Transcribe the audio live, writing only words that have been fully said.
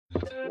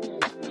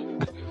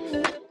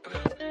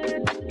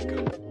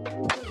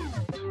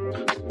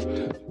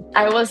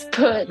I was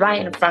put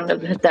right in front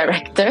of the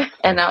director,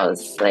 and I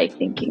was like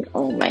thinking,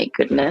 oh my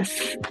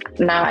goodness,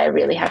 now I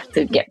really have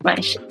to get my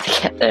shit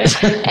together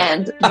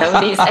and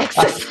know these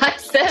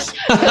exercises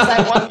because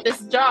I want this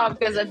job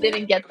because I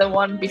didn't get the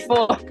one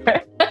before.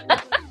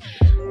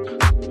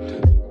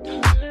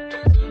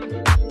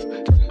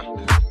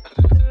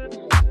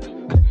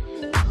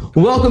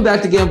 Welcome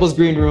back to Gamble's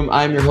Green Room.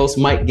 I'm your host,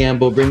 Mike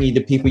Gamble, bringing you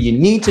the people you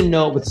need to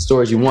know with the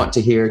stories you want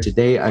to hear.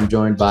 Today, I'm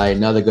joined by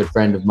another good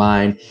friend of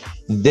mine.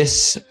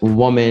 This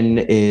woman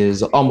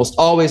is almost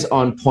always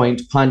on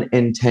point, pun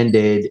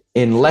intended.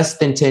 In less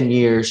than 10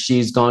 years,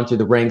 she's gone through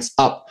the ranks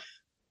up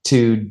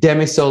to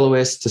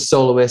demi-soloist, to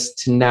soloist,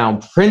 to now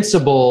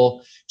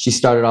principal. She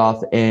started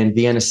off in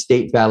Vienna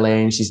State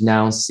Ballet, and she's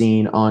now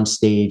seen on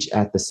stage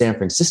at the San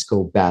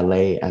Francisco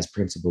Ballet as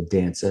principal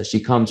dancer. She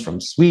comes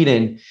from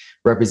Sweden,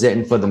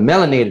 representing for the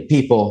melanated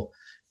people.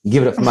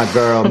 Give it up for my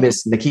girl,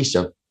 Miss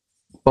Nikisha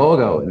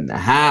Bogo in the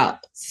house.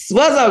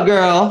 What's up,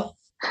 girl?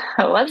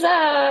 What's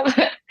up?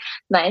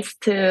 Nice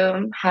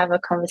to have a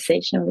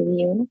conversation with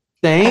you.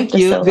 Thank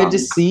you. So good to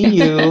see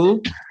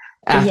you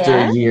after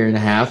a year and a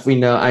half.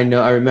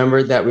 I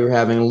remember that we were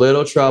having a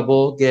little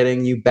trouble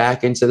getting you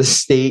back into the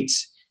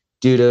States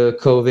due to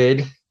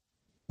COVID.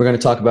 We're going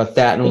to talk about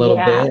that in a little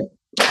bit.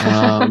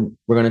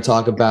 We're going to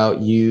talk about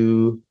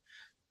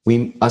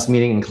us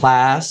meeting in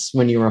class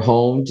when you were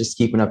home, just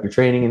keeping up your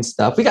training and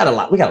stuff. We got a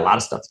lot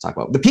of stuff to talk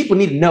about. The people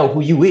need to know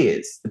who you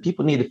is. The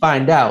people need to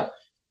find out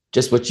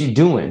just what you're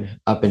doing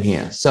up in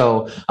here.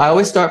 So I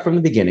always start from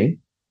the beginning.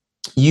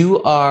 You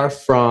are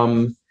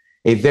from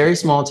a very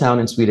small town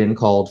in Sweden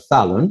called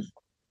Falun.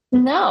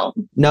 No,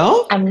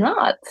 I'm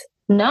not.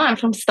 No, I'm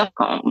from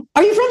Stockholm.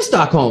 Are you from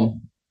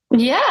Stockholm?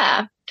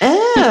 Yeah.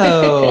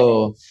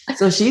 Oh,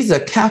 so she's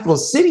a capital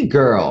city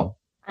girl.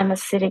 I'm a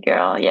city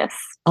girl. Yes.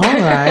 All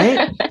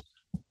right.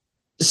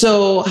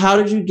 So how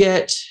did you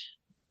get,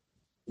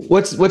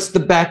 what's the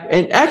back,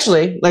 and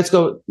actually let's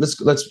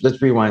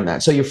rewind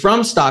that. So you're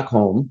from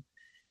Stockholm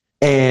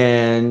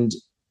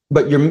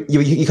but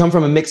you come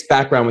from a mixed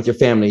background with your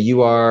family.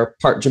 You are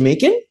part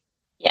Jamaican?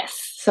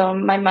 Yes. So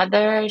my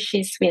mother,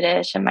 she's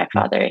Swedish, and my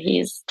father,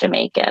 he's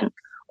Jamaican,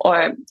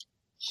 or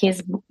he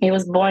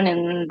was born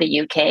in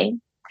the UK,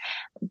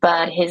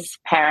 but his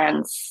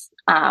parents,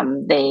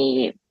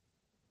 they're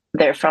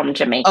from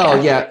Jamaica. Oh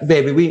yeah,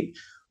 baby. We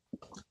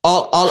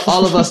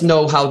all of us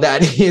know how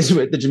that is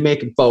with the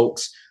Jamaican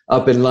folks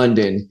up in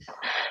London.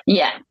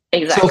 Yeah,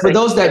 exactly. So for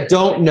those that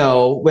don't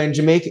know, when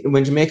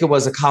Jamaica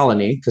was a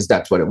colony, because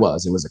that's what it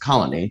was a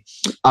colony,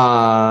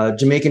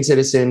 Jamaican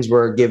citizens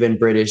were given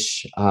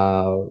British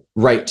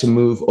right to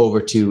move over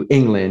to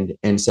England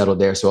and settle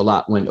there. So a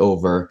lot went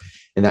over,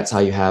 and that's how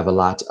you have a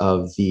lot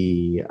of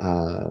the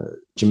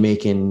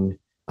Jamaican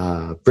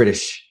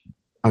British,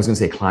 I was going to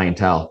say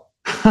clientele.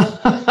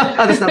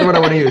 That's not the word I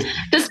want to use.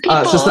 Just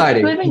people,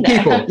 society,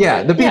 people.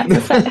 Yeah, the people.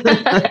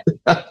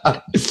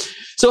 Yeah.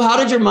 So, how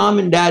did your mom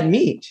and dad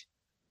meet?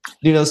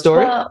 Do you know the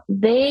story? Well,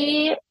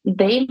 they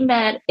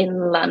met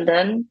in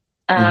London.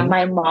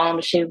 My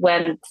mom, she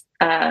went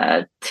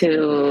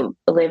to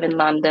live in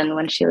London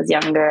when she was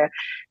younger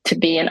to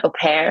be an au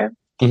pair,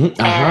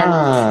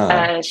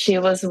 and she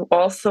was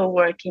also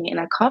working in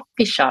a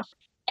coffee shop.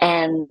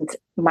 And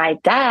my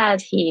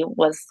dad, he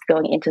was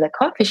going into the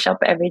coffee shop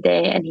every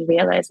day, and he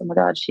realized, oh my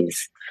God,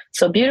 she's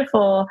so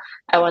beautiful.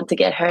 I want to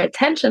get her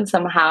attention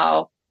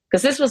somehow.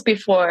 Because this was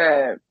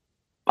before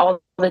all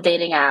the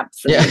dating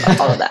apps and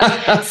all of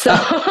that. So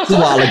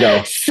a while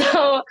ago.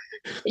 So,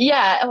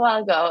 yeah, a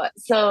while ago.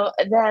 So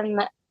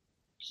then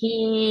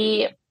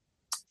he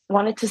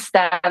wanted to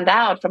stand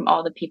out from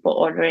all the people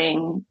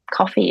ordering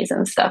coffees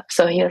and stuff.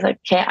 So he was like,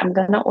 okay, I'm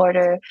going to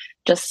order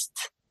just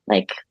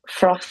like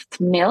frothed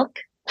milk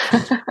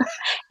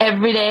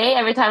every day,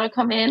 every time I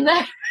come in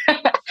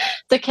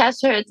to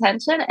catch her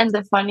attention. And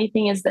the funny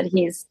thing is that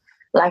he's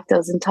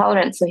lactose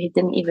intolerant, so he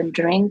didn't even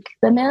drink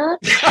the milk.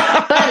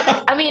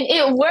 But I mean,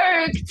 it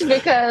worked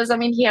because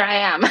here I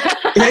am.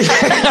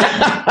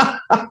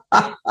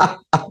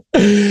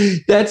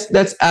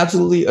 That's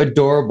absolutely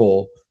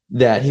adorable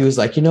that he was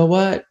like, you know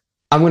what?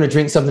 I'm going to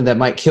drink something that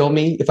might kill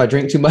me if I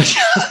drink too much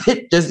of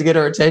it just to get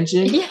her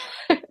attention. Yeah.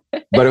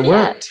 But it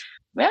worked.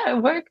 Yeah,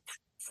 it worked.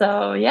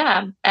 So,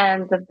 yeah.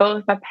 And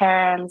both my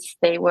parents,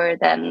 they were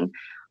then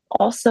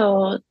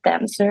also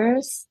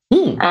dancers.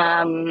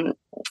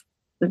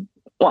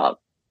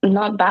 Well,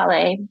 not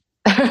ballet.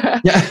 They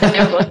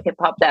were both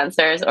hip-hop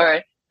dancers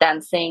or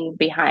dancing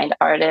behind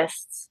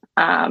artists,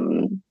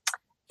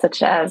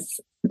 such as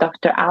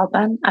Dr.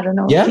 Alban. I don't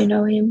know if you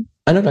know him.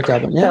 I know Dr.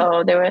 Alban,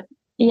 So they were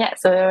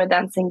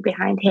dancing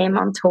behind him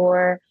on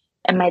tour.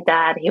 And my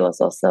dad, he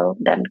was also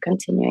then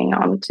continuing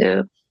on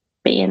to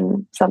be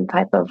in some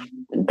type of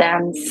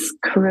dance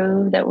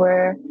crew that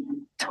were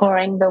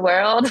touring the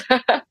world.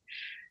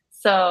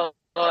 So,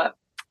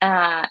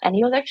 and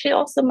he was actually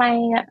also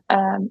my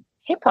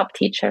hip-hop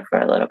teacher for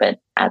a little bit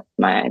at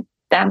my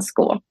dance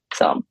school.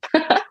 So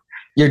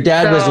your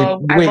dad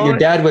your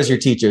dad was your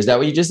teacher. Is that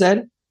what you just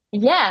said?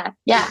 Yeah.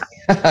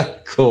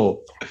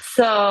 Cool.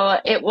 So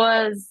it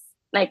was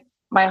like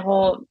my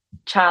whole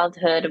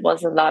childhood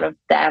was a lot of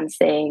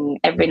dancing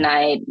every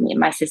night.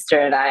 My sister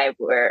and I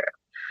were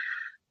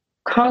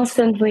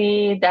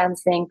constantly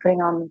dancing,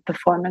 putting on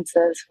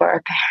performances for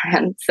our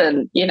parents,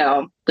 and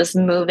just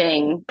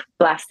moving,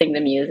 blasting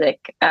the music.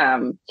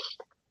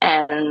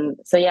 And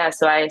so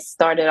I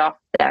started off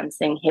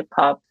dancing hip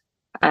hop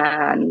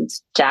and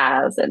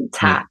jazz and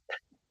tap,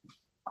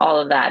 all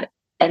of that.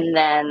 And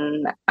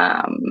then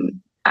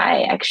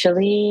I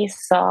actually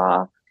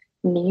saw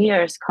New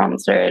Year's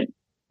concert,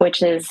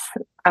 which is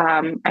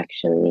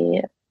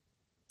actually,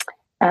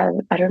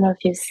 I don't know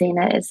if you've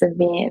seen it. It's a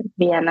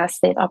Vienna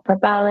State Opera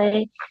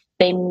Ballet.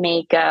 They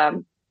make a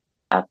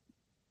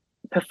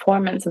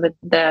performance with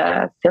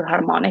the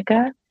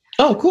Philharmonica.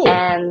 Oh, cool.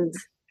 And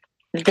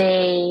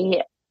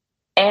they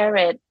air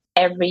it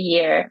every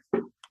year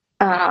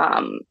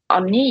on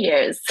New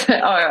Year's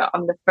or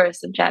on the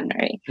 1st of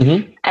January.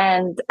 Mm-hmm.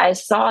 And I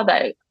saw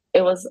that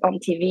it was on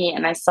TV,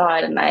 and I saw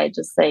it, and I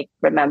just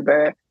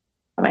remember.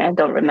 I mean, I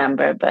don't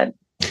remember, but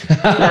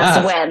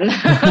that's when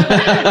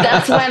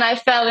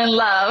I fell in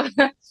love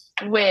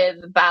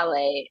with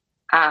ballet.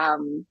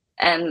 And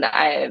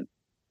I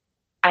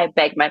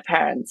begged my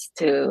parents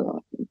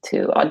to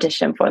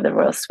audition for the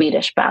Royal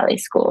Swedish Ballet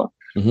School,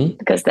 mm-hmm.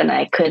 because then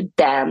I could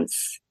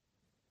dance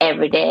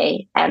every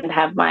day and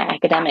have my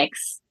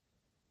academics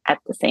at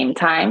the same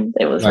time.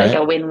 It was like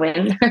a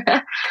win-win.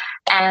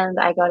 And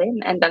I got in,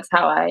 and that's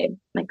how I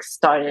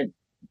started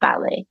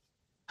ballet.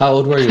 How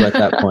old were you at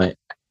that point?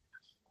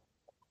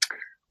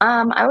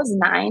 I was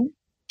 9.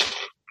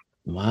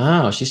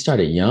 Wow, she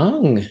started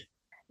young.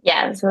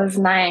 Yeah, so I was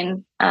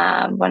 9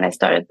 when I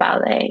started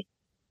ballet.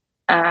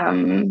 I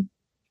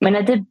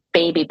did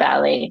baby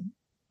ballet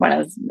when I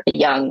was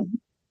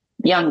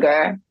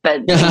younger,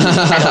 but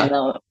I don't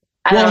know.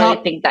 I don't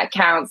really think that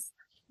counts.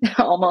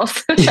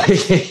 Almost.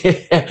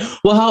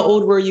 Well, how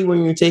old were you when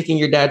you were taking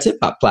your dad's hip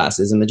hop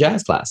classes and the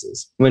jazz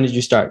classes? When did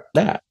you start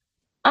that?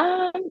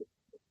 I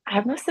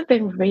must have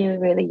been really,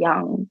 really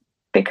young,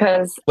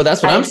 because. Well,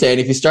 that's what I'm saying.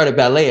 If you started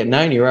ballet at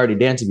 9, you were already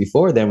dancing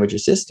before then with your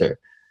sister.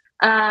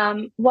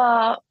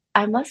 Well,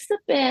 I must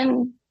have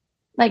been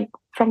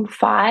from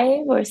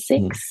 5 or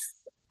 6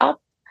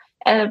 up.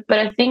 But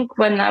I think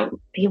when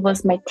he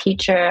was my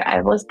teacher,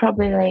 I was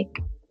probably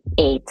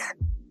 8.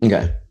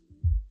 Okay.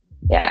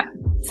 Yeah,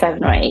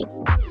 7 or 8.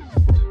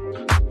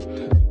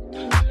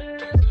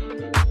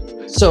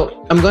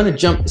 So I'm going to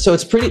jump. So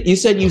it's pretty, you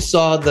said you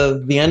saw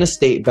the Vienna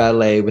State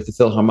Ballet with the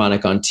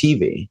Philharmonic on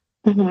TV.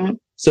 Mm-hmm.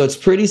 So it's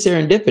pretty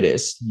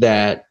serendipitous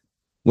that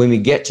when we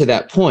get to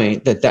that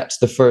point, that's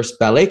the first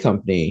ballet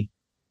company.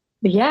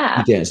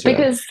 Yeah,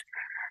 because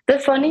the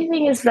funny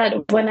thing is that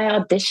when I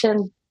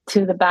auditioned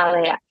to the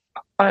ballet,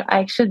 I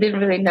actually didn't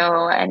really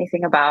know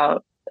anything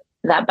about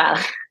that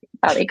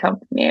ballet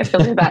company. I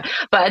feel bad,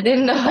 but I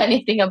didn't know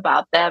anything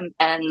about them,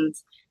 and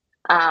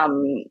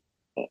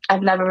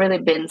I've never really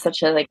been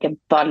such a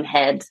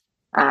bunhead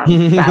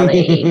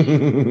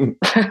ballet.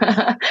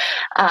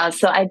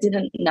 So I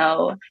didn't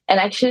know, and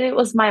actually it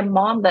was my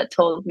mom that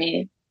told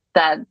me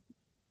that,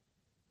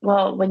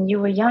 well, when you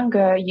were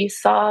younger, you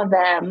saw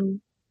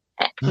them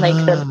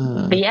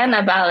the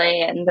Vienna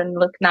ballet, and then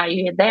look, now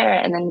you're there.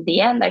 And in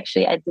the end,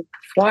 actually, I did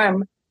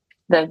perform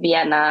the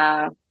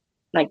Vienna,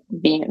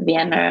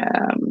 Vienna,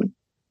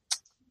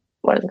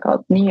 what is it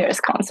called? New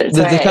Year's concert.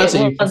 So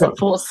it was a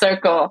full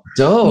circle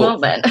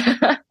moment.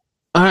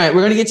 All right,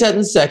 we're going to get to that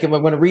in a second. We're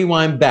going to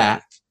rewind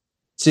back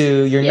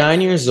to you're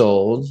 9 years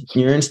old.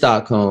 You're in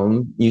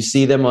Stockholm. You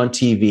see them on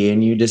TV,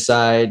 and you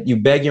decide, you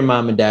beg your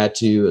mom and dad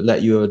to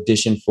let you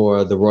audition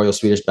for the Royal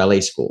Swedish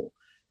Ballet School.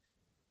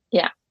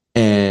 Yeah.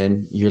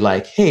 And you're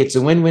like, hey, it's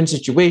a win-win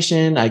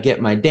situation. I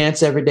get my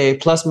dance every day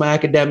plus my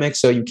academics,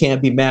 so you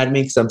can't be mad at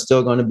me because I'm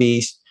still going to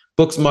be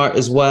book smart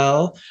as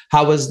well.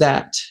 How was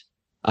that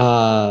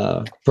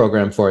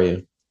program for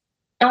you?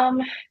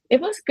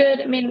 It was good.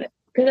 I mean,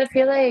 because I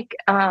feel like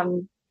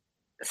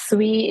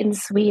in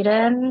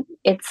Sweden,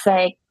 it's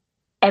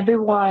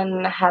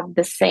everyone have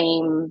the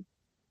same.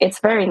 It's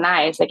very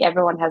nice.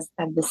 Everyone have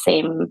the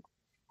same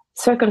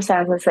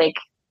circumstances.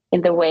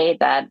 In the way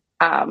that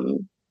how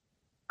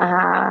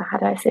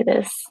do I say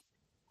this?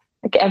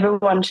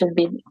 Everyone should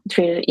be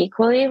treated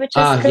equally, which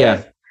is good.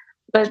 Yeah.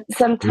 But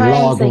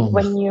sometimes,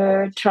 when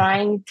you're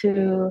trying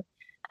to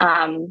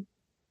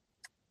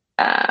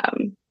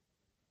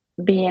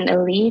be an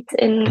elite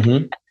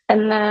in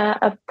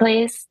a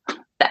place,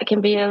 that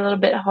can be a little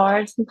bit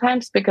hard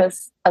sometimes,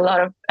 because a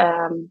lot of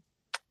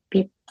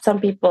some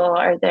people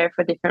are there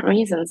for different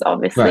reasons,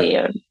 obviously,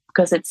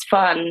 because it's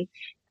fun.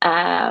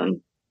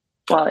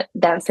 Well,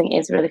 dancing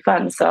is really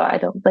fun, so I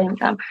don't blame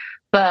them.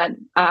 But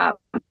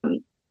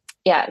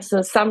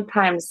so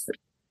sometimes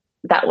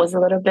that was a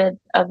little bit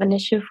of an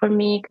issue for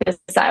me, because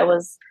I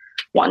was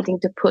wanting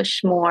to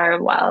push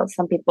more while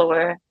some people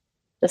were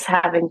just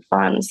having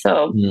fun.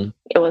 So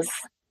it was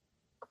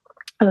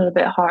a little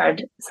bit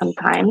hard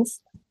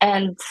sometimes.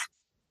 And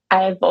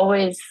I've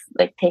always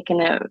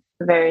taken it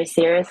very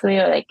seriously,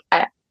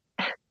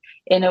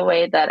 in a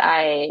way that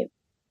I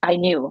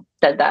knew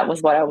that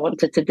was what I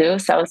wanted to do.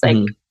 So I was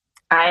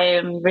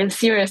I'm really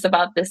serious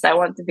about this. I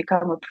want to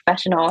become a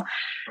professional.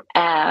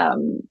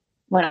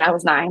 When I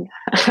was 9,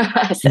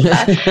 I said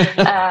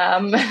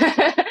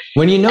that.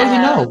 When you know, you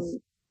know.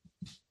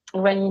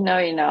 When you know,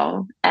 you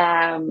know.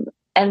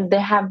 And there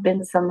have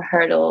been some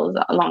hurdles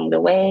along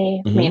the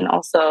way. Mm-hmm. I mean,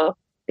 also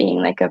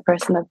being like a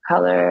person of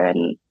color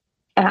and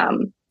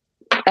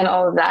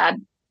all of that.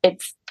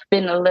 It's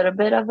been a little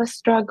bit of a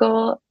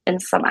struggle in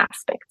some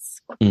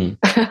aspects.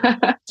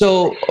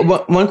 So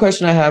one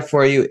question I have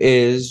for you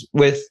is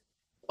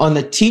on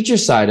the teacher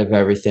side of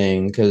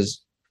everything, because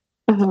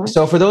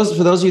so for those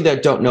of you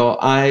that don't know,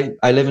 I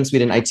live in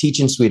Sweden. I teach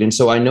in Sweden,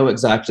 so I know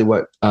exactly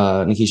what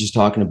Nikisha's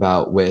talking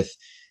about with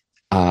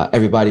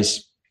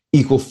everybody's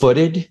equal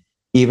footed.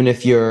 Even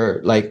if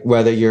you're like,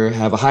 whether you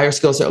have a higher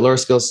skill set, or lower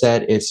skill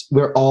set,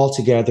 we're all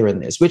together in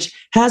this, which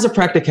has a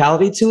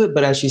practicality to it.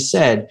 But as she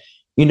said,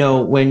 you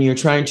know, when you're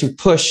trying to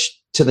push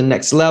to the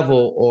next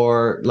level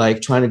or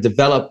like trying to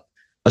develop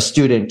a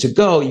student to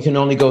go, you can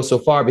only go so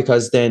far,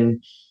 because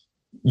then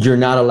you're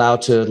not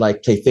allowed to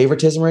like play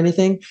favoritism or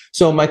anything.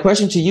 So my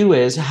question to you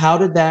is, how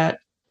did that,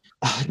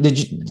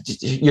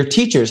 your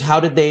teachers,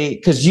 how did they,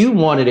 because you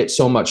wanted it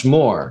so much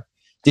more.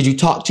 Did you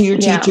talk to your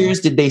teachers?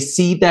 Did they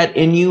see that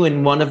in you?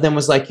 And one of them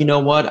was like, you know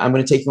what, I'm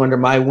going to take you under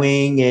my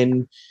wing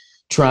and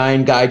try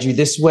and guide you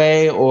this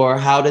way? Or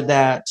how did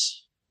that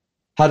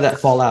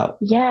fall out?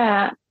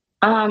 Yeah.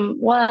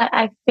 Well,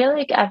 I feel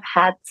like I've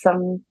had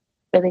some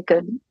really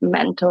good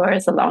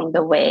mentors along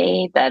the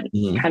way that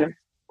kind of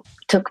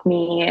took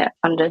me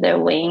under their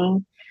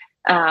wing.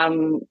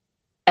 And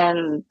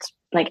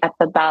like at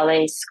the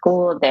ballet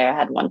school there, I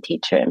had one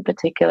teacher in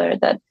particular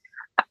that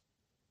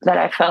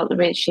I felt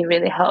she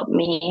really helped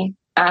me.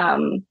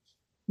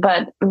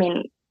 But I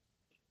mean,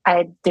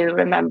 I do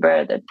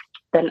remember that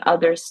then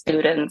other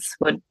students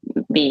would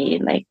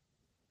be like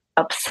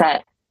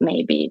upset,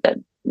 maybe that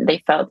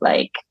they felt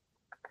like,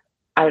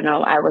 I don't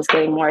know, I was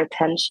getting more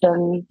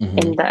attention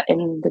in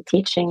the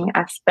teaching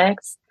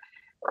aspects.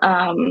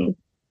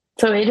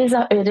 So it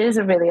is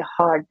a really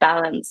hard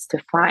balance to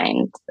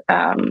find,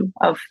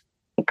 of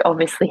like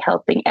obviously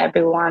helping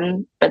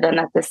everyone, but then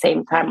at the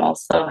same time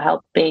also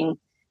helping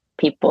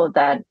people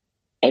that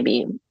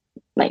maybe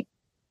like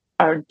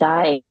are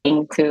dying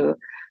to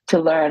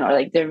learn, or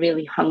like they're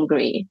really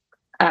hungry.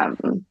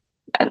 And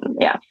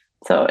yeah,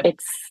 so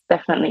it's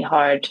definitely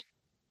hard.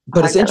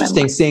 But it's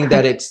interesting seeing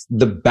that it's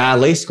the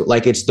ballet school,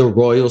 like it's the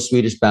Royal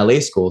Swedish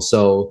Ballet School.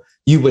 So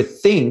you would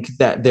think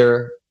that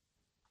their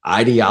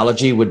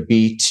ideology would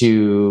be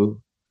to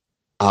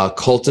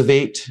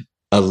cultivate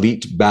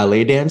elite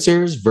ballet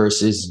dancers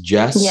versus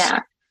just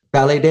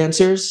ballet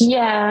dancers.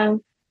 Yeah.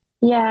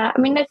 I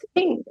mean, I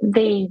think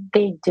they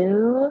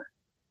do.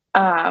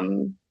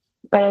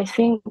 But I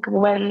think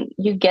when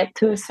you get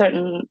to a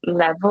certain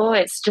level,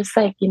 it's just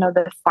like, you know,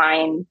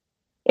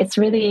 it's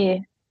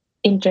really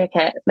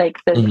intricate, like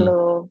the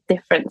little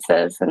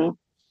differences. And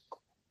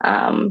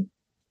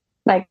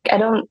like,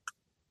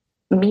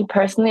 me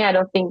personally, I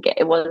don't think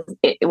it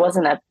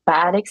wasn't a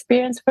bad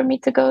experience for me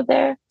to go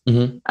there.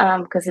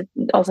 Because it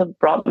also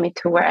brought me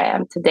to where I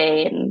am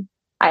today. And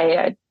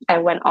I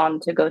went on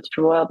to go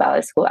to Royal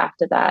Ballet School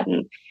after that.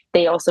 And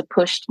they also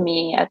pushed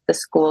me at the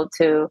school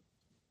to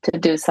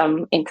do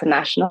some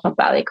international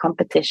ballet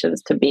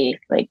competitions, to be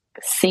like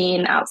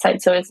seen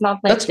outside. So it's not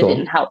like That's cool. It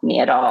didn't help me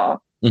at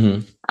all.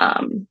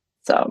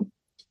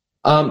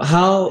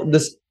 How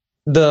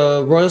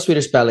the Royal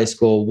Swedish Ballet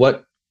School,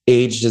 what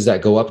age does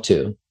that go up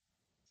to?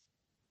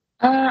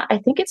 I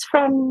think it's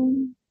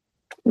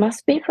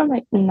must be from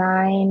like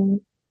 9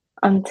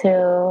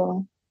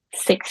 until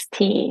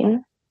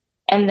 16.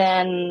 And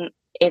then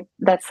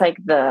that's like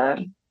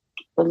the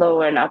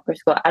lower and upper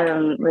school. I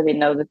don't really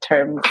know the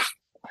terms.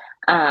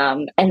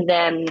 And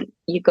then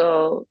you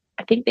go,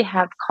 I think they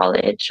have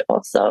college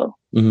also,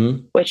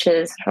 which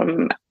is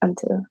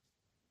until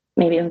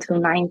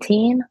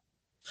 19.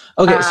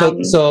 Okay, so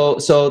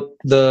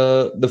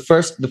the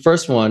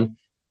first one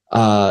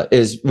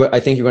is, I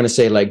think you're going to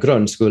say like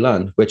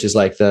grundskolan, which is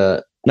like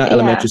not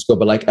elementary school,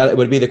 but like it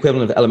would be the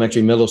equivalent of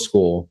elementary middle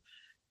school.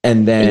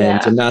 And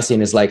then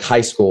gymnasium is like high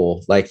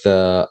school, like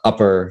the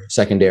upper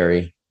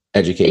secondary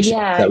education.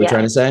 Is that what you're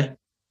trying to say?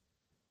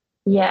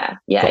 Yeah,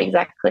 cool.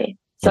 Exactly.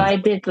 So I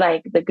did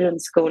like the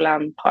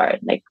grundskolan part,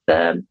 like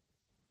the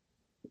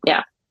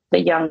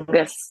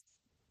youngest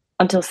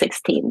until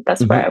 16.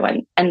 That's where I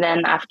went. And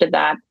then after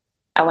that,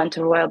 I went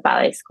to Royal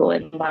Ballet School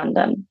in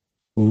London.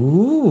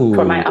 Ooh.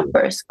 For my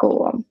upper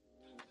school.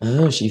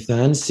 Oh, she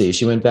fancy.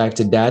 She went back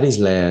to Daddy's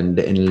Land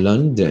in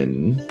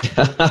London.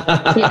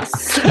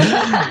 Yes.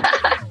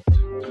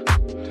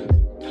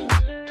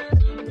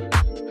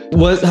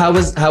 How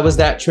was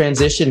that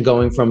transition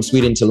going from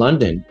Sweden to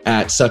London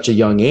at such a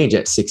young age,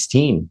 at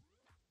 16?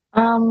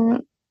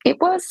 It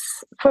was,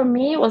 for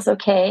me, it was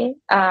okay.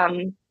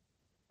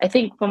 I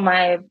think for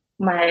my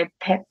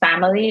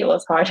family, it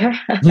was harder.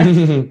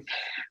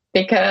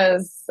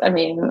 Because, I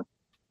mean,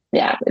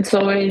 it's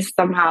always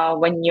somehow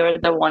when you're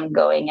the one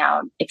going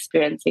out,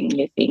 experiencing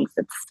new things,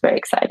 it's very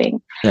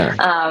exciting. Yeah.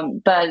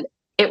 But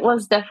it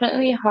was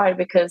definitely hard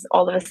because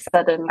all of a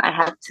sudden I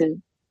had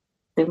to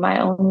do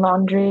my own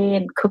laundry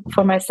and cook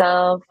for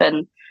myself.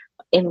 And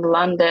in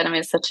London, I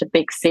mean, it's such a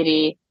big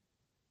city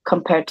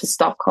compared to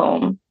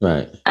Stockholm.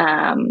 Right.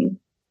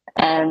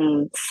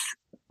 And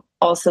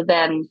also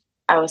then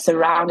I was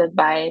surrounded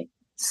by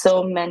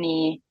so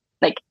many,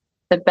 like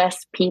the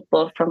best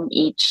people from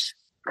each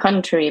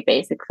country,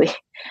 basically.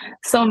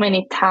 So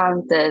many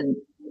talented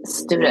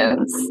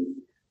students,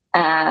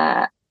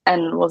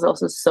 and was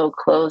also so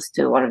close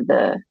to one of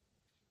the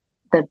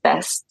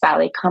best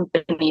ballet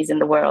companies in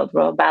the world,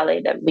 Royal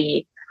Ballet, that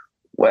we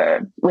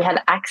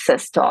had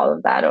access to all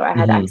of that, or I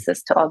had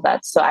access to all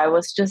that. So I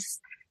was just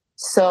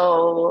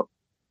so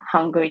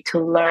hungry to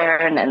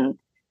learn and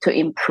to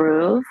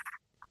improve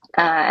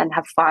and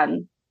have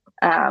fun.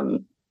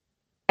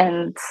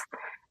 And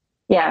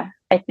yeah,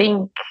 I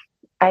think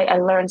I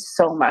learned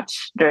so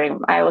much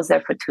I was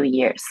there for 2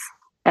 years,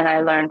 and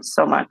I learned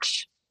so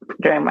much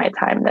during my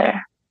time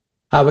there.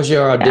 How was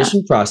your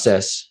audition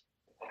process?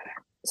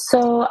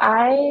 So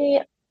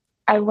I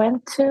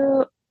went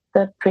to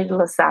the Prix de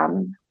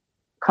Lausanne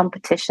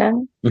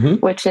competition,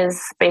 which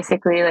is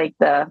basically like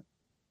the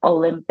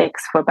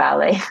Olympics for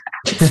ballet.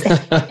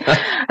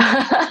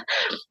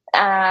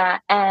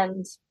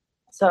 And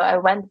so I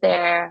went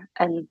there,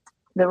 and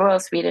the Royal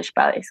Swedish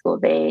Ballet School,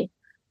 they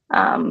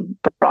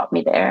brought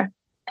me there.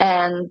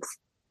 And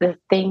the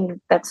thing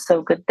that's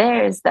so good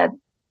there is that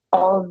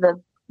all the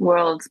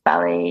world's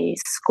ballet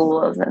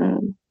schools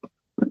and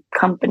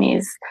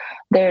companies,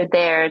 they're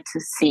there to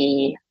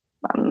see,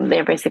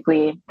 they're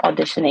basically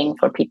auditioning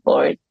for people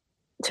or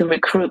to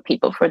recruit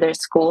people for their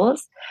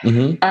schools.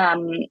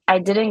 I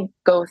didn't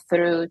go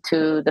through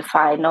to the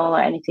final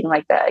or anything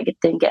like that. I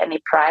didn't get any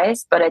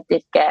prize, but I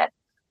did get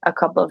a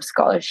couple of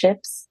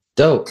scholarships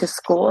to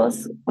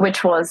schools,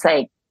 which was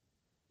like,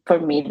 for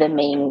me, the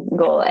main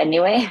goal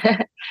anyway.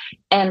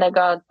 And I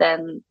got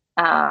then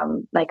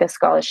like a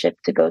scholarship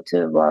to go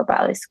to Royal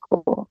Ballet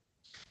School.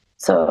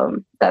 So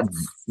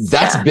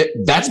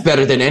that's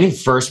better than any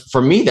first,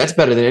 for me, that's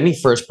better than any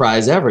first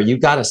prize ever. You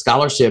got a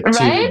scholarship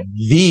to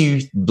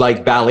the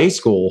like ballet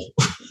school.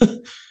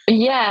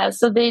 Yeah.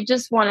 So they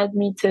just wanted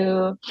me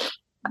to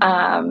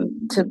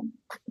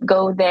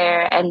go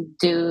there and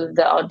do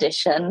the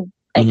audition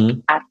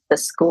at the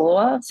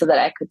school so that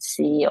I could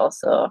see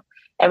also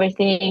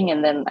everything.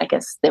 And then I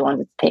guess they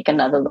wanted to take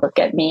another look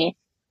at me.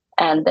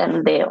 And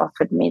then they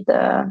offered me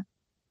the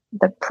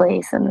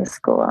place in the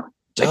school,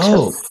 which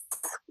was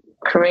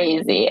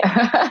crazy.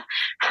 I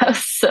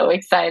was so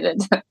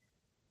excited,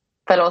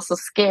 but also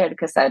scared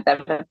because I'd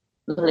never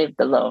lived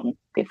alone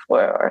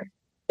before.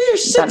 You're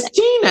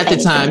 16 at the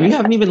time. You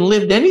haven't even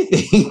lived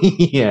anything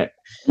yet.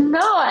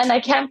 No, and I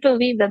can't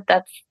believe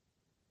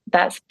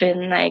that's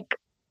been like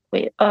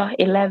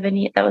 11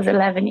 years. That was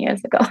 11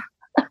 years ago.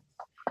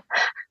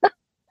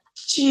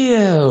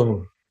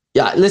 Gio.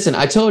 Yeah, listen,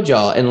 I told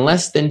y'all in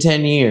less than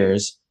 10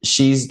 years,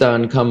 she's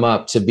come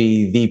up to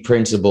be the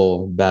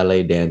principal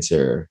ballet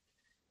dancer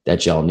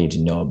that y'all need to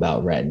know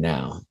about right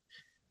now.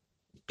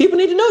 People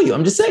need to know you.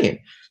 I'm just saying.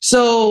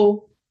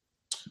 So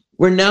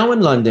we're now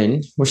in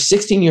London. We're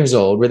 16 years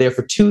old. We're there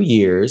for 2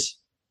 years.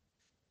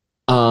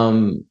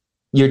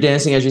 You're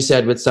dancing, as you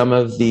said, with some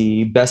of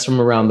the best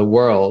from around the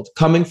world,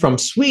 coming from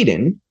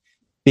Sweden,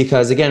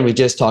 because again, we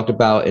just talked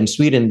about in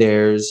Sweden,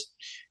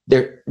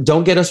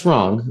 don't get us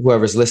wrong,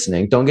 whoever's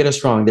listening, don't get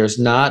us wrong. There's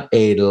not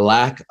a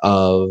lack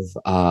of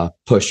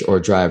push or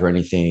drive or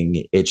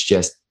anything. It's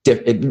just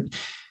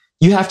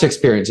you have to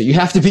experience it. You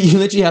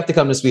literally have to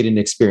come to Sweden and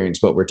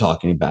experience what we're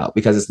talking about,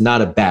 because it's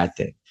not a bad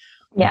thing.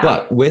 Yeah.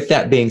 But with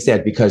that being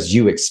said, because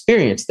you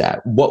experienced that,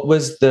 what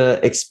was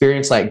the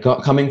experience like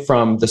coming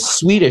from the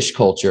Swedish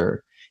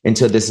culture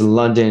into this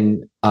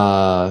London,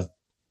 I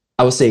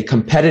would say,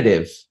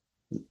 competitive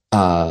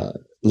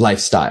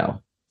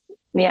lifestyle?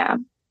 Yeah,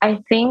 I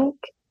think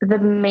the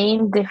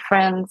main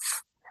difference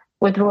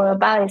with Royal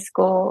Ballet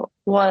School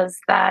was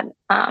that,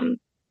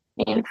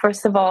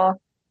 first of all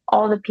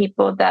the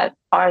people that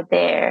are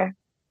there,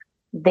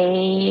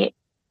 because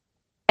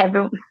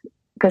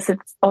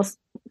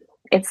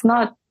it's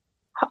not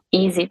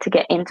easy to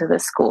get into the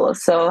school.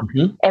 So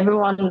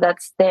everyone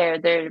that's there,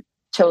 they're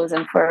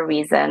chosen for a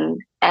reason,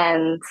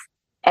 and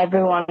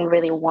everyone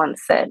really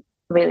wants it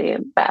really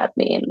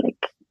badly. And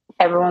like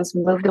everyone's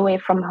moved away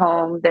from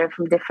home. They're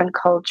from different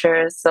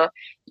cultures. So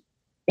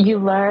you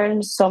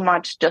learn so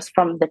much just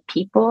from the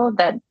people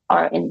that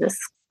are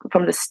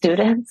from the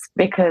students,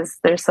 because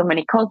there's so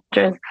many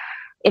cultures.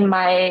 In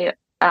my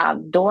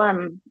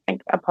dorm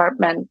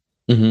apartment,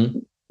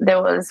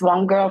 there was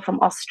one girl from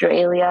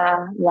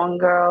Australia, one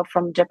girl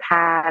from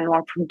Japan,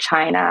 one from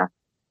China,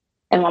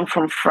 and one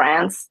from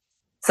France.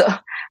 So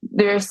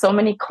there are so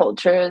many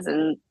cultures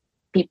and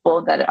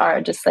people that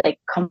are just like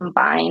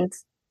combined.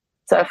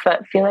 So I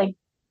feel like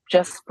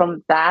just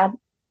from that,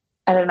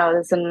 I don't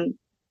know,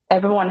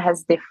 everyone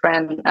has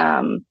different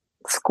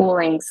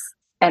schoolings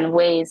and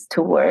ways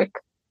to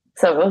work.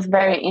 So it was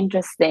very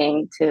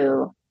interesting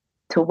to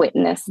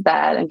witness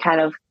that, and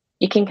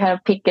you can kind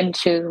of pick and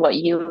choose what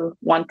you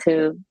want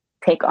to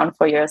take on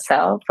for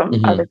yourself from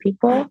other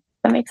people.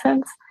 That makes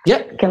sense.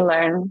 Yeah, you can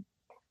learn.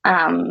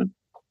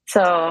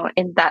 So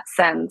in that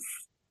sense,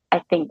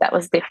 I think that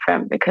was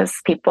different because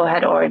people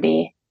had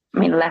already,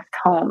 left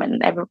home,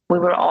 and we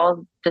were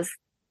all just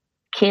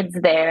kids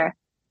there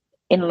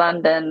in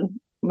London,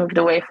 moved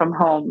away from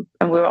home,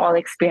 and we were all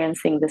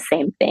experiencing the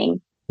same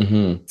thing.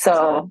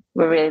 So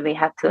we really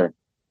had to,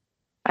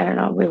 I don't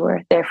know, we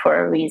were there for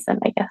a reason,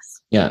 I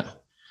guess. Yeah.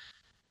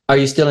 Are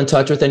you still in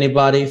touch with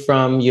anybody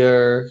from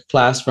your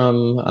class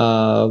from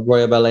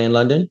Royal Ballet in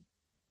London?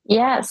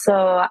 Yeah,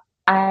 so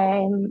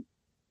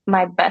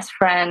my best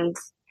friend,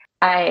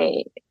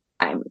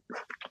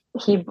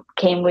 he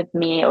came with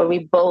me, or we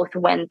both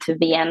went to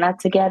Vienna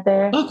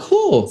together. Oh,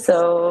 cool.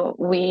 So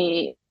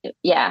we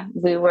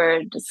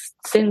were just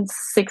since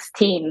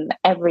 16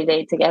 every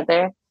day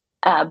together.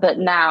 But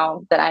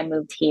now that I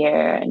moved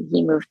here and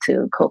he moved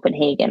to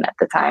Copenhagen at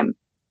the time,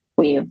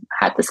 we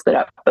had to split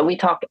up. But we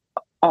talk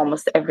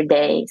almost every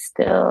day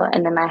still.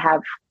 And then I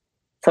have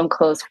some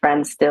close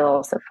friends still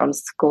also from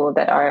school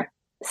that are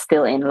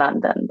still in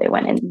London. They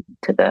went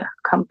into the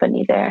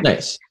company there.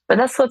 Nice. But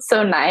that's what's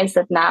so nice,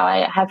 that now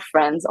I have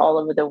friends all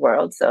over the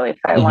world. So if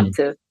I want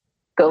to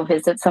go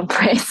visit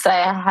someplace,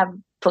 I have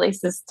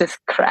places to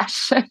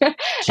crash.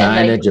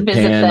 China,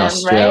 Japan, them,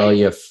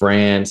 Australia, right?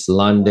 France,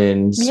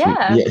 London.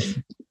 Yeah.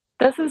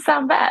 Doesn't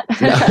sound bad.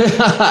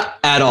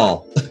 At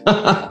all.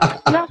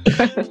 No.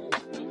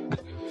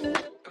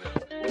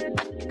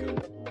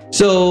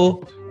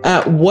 So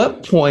at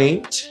what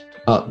point,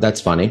 oh, that's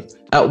funny.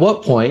 At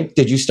what point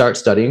did you start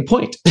studying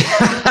pointe?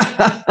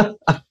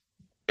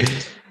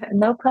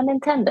 No pun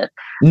intended.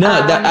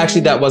 No,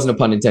 that wasn't a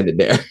pun intended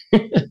there.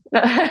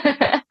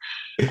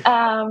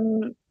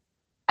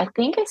 I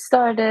think I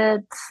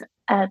started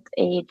at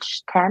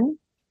age 10.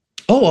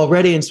 Oh,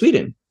 already in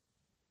Sweden?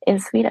 In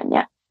Sweden,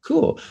 yeah.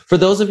 Cool. For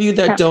those of you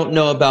that don't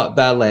know about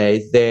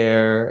ballet,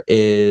 there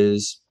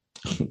is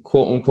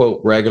quote unquote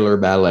regular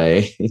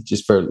ballet,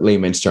 just for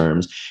layman's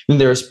terms.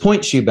 And there's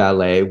pointe shoe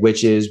ballet,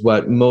 which is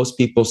what most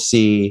people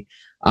see.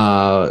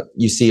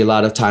 You see a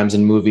lot of times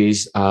in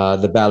movies,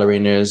 the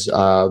ballerinas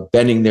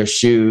bending their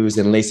shoes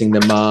and lacing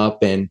them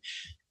up and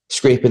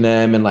scraping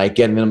them and like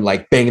getting them,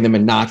 like banging them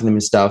and knocking them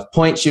and stuff.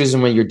 Pointe shoes is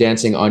when you're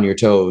dancing on your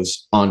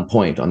toes on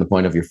the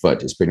point of your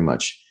foot is pretty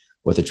much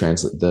what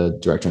the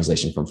direct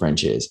translation from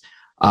French is.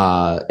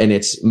 And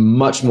it's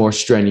much more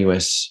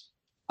strenuous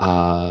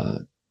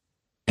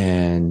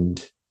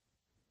and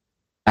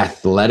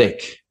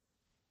athletic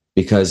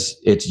because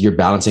you're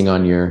balancing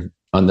on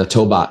the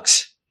toe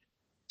box.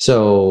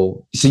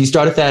 So you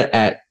started that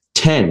at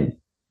 10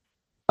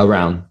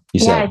 around, you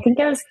said? Yeah, I think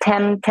it was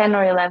 10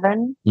 or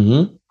 11.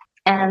 Mm-hmm.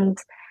 And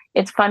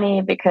it's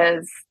funny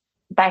because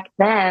back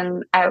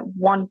then,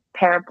 one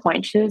pair of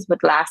pointe shoes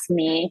would last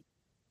me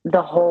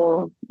the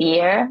whole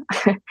year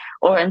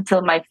or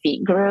until my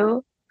feet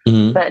grew.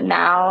 Mm-hmm. But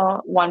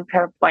now one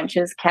pair of pointe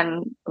shoes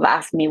can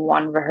last me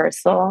one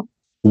rehearsal.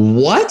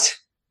 What?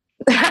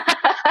 Why?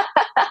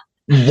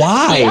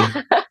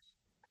 Yeah.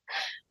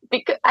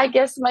 Because I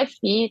guess my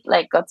feet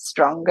got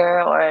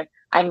stronger, or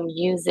I'm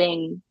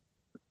using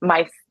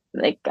my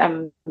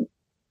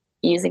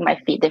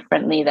feet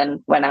differently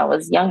than when I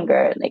was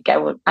younger.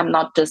 I'm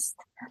not just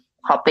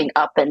hopping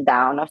up and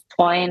down of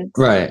pointe.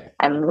 Right.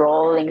 I'm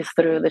rolling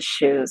through the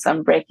shoes.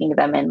 I'm breaking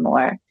them in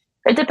more.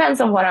 It depends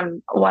on what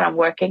I'm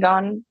working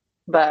on,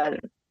 but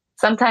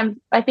sometimes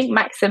I think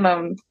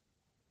maximum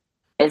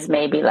is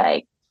maybe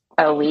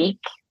a week,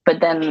 but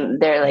then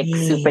they're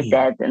super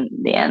dead in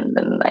the end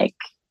and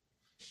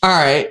All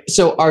right.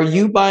 So are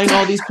you buying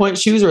all these pointe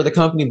shoes, or are the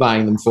company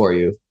buying them for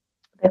you?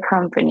 The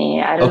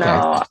company. I don't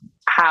know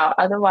how.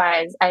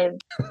 Otherwise,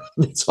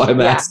 That's why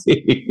I'm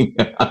asking.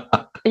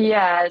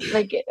 Yeah,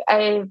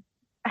 I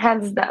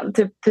hands down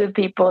to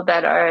people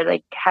that are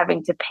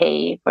having to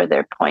pay for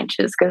their pointe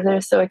shoes because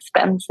they're so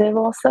expensive.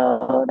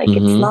 Also,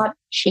 it's not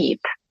cheap.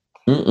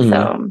 Mm-mm.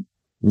 So.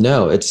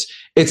 No, it's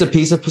a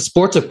piece of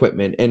sports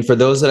equipment. And for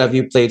those that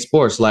have played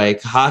sports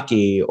like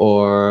hockey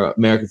or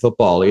American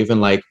football, or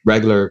even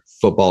regular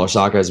football or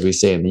soccer, as we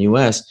say in the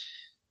US,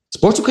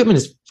 sports equipment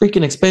is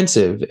freaking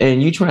expensive.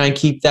 And you try and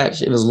keep that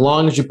shit as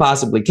long as you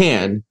possibly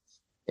can.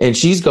 And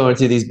she's going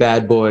through these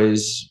bad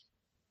boys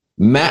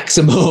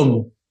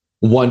maximum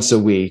once a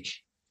week.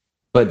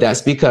 But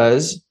that's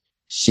because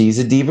she's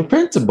a diva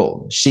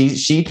principal. She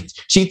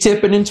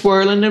tipping and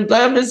twirling, and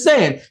I'm just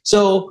saying.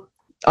 So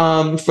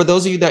for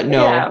those of you that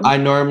know, I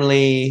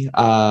normally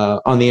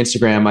on the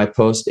Instagram, I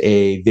post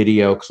a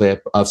video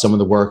clip of some of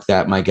the work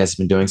that my guests have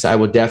been doing. So I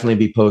will definitely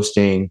be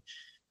posting,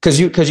 because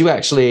you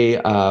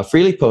actually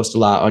freely post a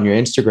lot on your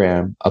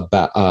Instagram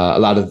about a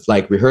lot of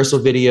rehearsal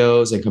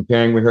videos and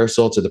comparing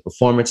rehearsal to the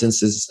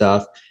performances and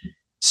stuff.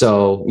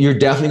 So you're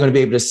definitely going to be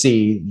able to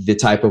see the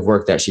type of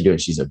work that she's doing.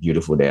 She's a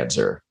beautiful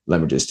dancer.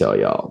 Let me just tell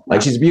y'all,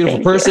 she's a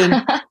beautiful person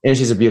and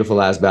she's a beautiful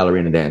ass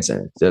ballerina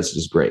dancer. That's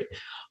just great.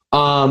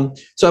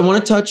 So I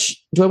want to touch,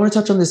 do I want to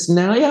touch on this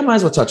now? Yeah, I might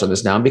as well touch on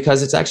this now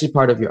because it's actually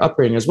part of your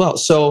upbringing as well.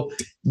 So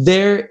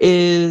there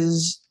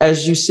is,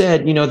 as you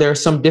said, you know, there are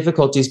some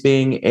difficulties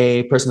being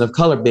a person of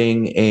color,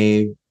 being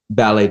a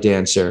ballet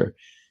dancer.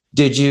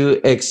 Did you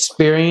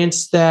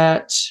experience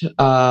that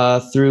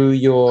through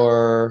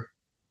your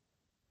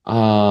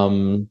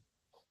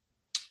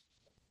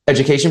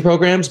education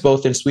programs,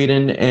 both in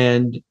Sweden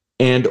and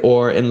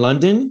or in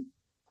London?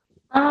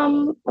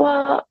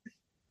 Well,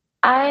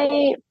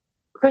 I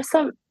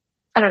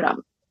don't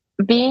know,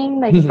 being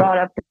like brought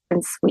up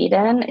in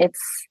Sweden,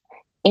 it's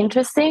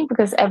interesting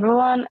because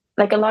everyone,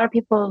 like a lot of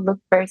people look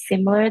very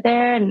similar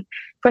there. And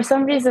for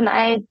some reason,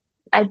 I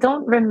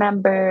don't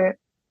remember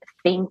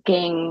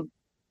thinking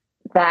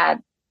that,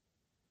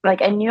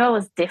 like, I knew I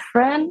was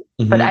different,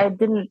 but I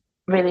didn't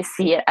really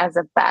see it as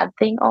a bad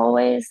thing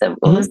always. It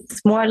was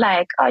more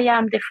like, oh yeah,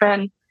 I'm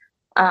different.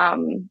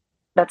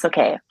 That's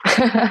okay.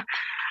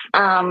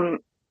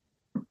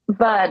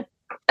 But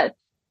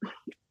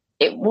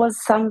it was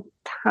sometimes,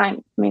 I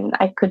mean,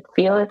 I could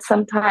feel it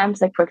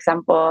sometimes. Like, for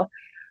example,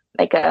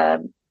 like a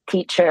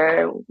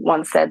teacher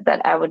once said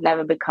that I would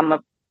never become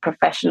a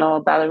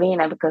professional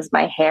ballerina because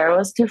my hair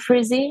was too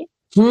frizzy.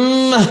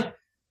 You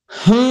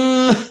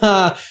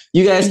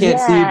guys can't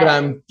see, but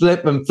I'm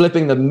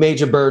flipping the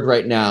major bird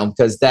right now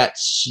because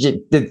that's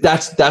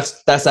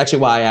actually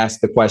why I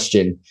asked the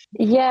question.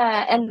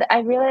 Yeah, and I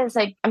realized,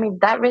 like, I mean,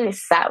 that really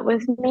sat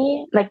with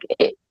me, like,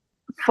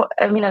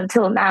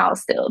 until now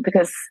still,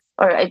 because,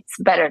 or it's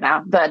better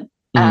now, but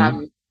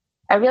I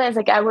realized,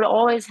 like, I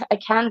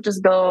can't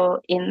just go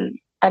in.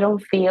 I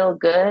don't feel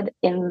good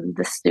in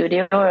the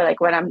studio or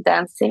like when I'm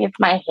dancing if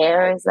my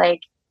hair is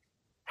like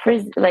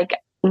frizzy, like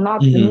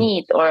not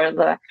neat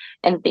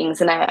and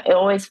things. And I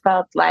always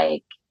felt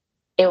like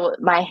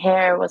my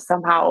hair was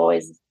somehow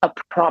always a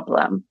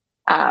problem.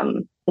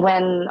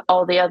 When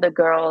all the other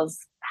girls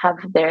have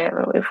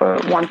for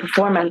one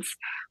performance,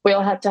 we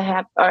all had to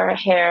have our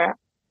hair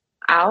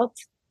out,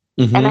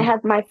 and I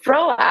had my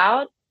fro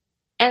out.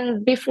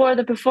 And before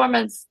the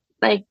performance,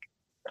 like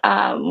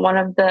one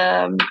of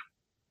the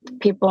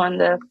people in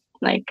the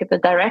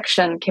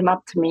direction came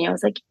up to me. I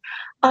was like,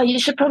 "Oh, you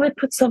should probably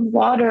put some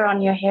water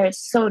on your hair.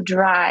 It's so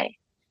dry."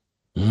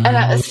 And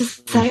I was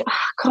just like,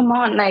 oh, "Come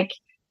on! Like,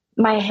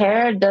 my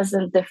hair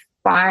doesn't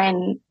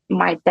define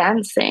my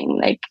dancing,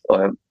 like,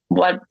 or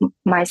what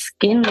my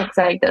skin looks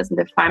like doesn't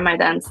define my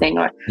dancing,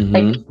 or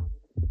like,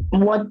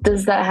 what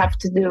does that have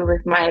to do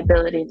with my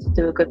ability to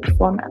do a good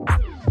performance?"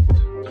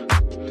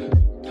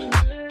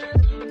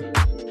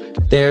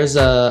 There's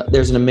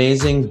an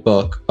amazing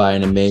book by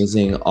an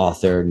amazing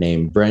author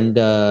named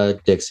Brenda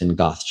Dixon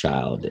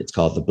Gothschild. It's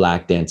called The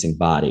Black Dancing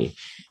Body,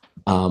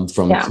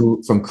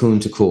 from Coon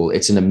to Cool.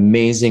 It's an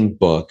amazing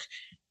book,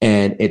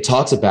 and it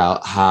talks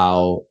about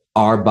how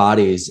our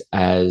bodies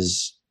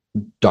as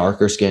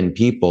darker skinned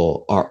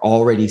people are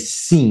already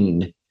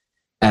seen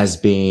as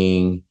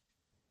being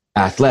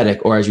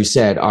athletic, or as you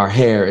said, our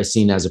hair is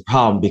seen as a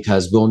problem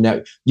because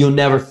you'll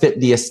never fit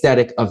the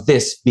aesthetic of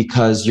this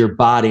because your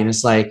body, and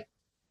it's like,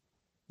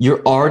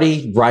 you're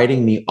already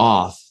writing me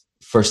off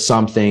for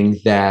something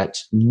that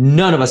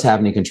none of us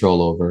have any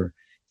control over.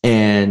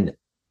 And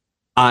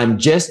I'm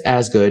just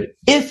as good,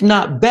 if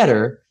not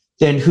better,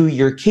 than who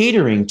you're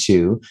catering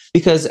to.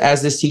 Because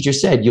as this teacher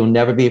said, you'll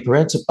never be a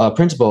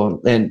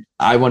principal. And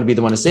I want to be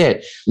the one to say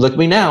it. Look at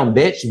me now,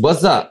 bitch.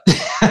 What's up?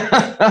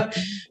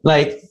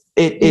 Like,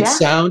 I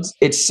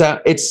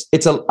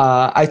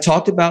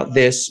talked about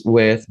this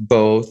with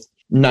both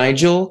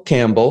Nigel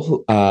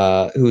Campbell,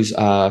 who's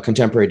a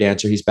contemporary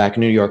dancer. He's back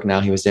in New York now.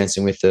 He was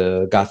dancing with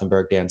the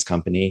Gothenburg Dance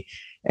Company.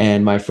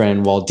 And my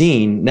friend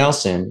Waldine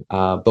Nelson,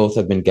 both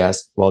have been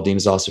guests. Waldine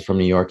is also from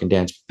New York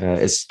and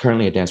is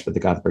currently a dancer with the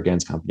Gothenburg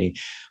Dance Company.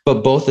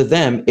 But both of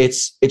them,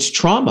 it's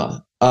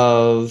trauma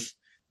of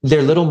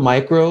their little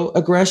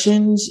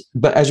microaggressions.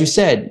 But as you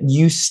said,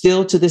 you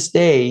still to this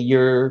day,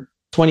 you're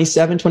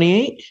 27,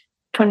 28?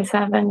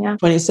 27, yeah.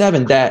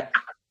 27, that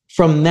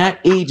from that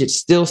age, it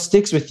still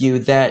sticks with you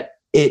that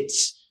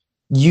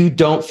you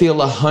don't feel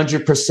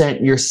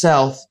 100%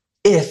 yourself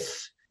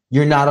if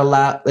you're not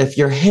allowed, if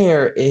your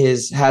hair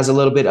has a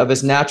little bit of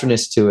its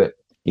naturalness to it.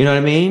 You know what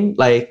I mean?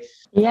 Like,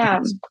 yeah.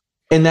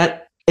 And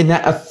that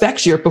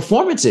affects your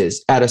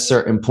performances at a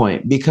certain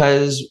point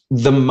because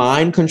the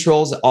mind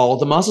controls all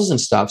the muscles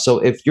and stuff. So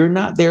if you're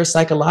not there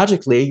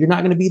psychologically, you're not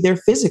going to be there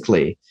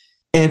physically.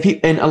 And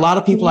a lot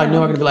of people I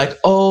know are going to be like,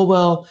 oh,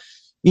 well,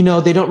 you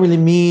know, they don't really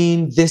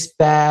mean this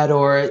bad,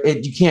 or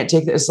you can't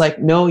take this. It's like,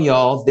 no,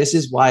 y'all, this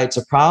is why it's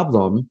a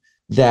problem.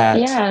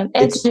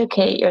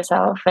 Educate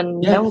yourself and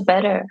know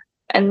better.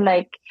 And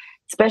like,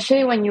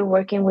 especially when you're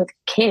working with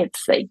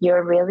kids, like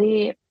you're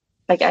really,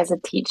 like as a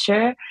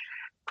teacher,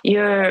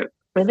 you're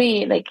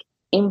really like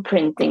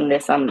imprinting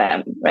this on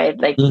them, right?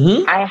 Like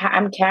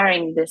I'm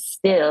carrying this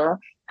still.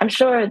 I'm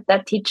sure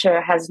that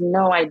teacher has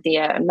no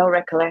idea, no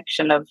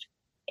recollection of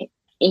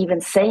even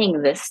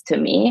saying this to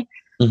me.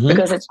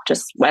 Because it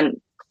just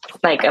went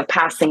like a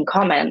passing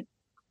comment.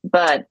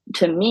 But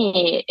to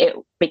me, it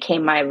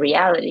became my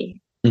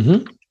reality.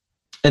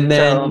 And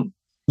then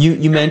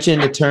you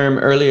mentioned a term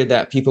earlier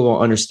that people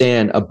won't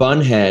understand, a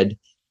bun head.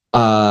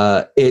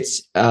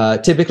 It's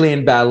typically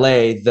in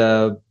ballet,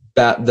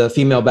 the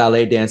female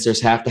ballet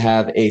dancers have to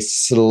have a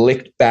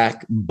slicked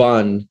back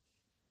bun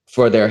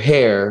for their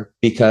hair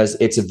because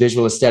it's a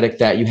visual aesthetic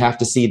that you have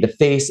to see the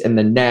face and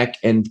the neck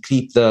and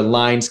keep the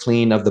lines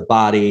clean of the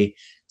body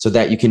so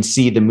that you can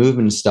see the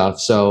movement and stuff.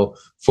 So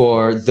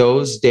for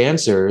those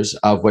dancers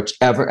of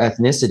whichever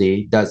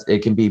ethnicity,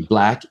 it can be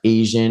Black,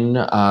 Asian,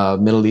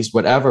 Middle East,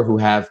 whatever, who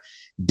have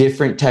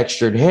different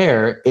textured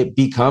hair, it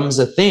becomes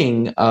a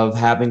thing of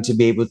having to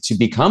be able to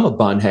become a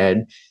bun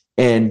head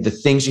and the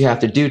things you have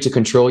to do to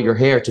control your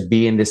hair to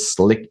be in this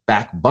slicked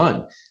back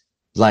bun.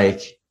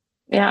 Like,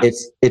 yeah,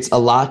 it's a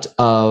lot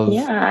of...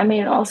 Yeah, I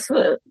mean,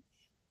 also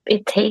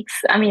it takes,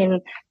 I mean,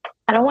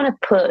 I don't want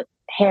to put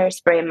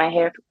hairspray in my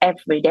hair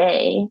every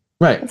day.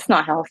 Right. It's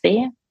not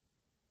healthy.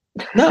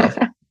 No,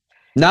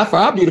 not for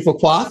our beautiful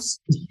coiffes.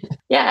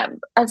 Yeah.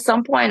 At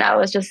some point I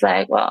was just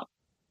like, well,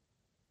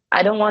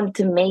 I don't want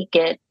to make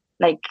it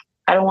like,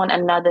 I don't want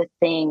another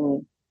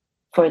thing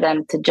for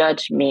them to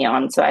judge me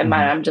on. So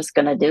I'm just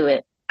going to do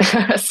it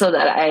so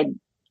that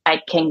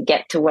I can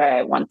get to where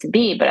I want to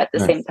be. But at the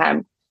same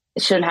time,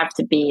 it shouldn't have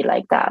to be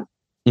like that.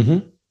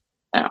 Mm-hmm.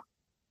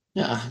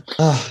 Yeah.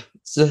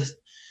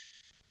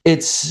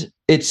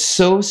 It's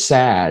so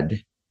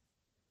sad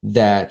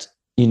that,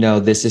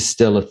 this is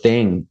still a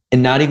thing,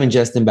 and not even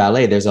just in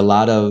ballet. There's a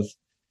lot of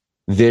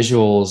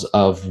visuals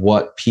of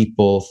what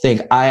people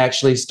think. I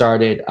actually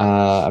started,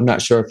 I'm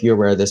not sure if you're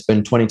aware of this, but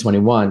in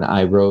 2021,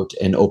 I wrote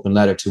an open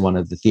letter to one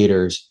of the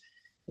theaters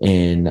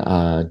in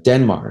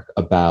Denmark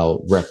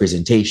about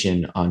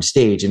representation on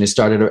stage. And it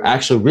started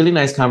actually a really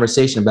nice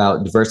conversation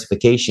about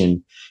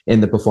diversification in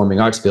the performing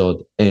arts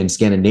field in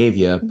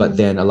Scandinavia. Mm-hmm. But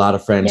then a lot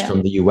of friends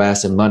from the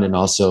US and London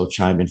also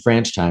chimed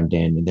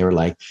in, and they were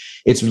like,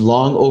 it's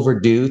long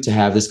overdue to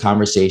have this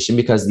conversation,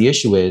 because the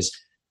issue is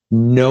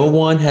no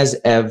one has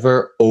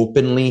ever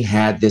openly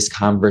had this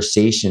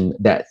conversation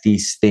that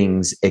these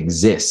things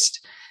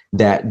exist,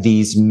 that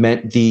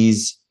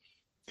these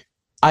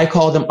I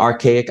call them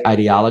archaic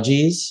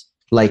ideologies,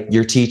 like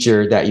your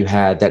teacher that you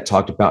had that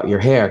talked about your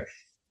hair.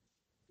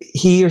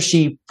 He or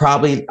she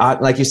probably,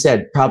 like you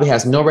said, probably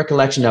has no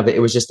recollection of it. It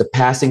was just a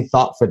passing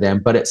thought for them,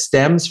 but it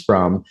stems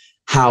from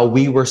how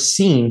we were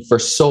seen for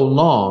so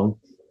long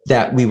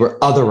that we were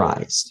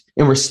otherized,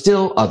 and we're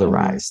still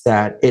otherized,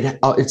 that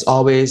it's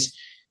always,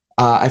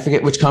 I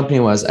forget which company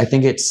it was. I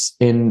think it's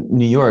in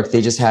New York.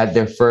 They just had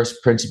their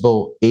first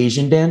principal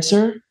Asian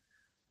dancer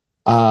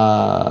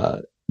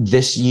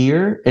this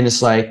year. And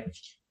it's like,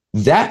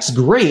 that's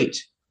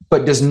great,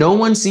 but does no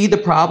one see the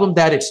problem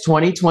that it's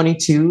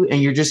 2022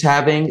 and you're just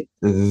having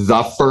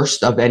the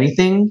first of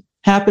anything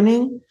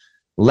happening?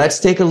 Let's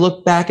take a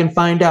look back and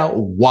find out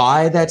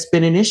why that's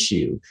been an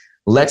issue.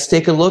 Let's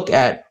take a look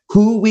at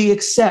who we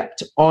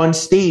accept on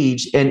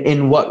stage and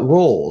in what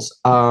roles.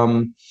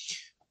 I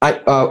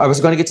was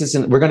going to get to this,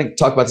 we're going to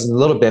talk about this in a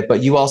little bit,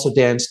 but you also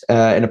danced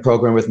in a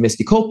program with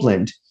Misty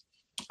Copeland,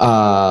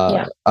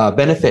 a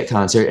benefit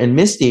concert. And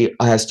Misty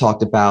has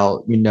talked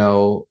about,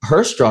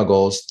 her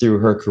struggles through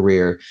her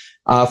career.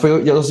 For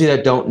those of you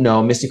that don't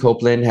know, Misty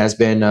Copeland has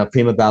been a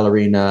prima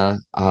ballerina,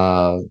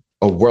 a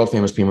world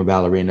famous prima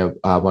ballerina,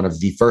 one of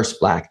the first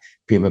Black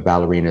prima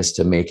ballerinas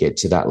to make it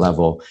to that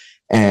level.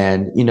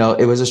 And,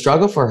 it was a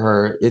struggle for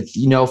her,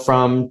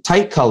 from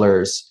tight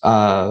colors,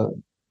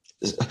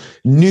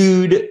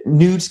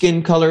 nude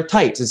skin color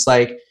tights. It's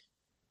like,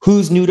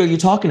 whose nude are you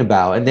talking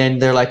about? And then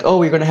they're like,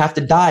 oh, you're going to have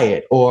to dye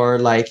it. Or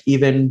like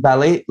even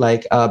ballet,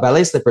 like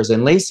ballet slippers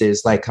and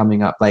laces, like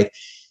coming up, like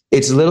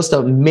it's little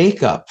stuff,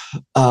 makeup,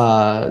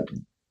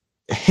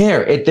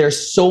 hair.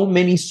 There's so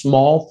many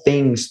small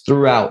things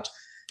throughout,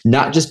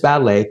 not just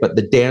ballet, but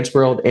the dance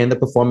world and the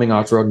performing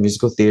arts world,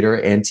 musical theater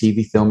and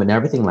TV, film and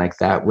everything like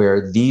that,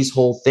 where these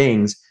whole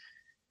things,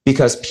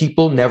 because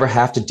people never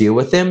have to deal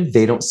with them,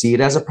 they don't see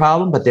it as a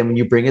problem. But then when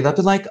you bring it up,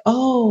 they're like,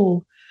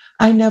 oh,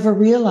 I never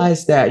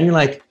realized that. And you're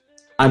like,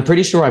 I'm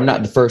pretty sure I'm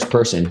not the first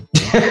person.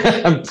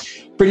 I'm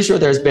pretty sure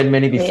there's been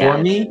many before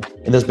me,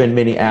 and there's been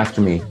many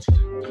after me.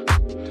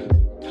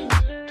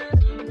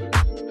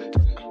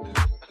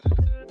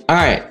 All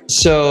right.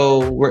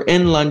 So we're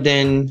in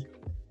London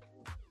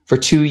for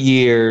 2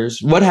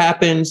 years. What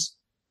happens?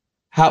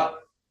 How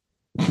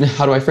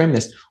do I frame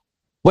this?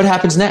 What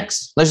happens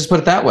next? Let's just put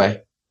it that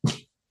way.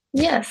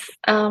 Yes.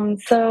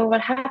 So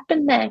what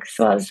happened next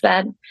was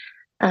that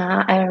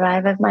I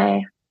arrived at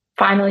my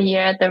final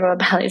year at the Royal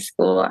Ballet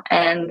School,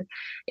 and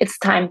it's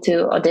time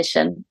to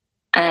audition.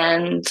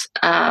 And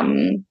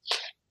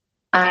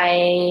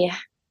I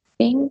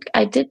think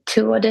I did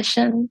 2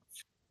 auditions.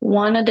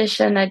 One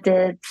audition I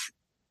did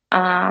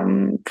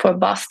for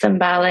Boston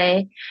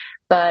Ballet,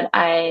 but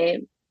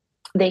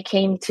they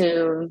came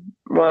to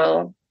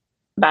Royal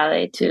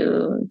Ballet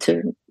to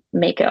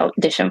make an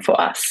audition for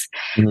us.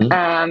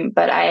 Mm-hmm.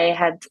 But I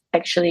had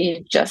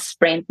actually just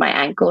sprained my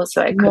ankle,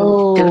 so I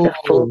couldn't do the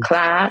full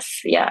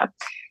class. Yeah.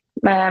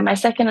 My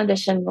second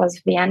audition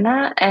was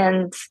Vienna.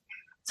 And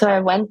so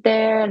I went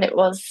there, and it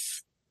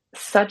was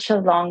such a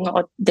long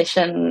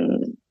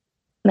audition.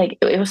 Like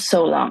it was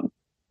so long.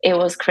 It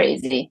was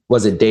crazy.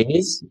 Was it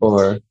days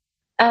or?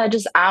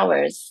 Just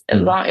hours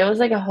long. It was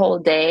like a whole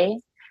day.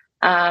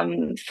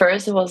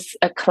 First it was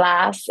a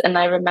class, and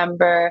I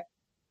remember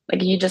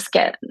like you just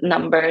get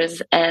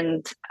numbers,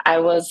 and I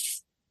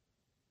was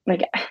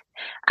like,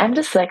 I'm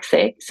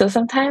dyslexic, so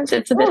sometimes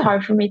it's a bit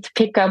hard for me to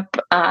pick up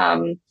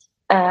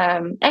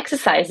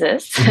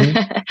exercises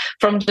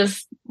from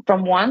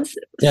once.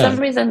 For some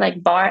reason,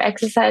 like bar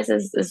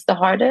exercises is the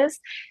hardest.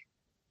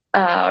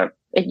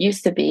 It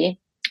used to be,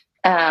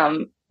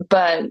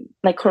 but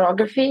like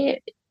choreography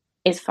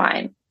is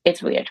fine.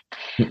 It's weird.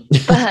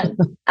 But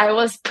I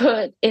was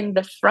put in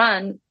the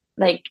front,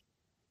 like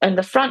in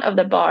the front of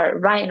the bar,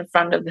 right in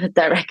front of the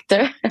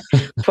director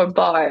for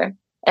bar.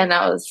 And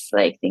I was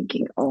like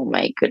thinking, oh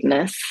my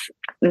goodness,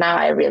 now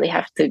I really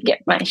have to get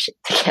my shit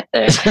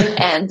together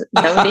and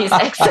know these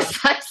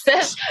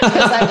exercises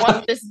because I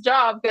want this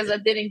job because I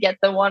didn't get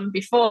the one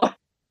before.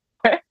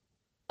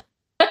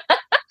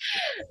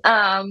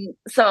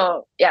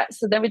 So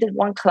then we did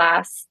one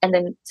class, and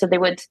then so they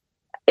would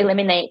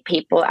eliminate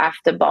people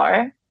after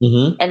bar,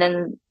 and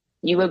then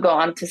you will go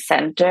on to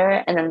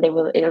center, and then they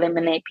will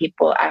eliminate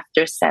people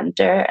after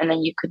center, and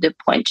then you could do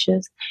point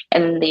shoes,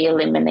 and then they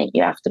eliminate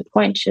you after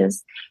point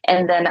shoes.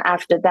 And then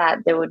after that,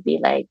 there would be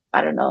like, I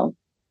don't know,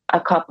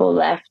 a couple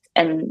left,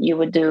 and you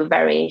would do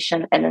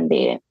variation, and then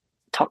they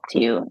talk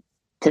to you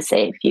to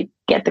say if you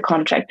get the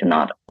contract or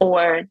not,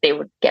 or they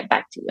would get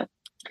back to you.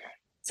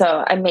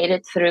 So I made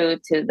it through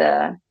to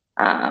the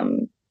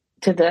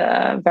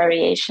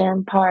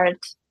variation part.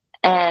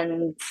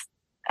 And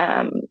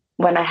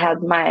when I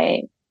had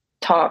my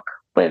talk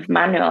with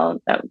Manuel,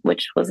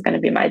 which was going to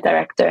be my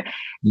director,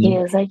 he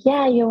was like,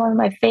 yeah, you're one of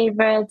my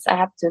favorites. I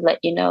have to let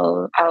you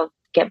know, I'll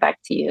get back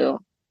to you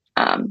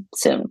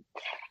soon.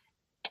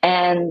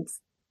 And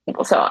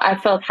so I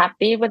felt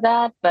happy with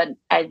that, but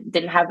I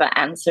didn't have an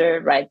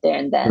answer right there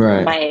and then.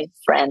 Right. My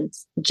friend,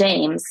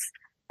 James,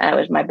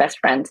 was my best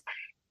friend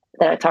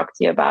that I talked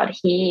to you about.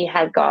 He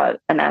had got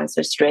an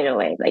answer straight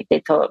away. Like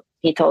he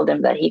told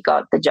him that he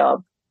got the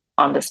job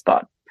on the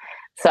spot.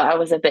 So I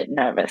was a bit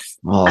nervous.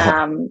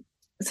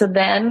 So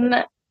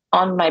then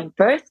on my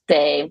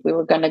birthday, we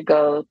were going to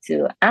go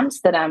to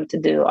Amsterdam to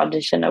do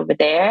audition over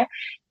there.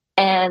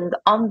 And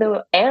on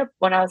the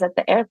when I was at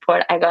the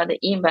airport, I got an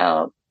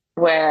email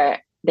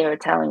where they were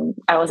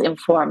I was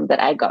informed that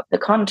I got the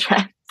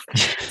contract.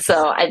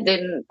 So I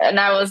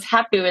was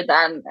happy with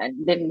that. And I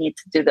didn't need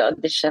to do the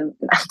audition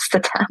in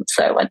Amsterdam.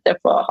 So I went there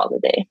for a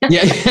holiday.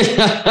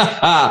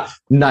 Yeah.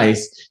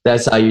 Nice.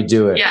 That's how you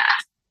do it. Yeah.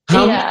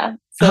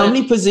 How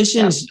many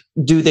positions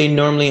do they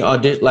normally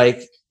audition?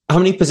 Like, how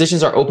many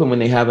positions are open when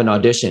they have an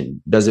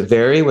audition? Does it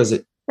vary? I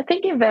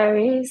think it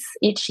varies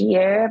each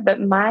year. But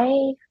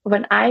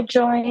when I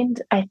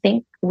joined, I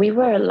think we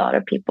were a lot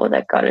of people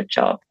that got a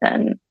job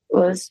then. It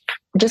was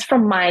just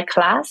from my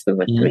class. We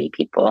were 3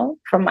 people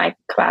from my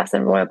class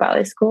in Royal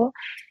Ballet School.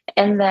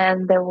 And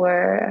then there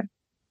were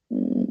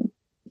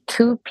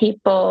 2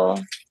 people,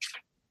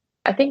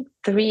 I think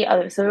 3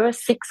 others. So there were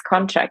 6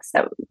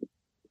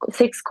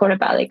 quarter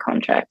ballet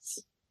contracts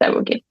that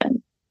were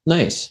given.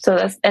 Nice. So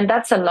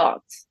that's a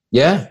lot.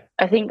 Yeah.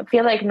 I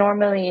feel like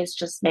normally it's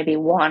just maybe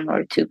 1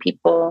 or 2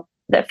 people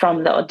that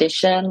from the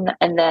audition,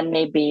 and then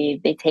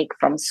maybe they take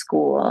from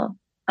school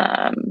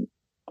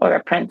or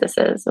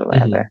apprentices or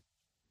whatever,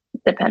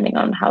 depending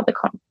on how the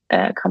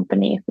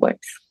company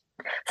works.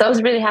 So I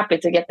was really happy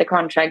to get the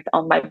contract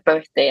on my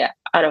birthday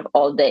out of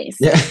all days.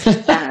 Yeah.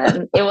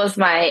 It was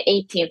my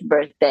 18th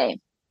birthday.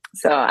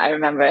 So I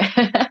remember.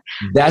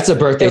 That's a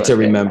birthday to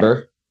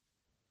remember.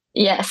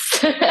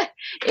 Yes,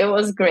 it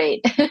was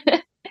great.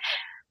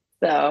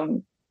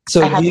 So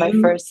I had my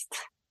first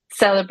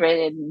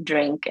celebrated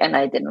drink and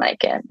I didn't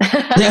like it.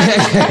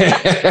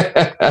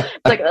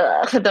 It's like,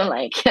 ugh, I don't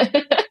like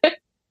it.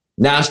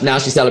 Now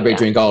she celebrates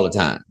drink all the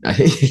time.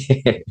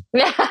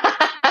 Not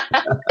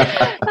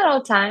all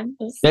the time.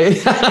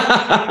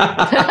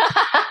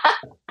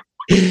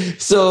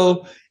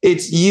 So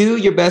it's you,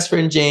 your best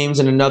friend James,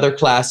 and another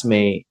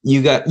classmate.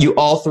 You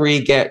all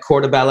 3 get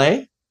corps de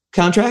ballet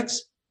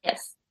contracts?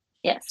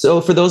 Yes. So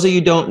for those of you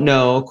who don't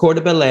know, corps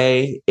de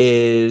ballet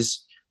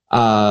is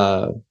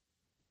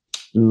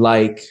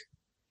like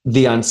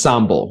the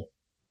ensemble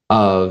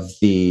of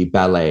the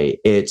ballet.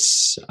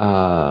 It's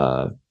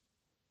like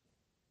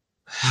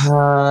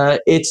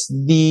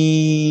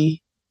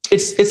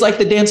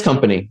the dance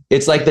company.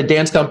 It's like the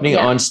dance company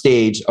on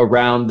stage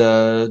around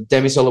the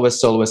demi-soloists,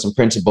 soloists, and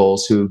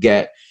principals who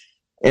get.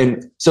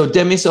 And so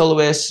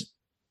demi-soloists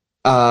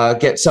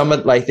get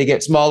they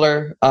get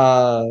smaller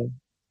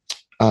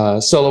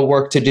solo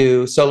work to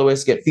do.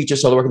 Soloists get feature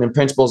solo work, and then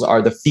principals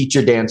are the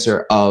feature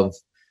dancer of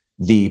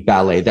the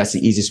ballet. That's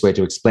the easiest way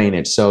to explain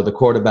it. So the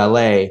corps de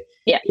ballet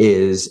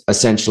is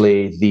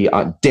essentially the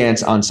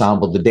dance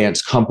ensemble, the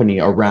dance company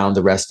around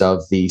the rest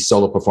of the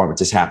solo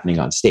performances happening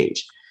on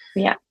stage.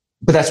 Yeah.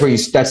 But that's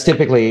that's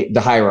typically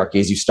the hierarchy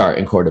is you start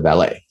in corps de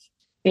ballet.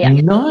 Yeah.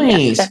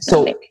 Nice. Yeah,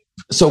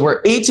 So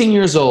we're 18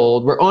 years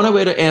old. We're on our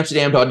way to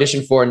Amsterdam to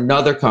audition for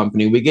another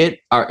company. We get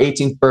our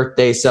 18th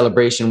birthday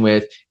celebration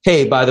with,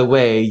 hey, by the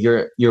way,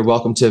 you're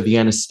welcome to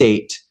Vienna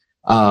State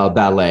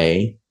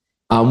Ballet.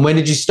 When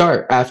did you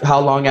start? How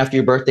long after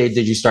your birthday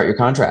did you start your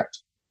contract?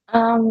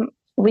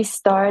 We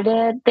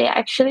started, they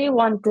actually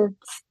wanted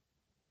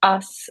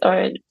us,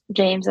 or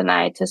James and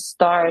I, to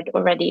start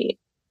already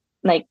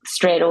like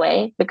straight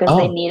away because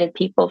they needed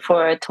people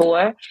for a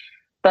tour.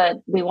 But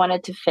we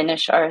wanted to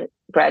finish our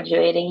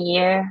graduating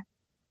year.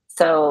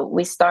 So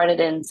we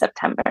started in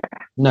September.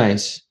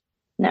 Nice.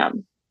 Yeah.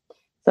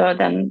 So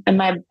then, and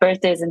my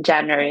birthday is in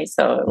January,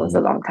 so it was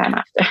a long time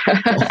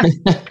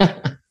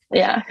after.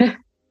 Yeah.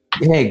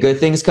 Hey, good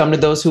things come to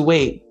those who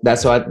wait.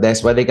 That's why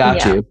they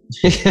got you.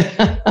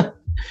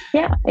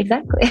 Yeah,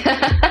 exactly.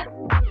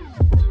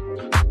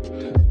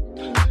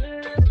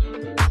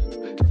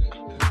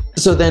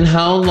 So then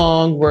how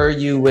long were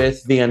you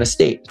with Vienna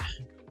State?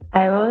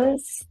 I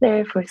was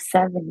there for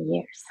 7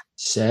 years.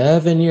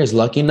 7 years.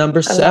 Lucky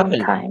number 7. A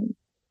long time.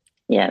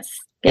 Yes.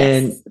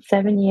 And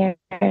 7 years.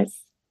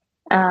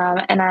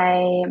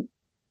 And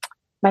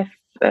when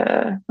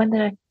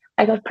did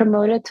I got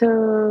promoted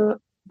to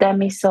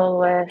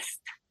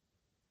demi-soloist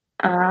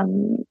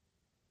after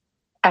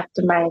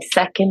my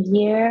 2nd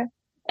year.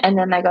 And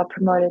then I got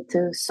promoted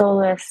to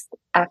soloist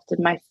after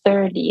my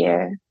 3rd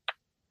year.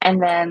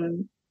 And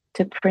then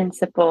to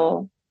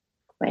principal,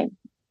 I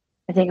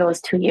think it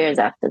was 2 years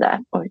after that,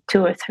 or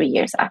 2 or 3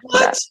 years after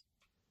that.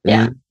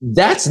 Yeah.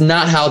 That's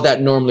not how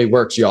that normally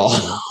works, y'all.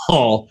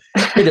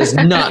 It does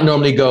not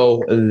normally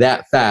go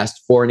that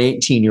fast for an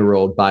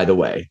 18-year-old, by the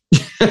way.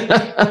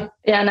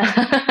 Yeah. No.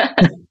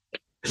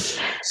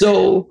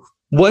 So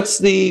what's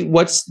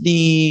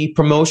the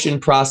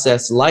promotion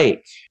process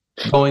like?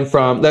 Going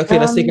from, okay,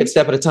 let's take it a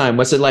step at a time.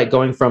 What's it like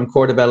going from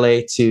corps de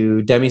ballet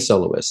to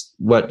demi-soloist?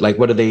 What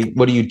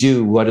do you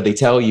do? What do they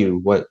tell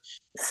you?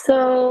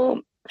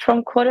 So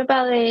from corps de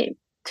ballet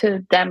to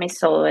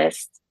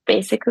demi-soloist,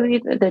 basically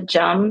the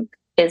jump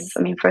is,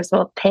 first of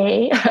all,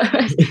 pay.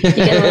 You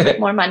get a little bit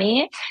more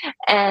money,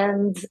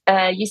 and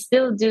you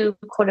still do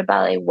corps de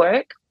ballet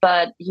work,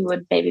 but you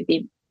would maybe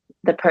be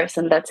the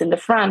person that's in the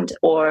front,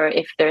 or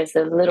if there's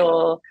a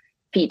little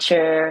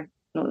feature,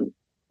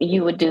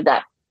 you would do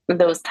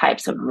those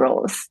types of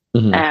roles.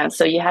 Mm-hmm.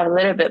 So you have a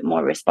little bit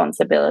more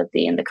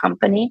responsibility in the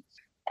company.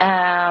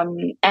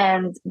 And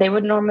they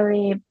would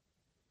normally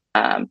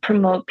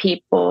promote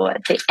people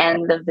at the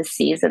end of the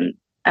season.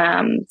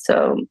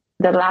 So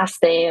the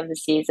last day of the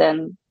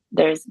season,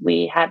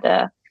 we had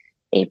a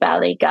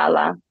ballet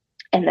gala,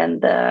 and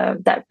then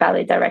that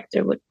ballet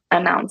director would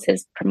announce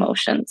his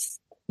promotions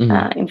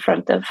in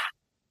front of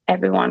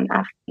everyone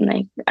after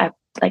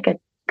like a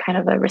kind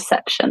of a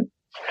reception.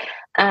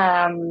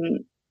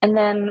 And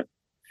then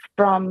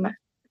from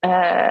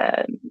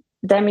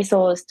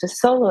demi-soloist to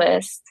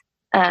soloist,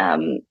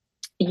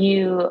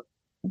 you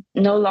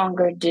no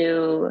longer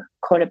do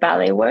corps de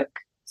ballet work.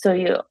 So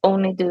you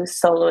only do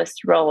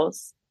soloist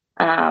roles.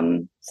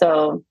 More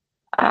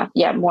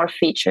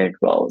featured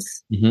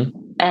roles. Mm-hmm.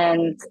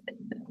 And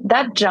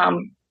that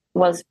jump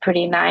was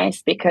pretty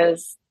nice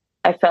because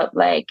I felt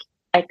like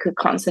I could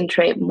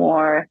concentrate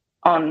more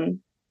on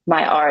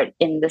my art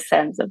in the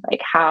sense of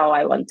like how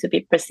I want to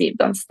be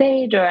perceived on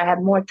stage, or I had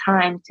more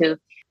time to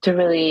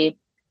really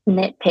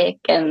nitpick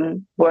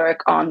and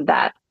work on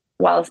that.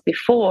 Whilst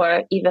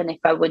before, even if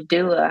I would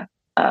do a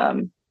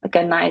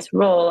nice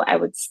role, I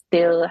would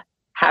still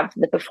have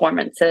the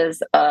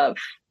performances of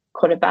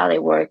corps de ballet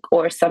work,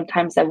 or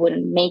sometimes I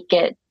wouldn't make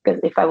it because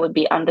if I would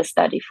be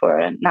understudy for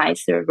a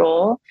nicer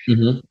role,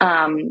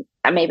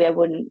 maybe I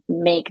wouldn't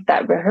make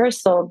that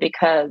rehearsal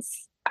because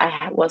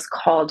I was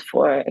called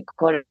for a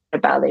corps de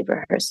ballet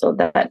rehearsal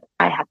that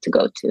I had to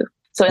go to.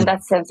 So in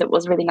that sense, it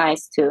was really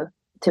nice to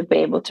be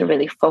able to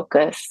really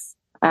focus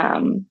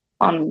on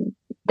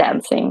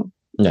dancing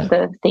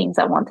the things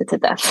I wanted to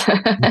dance.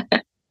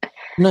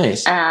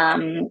 Nice.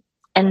 And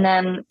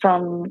then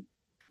from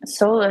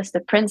soloist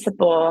to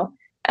principal,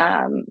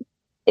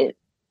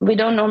 we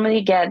don't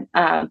normally get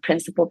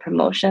principal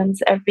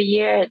promotions every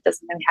year. It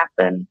doesn't really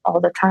happen all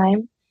the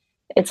time.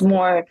 It's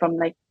more from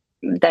like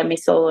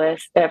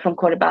demi-soloist, from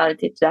corps de ballet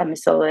to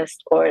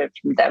demi-soloist, or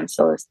from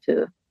demi-soloist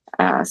to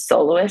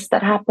soloist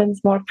that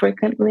happens more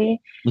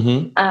frequently.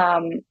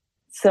 Mm-hmm.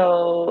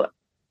 So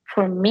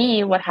for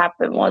me, what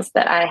happened was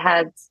that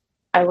I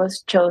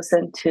was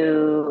chosen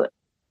to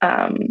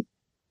have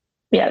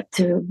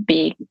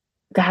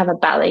a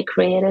ballet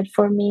created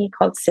for me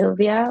called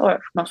Sylvia, or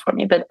not for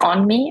me, but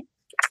on me.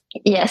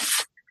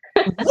 Yes.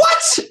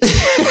 What?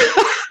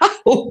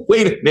 Oh,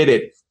 wait a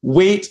minute.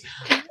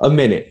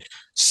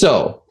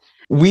 So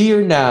we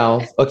are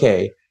now,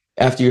 okay,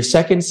 after your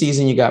 2nd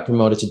season, you got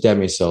promoted to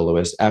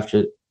demi-soloist.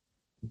 After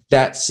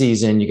that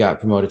season, you got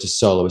promoted to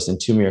soloist, and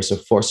 2 years, so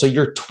 4. So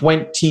you're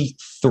 22, yes.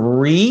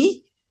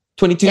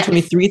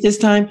 23 at this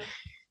time.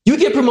 You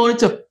get promoted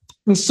to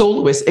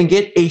soloist and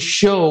get a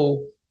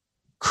show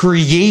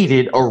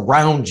created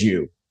around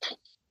you.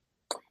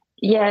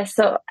 Yeah,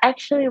 so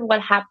actually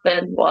what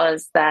happened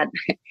was that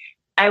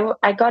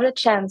I got a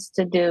chance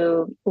to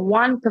do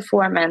one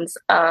performance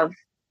of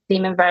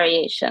Demon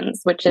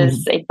Variations, which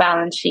is a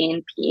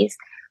Balanchine piece,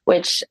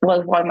 which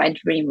was one of my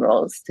dream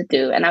roles to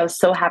do. And I was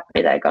so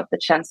happy that I got the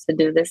chance to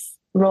do this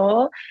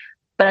role,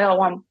 but I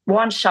got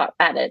one shot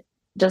at it,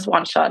 just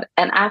one shot.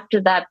 And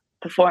after that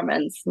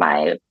performance,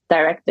 my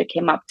director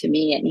came up to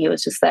me and he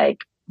was just like,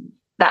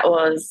 that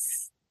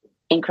was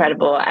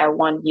incredible. I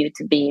want you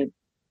to be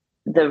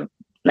the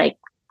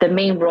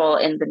main role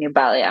in the new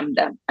ballet I'm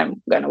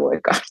going to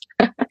work on.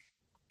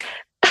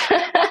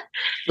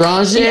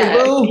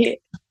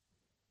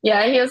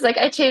 He was like,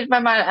 I changed my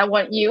mind. I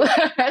want you.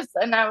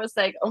 And I was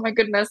like, oh my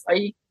goodness, are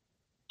you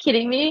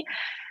kidding me?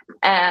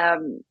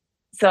 So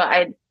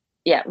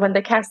when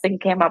the casting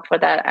came up for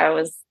that, I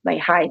was like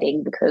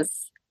hiding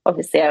because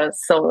obviously I was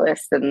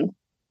soloist and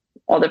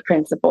all the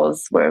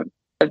principals were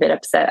a bit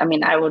upset. I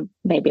mean, I would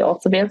maybe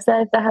also be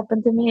upset if that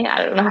happened to me.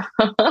 I don't know.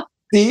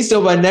 See,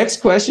 so my next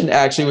question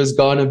actually was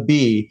going to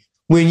be,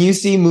 when you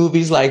see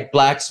movies like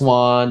Black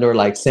Swan or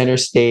like Center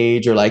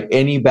Stage or like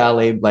any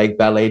ballet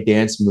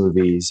dance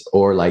movies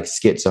or like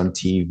skits on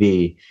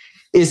TV,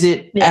 is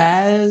it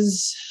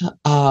as,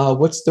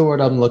 what's the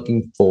word I'm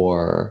looking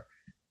for?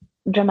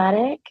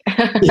 Dramatic?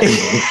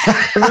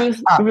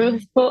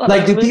 Ruthless?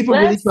 Like, do people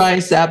really try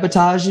and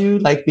sabotage you?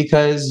 Like,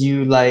 because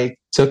you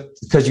took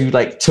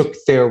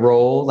their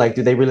role? Like,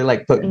 do they really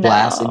like put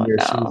glass in your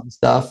shoes and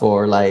stuff?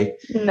 Or like,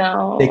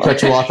 they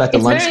cut you off at the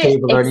lunch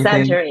table or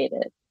anything?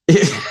 Exaggerated.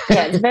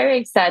 Yeah, it's very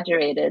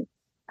exaggerated.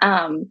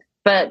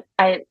 But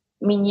I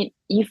mean,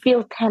 you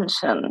feel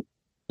tension.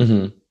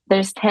 Mm-hmm.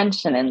 There's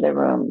tension in the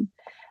room.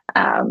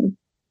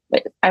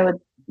 But I would,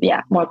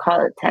 more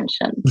call it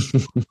tension.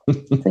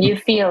 So you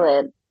feel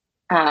it.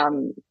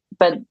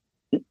 But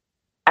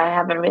I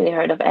haven't really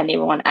heard of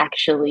anyone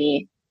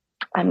actually,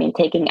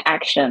 taking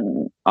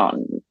action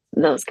on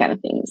those kind of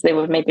things. They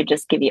would maybe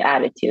just give you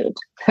attitude.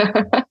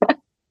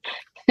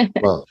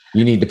 Well,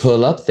 you need to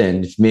pull up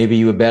then. If maybe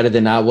you were better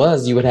than I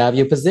was, you would have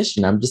your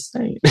position. I'm just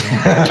saying. It's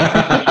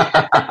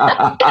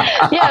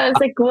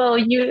like, well,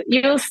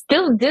 you'll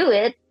still do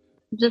it,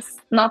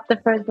 just not the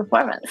first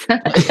performance.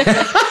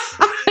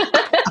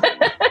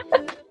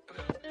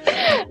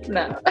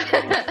 No.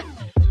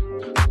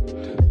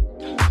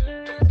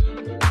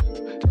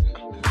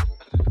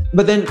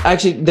 But then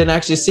actually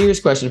a serious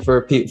question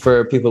for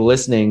people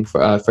listening,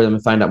 for them to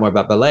find out more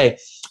about ballet.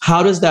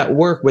 How does that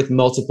work with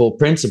multiple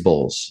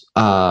principals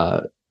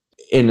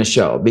in the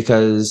show?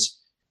 Because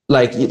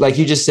like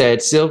you just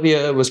said,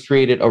 Sylvia was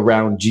created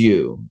around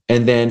you.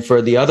 And then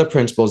for the other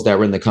principals that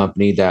were in the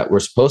company that were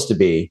supposed to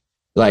be,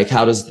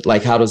 how does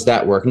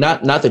that work?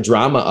 Not the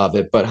drama of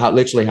it, but how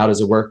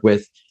does it work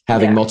with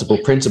having multiple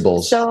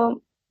principals?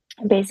 So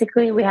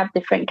basically we have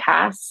different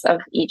casts of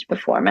each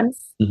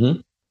performance. Mm-hmm.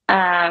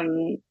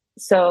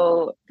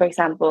 So for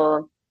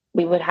example,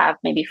 we would have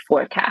maybe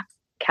 4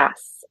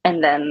 casts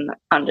and then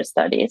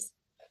understudies.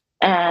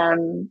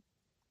 And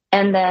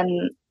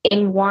then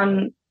in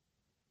one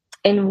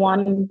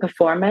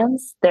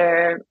performance,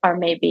 there are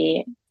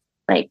maybe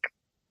like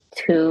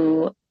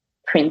 2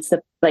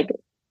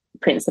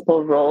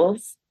 principal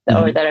roles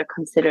or that are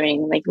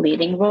considering like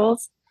leading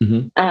roles.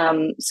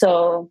 Mm-hmm.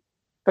 So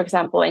for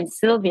example, in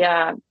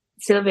Sylvia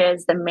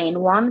is the main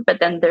one, but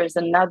then there's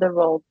another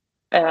role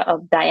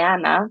of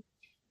Diana,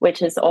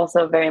 which is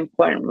also a very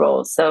important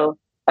role. So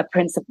a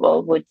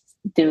principal would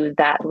do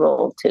that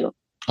role too.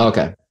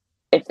 Okay.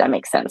 If that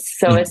makes sense.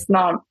 So it's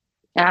not,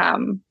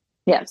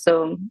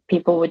 so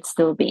people would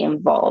still be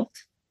involved.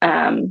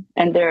 And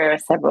there are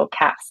several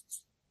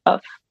casts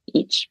of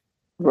each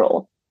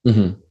role.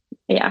 Mm-hmm.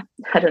 Yeah.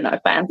 I don't know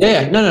if I answered.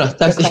 Yeah. No.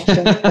 That's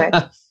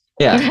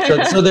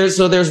yeah. So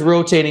there's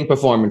rotating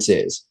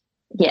performances.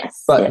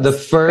 Yes. But the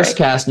first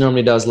cast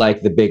normally does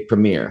like the big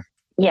premiere.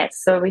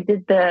 Yes. So we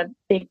did the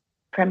big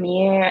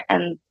premiere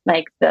and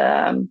like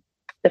the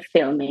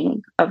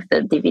filming of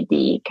the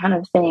DVD kind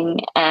of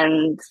thing.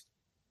 And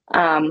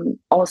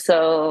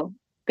also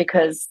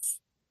because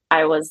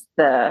I was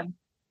the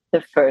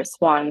first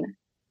one,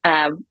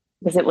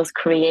 because it was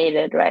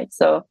created, right?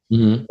 So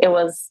it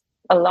was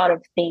a lot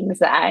of things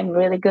that I'm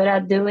really good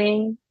at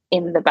doing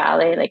in the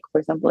ballet, like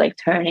for example, like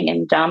turning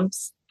and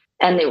jumps.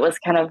 And it was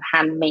kind of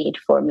handmade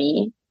for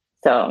me.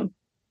 So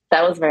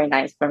that was very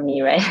nice for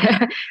me, right?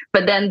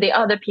 But then the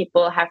other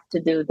people have to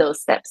do those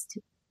steps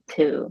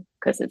too,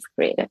 because it's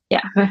creative.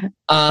 Yeah.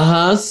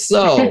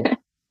 So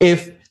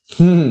if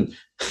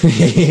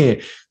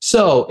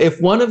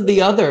one of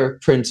the other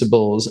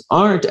principals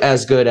aren't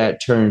as good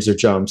at turns or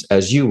jumps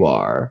as you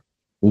are,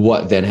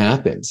 what then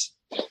happens?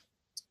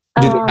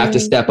 Do they have to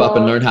step up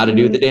and learn how to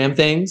do the damn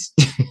things?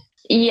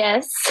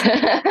 Yes.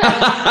 Yes.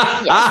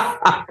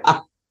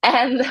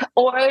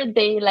 Or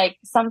they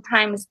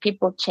sometimes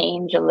people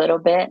change a little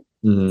bit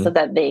so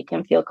that they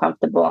can feel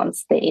comfortable on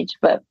stage.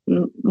 But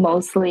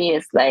mostly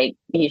it's like,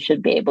 you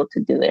should be able to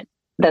do it.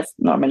 That's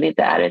normally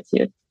the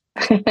attitude.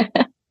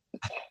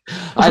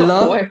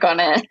 Work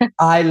on it.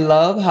 I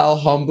love how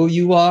humble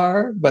you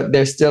are, but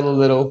there's still a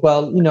little,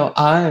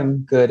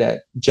 I'm good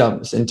at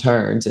jumps and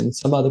turns and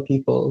some other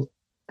people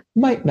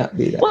might not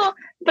be that. Well,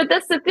 but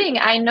that's the thing.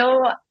 I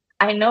know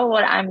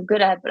what I'm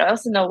good at, but I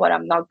also know what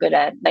I'm not good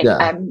at. Like Yeah.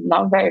 I'm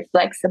not very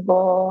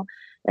flexible.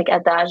 Like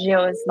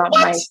adagio is not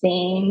What? my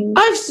thing.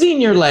 I've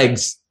seen your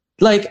legs.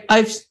 Like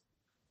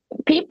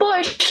People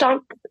are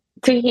shocked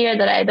to hear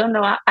that I don't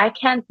know. I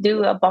can't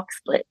do a box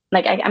split.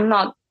 Like I'm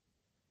not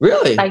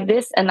really like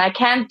this, and I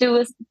can't do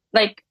it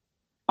like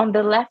on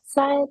the left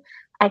side.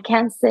 I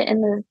can't sit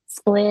in the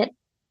split.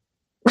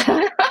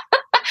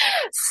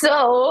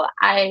 So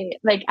I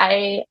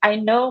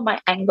know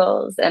my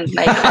angles and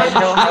like I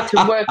know how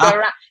to work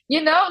around.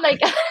 You know, like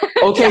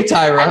okay,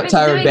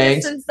 Tyra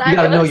Banks, you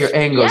gotta know your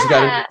angles.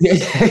 Yeah, you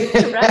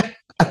gotta. right.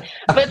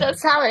 But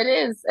that's how it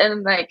is.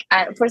 And like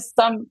for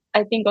some,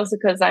 I think also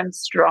because I'm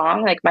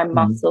strong, like my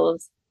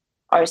muscles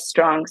are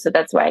strong, so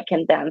that's why I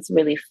can dance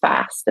really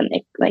fast and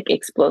like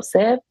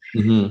explosive.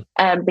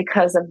 And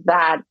because of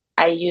that,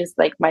 I use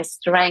like my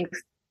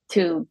strength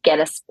to get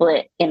a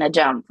split in a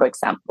jump, for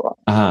example.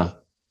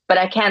 But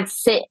I can't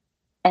sit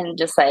and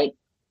just like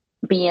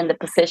be in the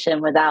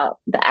position without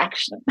the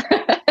action.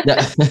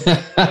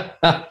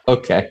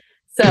 Okay.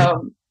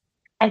 So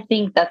I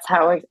think that's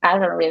how I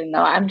don't really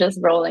know. I'm just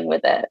rolling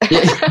with it.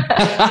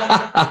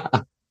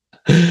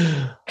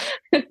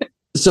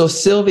 So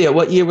Sylvia,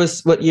 what year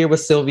was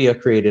Sylvia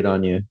created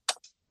on you?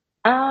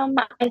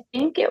 I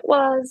think it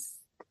was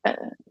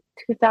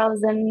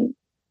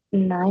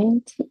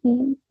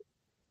 2019,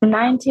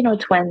 19 or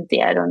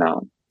 20. I don't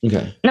know.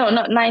 Okay. No,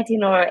 not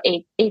 19 or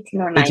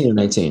 18 or 19. 18 or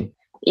 19.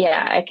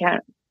 Yeah, I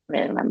can't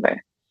really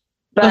remember.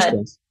 But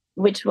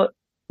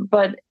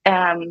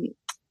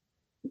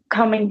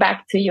coming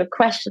back to your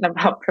question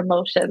about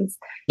promotions.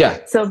 Yeah.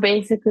 So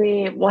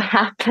basically what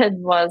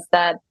happened was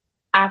that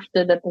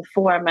after the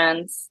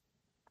performance,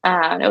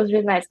 it was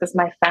really nice because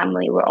my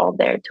family were all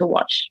there to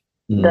watch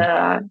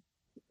the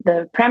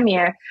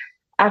premiere.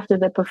 After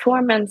the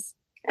performance,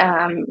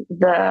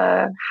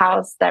 the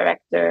house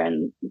director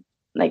and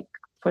like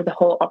for the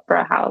whole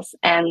opera house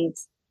and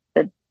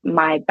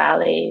my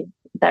ballet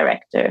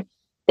director,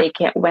 they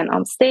went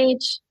on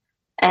stage,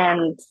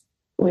 and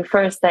we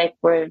first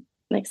were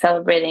like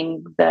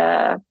celebrating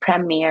the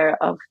premiere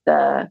of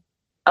the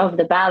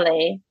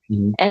ballet,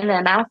 and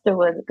then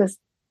afterwards, because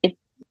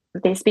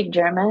they speak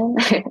German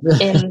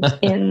in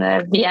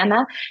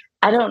Vienna.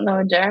 I don't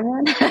know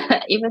German,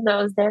 even though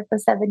I was there for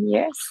 7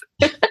 years.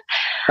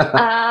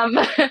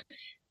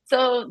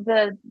 So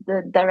the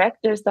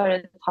director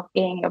started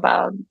talking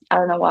about, I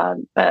don't know what,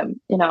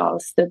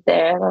 stood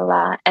there,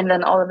 and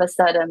then all of a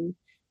sudden,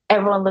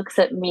 everyone looks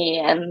at me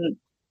and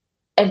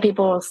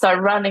people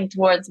start running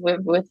towards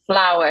with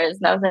flowers,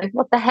 and I was like,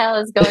 "What the hell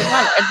is going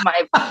on?" And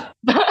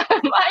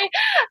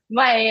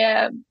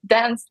my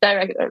dance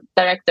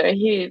director,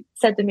 he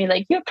said to me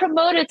like, "You're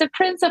promoted to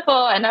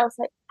principal," and I was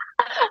like,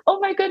 "Oh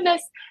my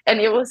goodness!" And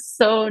it was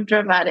so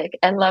dramatic.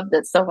 I loved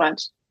it so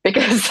much.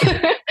 Because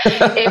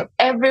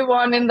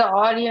everyone in the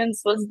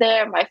audience was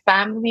there, my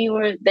family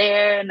were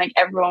there, and like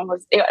everyone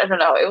was, I don't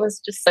know, it was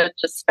just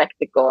such a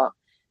spectacle.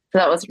 So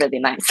that was really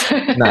nice.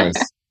 Nice.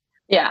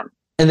 Yeah.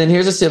 And then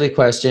here's a silly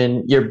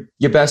question. Your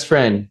best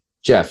friend,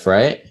 Jeff,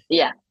 right?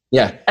 Yeah.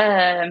 Yeah.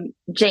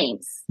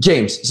 James,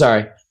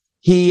 sorry.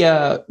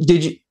 Did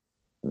you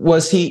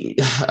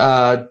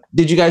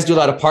guys do a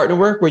lot of partner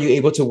work? Were you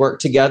able to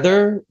work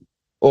together?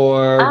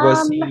 Or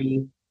was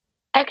he...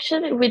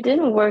 Actually, we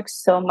didn't work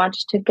so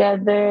much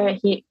together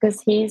because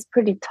he's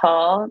pretty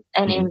tall.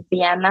 And in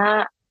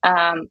Vienna,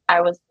 I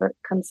was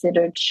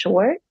considered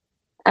short.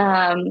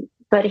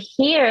 But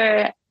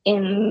here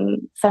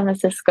in San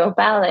Francisco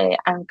Ballet,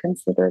 I'm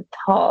considered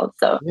tall.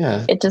 So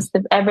it just,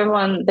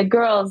 the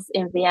girls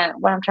in Vienna,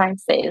 what I'm trying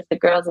to say is the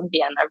girls in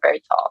Vienna are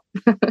very tall.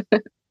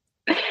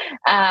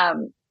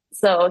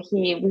 So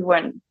we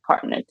weren't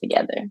partnered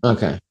together.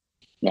 Okay.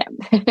 Yeah.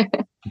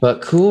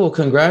 But cool.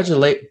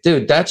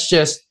 Dude, that's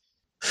just...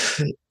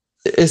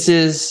 This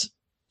is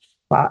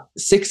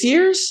 6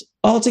 years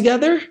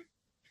altogether,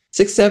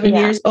 6-7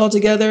 years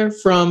altogether,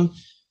 from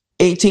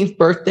 18th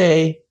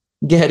birthday,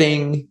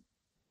 getting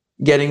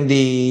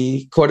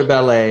the corps de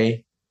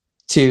ballet,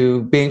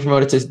 to being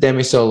promoted to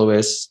demi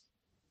soloist,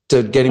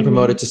 to getting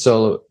promoted to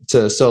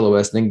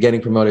soloist, and then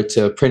getting promoted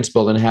to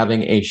principal, and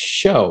having a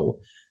show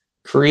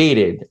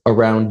created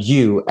around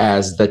you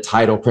as the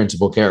title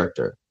principal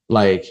character.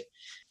 Like,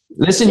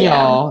 listen,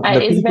 y'all.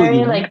 It's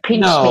very like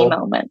pinch me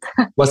moment.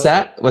 What's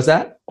that?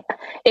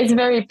 It's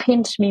very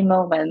pinch me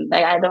moment.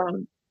 Like I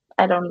don't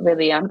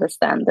really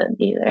understand it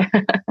either.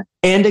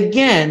 And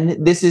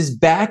again, this is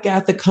back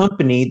at the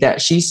company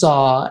that she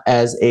saw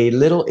as a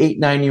little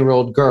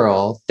 8-9-year-old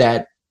girl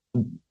that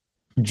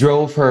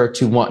drove her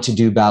to want to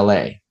do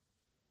ballet.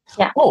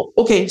 Yeah. Oh,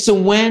 okay. So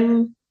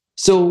when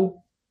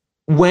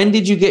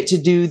did you get to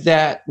do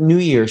that New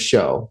Year's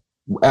show?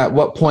 At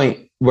what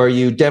point were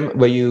you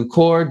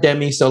corps,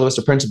 demi, soloist,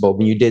 or principal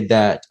when you did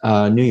that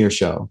New Year's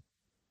show?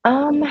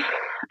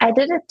 I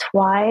did it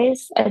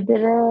twice. I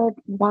did it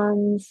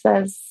once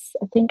as,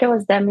 I think I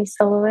was demi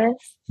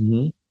soloist.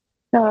 No,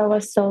 I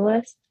was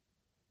soloist.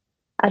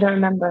 I don't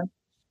remember.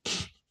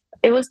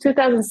 It was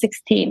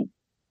 2016.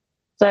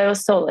 So I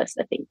was soloist,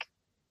 I think.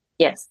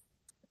 Yes.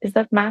 Is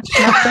that math?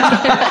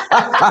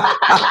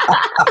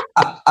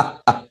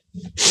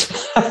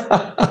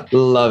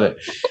 Love it.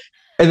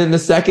 And then the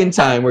second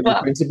time, were you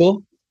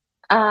principal?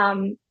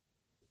 Can't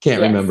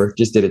remember.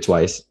 Just did it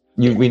twice.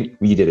 You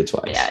did it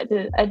twice. Yeah,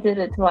 I did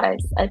it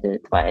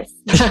twice.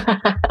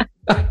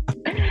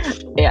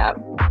 Yeah.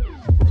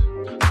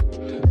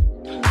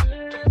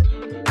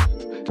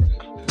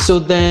 So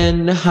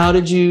then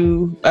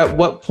at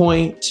what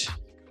point,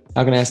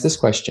 how can I ask this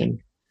question?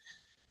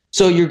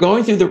 So you're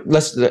going through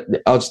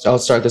I'll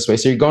start this way.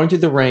 So you're going through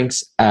the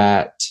ranks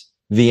at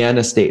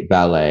Vienna State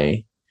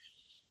Ballet.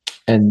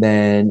 And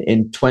then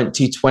in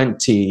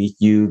 2020,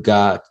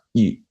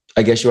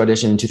 I guess you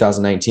auditioned in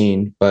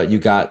 2019, but you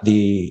got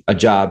a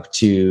job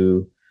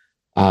to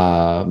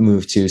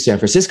move to San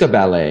Francisco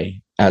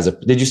Ballet.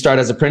 Did you start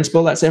as a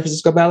principal at San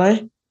Francisco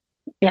Ballet?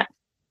 Yeah.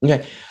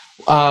 Okay.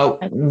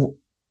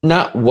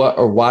 Not what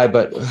or why,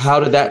 but how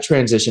did that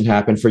transition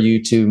happen for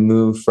you to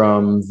move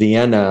from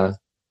Vienna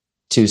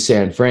to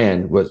San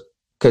Fran?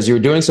 Because you were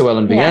doing so well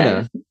in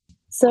Vienna.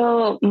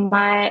 So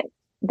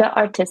the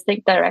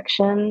artistic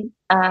direction,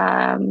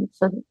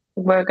 so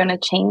we're gonna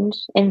change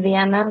in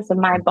Vienna. So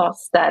my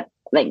boss that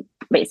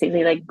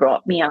basically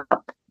brought me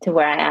up to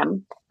where I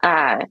am,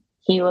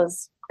 he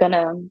was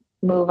gonna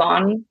move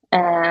on,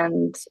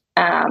 and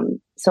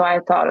so I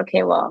thought,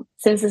 okay, well,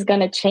 since it's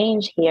gonna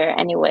change here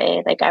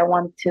anyway, I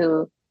want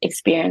to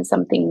experience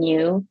something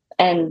new,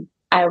 and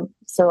I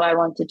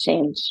want to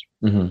change.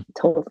 Mm-hmm.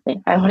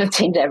 Totally, I want to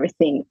change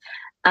everything,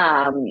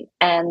 and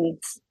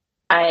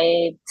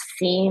I'd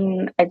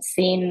seen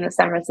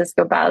San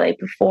Francisco Ballet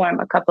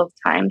perform a couple of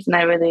times, and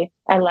I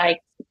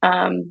liked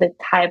the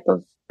type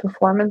of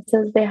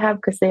performances they have,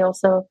 because they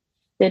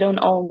don't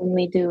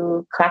only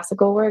do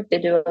classical work, they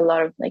do a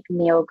lot of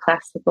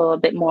neoclassical, a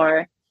bit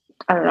more,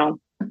 I don't know,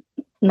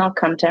 not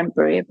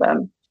contemporary, but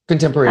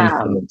contemporary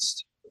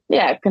influenced.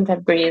 Yeah,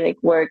 contemporary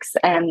works,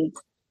 and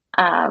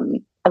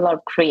a lot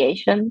of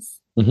creations.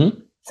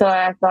 Mm-hmm. So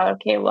I thought,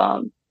 okay,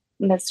 well,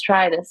 let's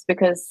try this,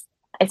 because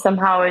I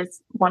somehow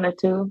always wanted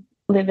to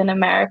live in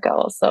America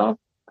also.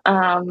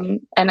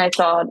 And I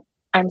thought,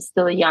 I'm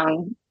still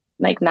young.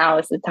 Now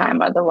is the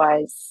time.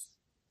 Otherwise,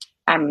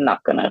 I'm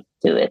not going to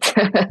do it.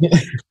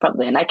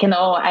 Probably. And I can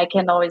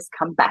always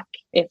come back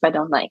if I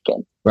don't like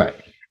it. Right.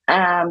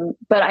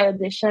 But I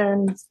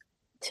auditioned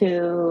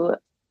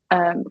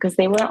because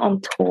they were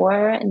on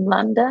tour in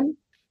London.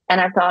 And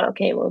I thought,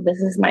 okay, well, this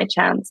is my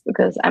chance,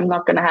 because I'm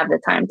not going to have the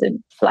time to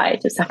fly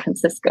to San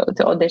Francisco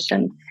to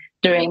audition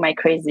during my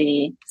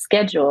crazy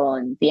schedule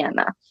in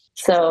Vienna.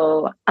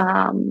 So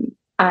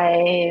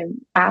I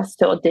asked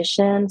to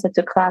audition, so I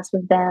took class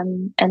with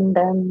them, and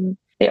then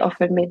they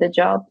offered me the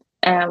job,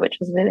 which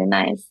was really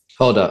nice.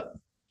 Hold up.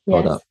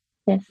 Yes.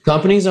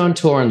 Companies on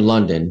tour in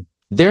London,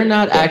 they're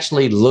not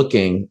actually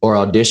looking or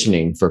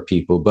auditioning for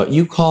people, but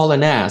you call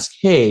and ask,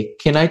 hey,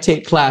 can I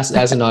take class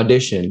as an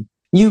audition?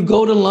 You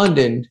go to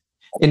London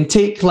and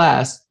take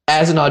class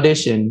as an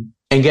audition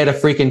and get a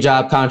freaking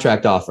job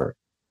contract offer.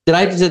 Did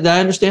I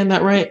understand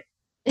that right?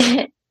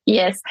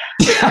 Yes.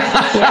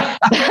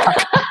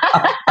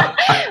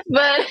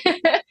 But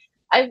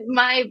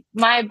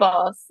my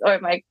boss, or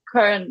my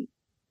current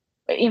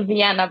in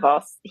Vienna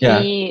boss,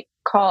 he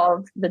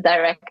called the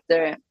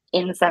director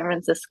in San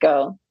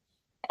Francisco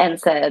and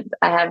said,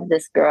 I have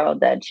this girl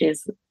that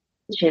she's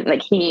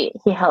he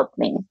helped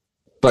me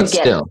to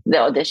get the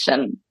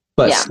audition.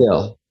 But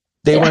still,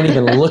 they weren't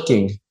even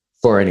looking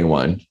for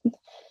anyone.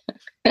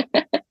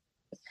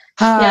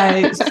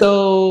 Hi.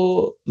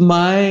 So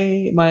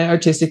my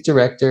artistic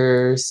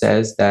director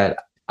says that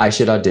I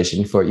should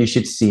audition for it. You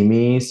should see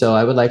me. So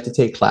I would like to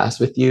take class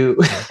with you.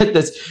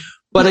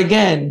 But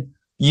again,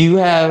 you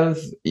have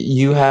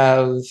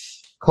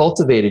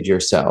cultivated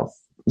yourself.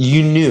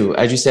 You knew,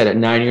 as you said, at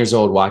 9 years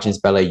old, watching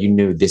this ballet, you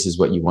knew this is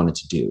what you wanted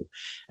to do.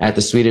 At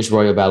the Swedish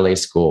Royal Ballet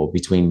School,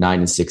 between 9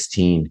 and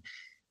 16,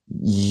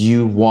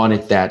 you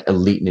wanted that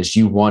eliteness.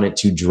 You wanted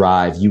to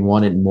drive. You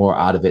wanted more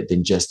out of it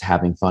than just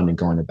having fun and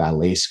going to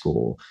ballet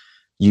school.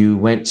 You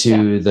went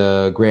to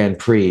the Grand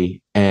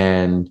Prix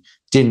and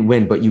didn't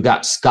win, but you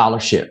got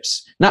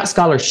scholarships, not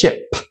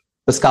scholarship,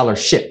 but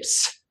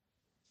scholarships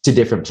to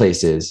different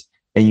places.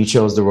 And you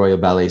chose the Royal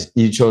Ballet.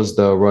 You chose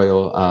the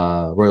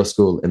Royal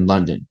School in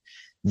London.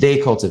 They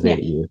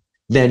cultivate you.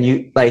 Then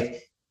you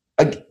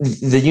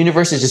the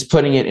universe is just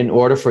putting it in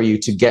order for you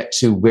to get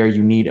to where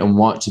you need and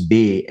want to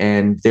be.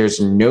 And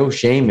there's no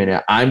shame in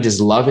it. I'm just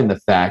loving the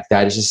fact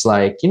that it's just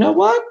you know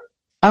what?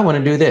 I want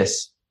to do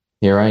this.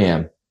 Here I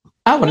am.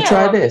 I want to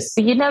try this.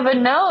 You never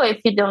know if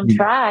you don't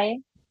try.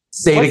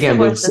 Say it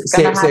again.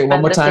 Say it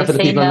one more time for the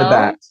people in the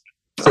back.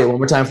 Say it one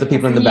more time for the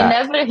people in the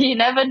back. You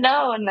never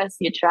know unless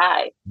you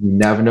try. You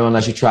never know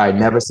unless you try.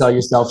 Never sell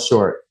yourself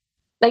short.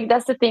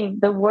 That's the thing.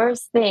 The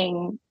worst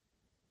thing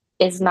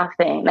is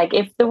nothing.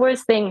 If the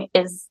worst thing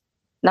is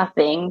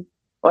nothing,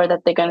 or that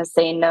they're gonna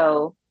say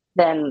no,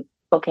 then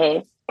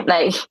okay.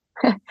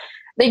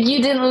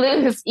 You didn't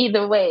lose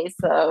either way,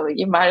 so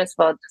you might as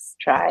well just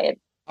try it.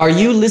 Are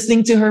you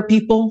listening to her,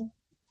 people?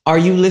 Are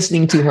you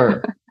listening to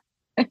her?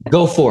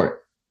 Go for it.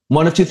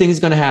 One of two things is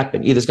going to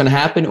happen. Either it's going to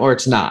happen or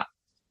it's not.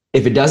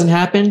 If it doesn't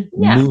happen,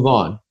 move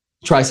on.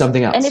 Try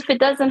something else. And if it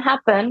doesn't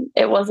happen,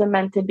 it wasn't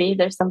meant to be.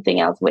 There's something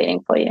else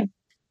waiting for you.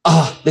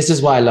 Oh, this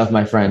is why I love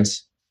my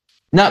friends.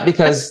 Not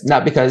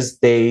because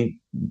they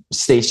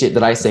say shit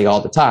that I say all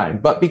the time,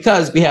 but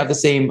because we have the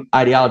same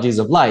ideologies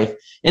of life.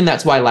 And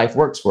that's why life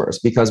works for us,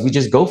 because we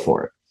just go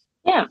for it.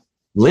 Yeah.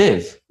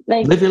 Live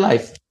your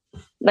life.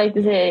 Like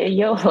the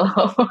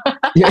YOLO.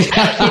 You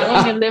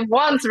only live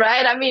once,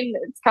 right? I mean,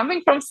 it's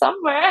coming from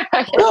somewhere.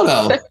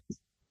 No.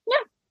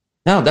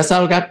 No, that's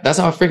how I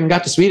freaking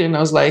got to Sweden. I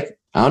was like,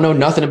 I don't know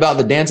nothing about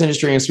the dance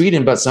industry in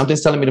Sweden, but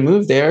something's telling me to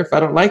move there. If I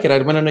don't like it,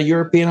 I'd went on a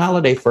European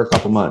holiday for a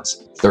couple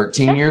months.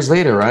 13 years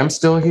later, I'm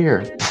still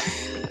here.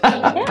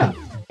 Yeah.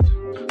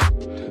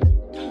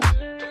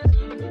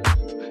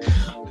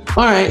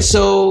 All right.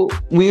 So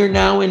we are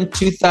now in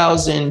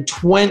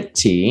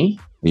 2020,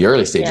 the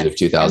early stages of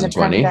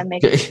 2020.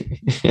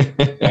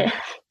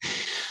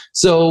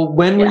 So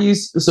when were you,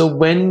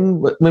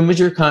 when was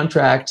your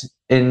contract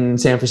in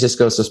San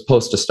Francisco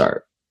supposed to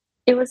start?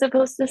 It was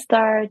supposed to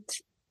start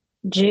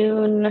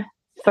June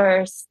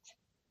 1st.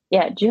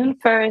 Yeah, June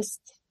 1st.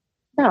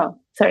 No,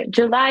 sorry,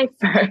 July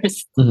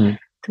 1st,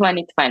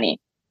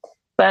 2020.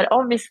 But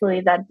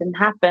obviously that didn't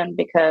happen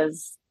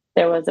because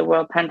there was a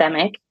world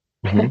pandemic.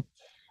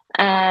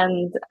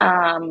 And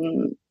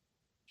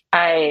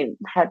I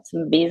had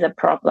some visa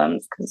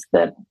problems because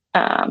the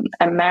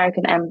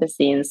American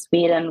embassy in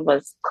Sweden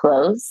was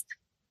closed,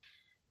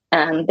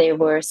 and they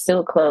were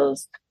still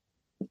closed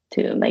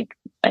to like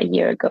a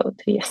year ago,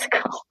 2 years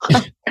ago.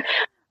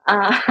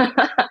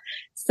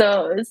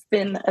 So it's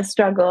been a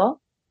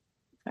struggle.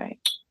 Sorry.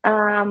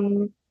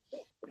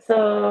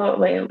 So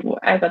wait,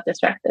 I got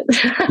distracted.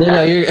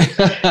 No, you're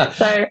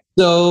sorry.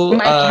 So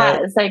my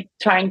cat is like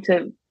trying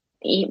to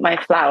eat my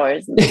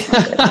flowers.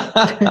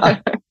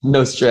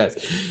 No stress.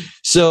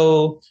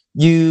 So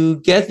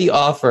you get the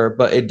offer,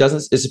 but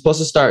it's supposed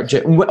to start.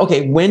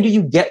 Okay. When do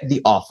you get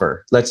the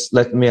offer? Let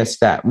me ask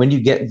that. When do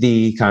you get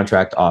the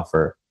contract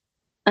offer?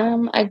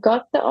 I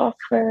got the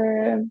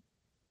offer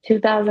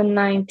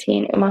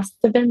 2019. It must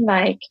have been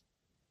like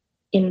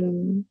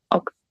in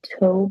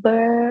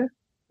October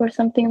or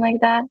something like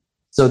that.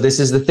 So this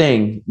is the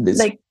thing.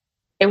 Like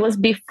it was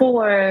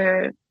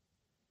before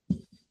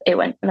it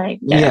went like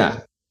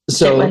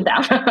So it went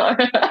down.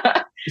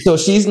 So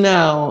she's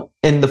now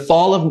in the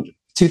fall of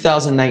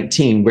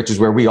 2019, which is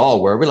where we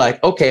all were. We're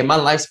like, okay, my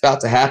life's about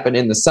to happen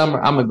in the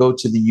summer. I'm gonna go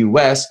to the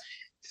US.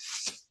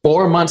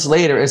 4 months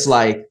later, it's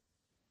like,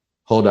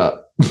 hold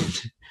up.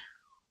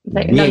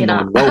 Like, no, you're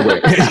not. Where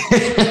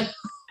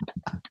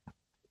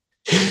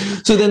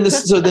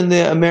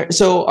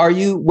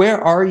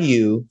are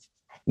you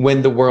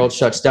when the world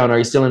shuts down? Are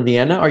you still in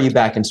Vienna? Or are you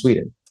back in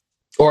Sweden?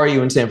 Or are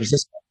you in San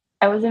Francisco?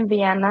 I was in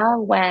Vienna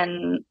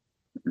when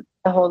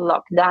the whole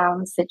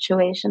lockdown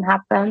situation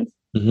happened.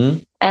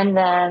 And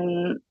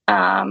then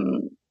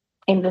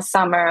in the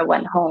summer, I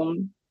went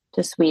home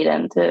to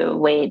Sweden to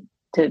wait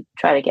to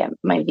try to get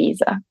my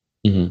visa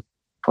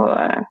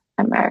for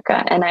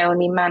America. And I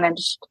only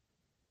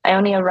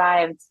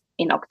arrived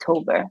in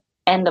October,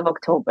 end of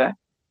October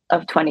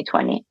of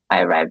 2020.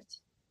 I arrived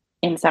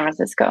in San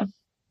Francisco.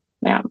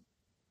 Yeah.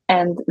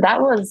 And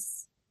that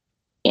was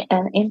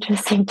an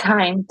interesting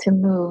time to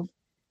move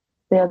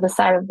the other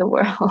side of the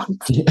world,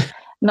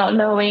 not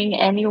knowing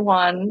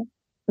anyone,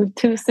 with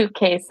 2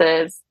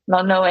 suitcases,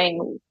 not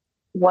knowing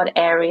what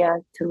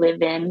area to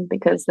live in,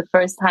 because the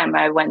first time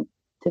I went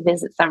to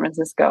visit San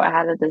Francisco, I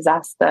had a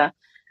disaster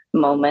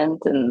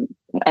moment and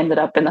ended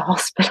up in the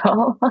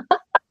hospital.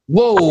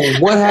 Whoa,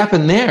 what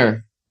happened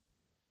there?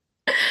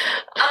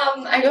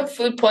 I got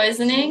food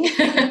poisoning.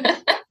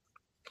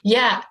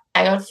 Yeah,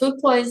 I got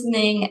food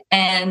poisoning,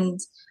 and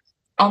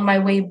on my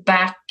way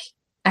back,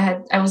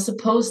 I was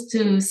supposed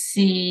to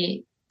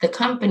see the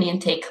company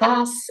and take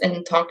class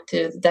and talk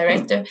to the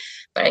director,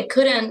 but I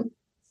couldn't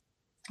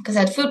because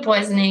I had food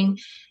poisoning.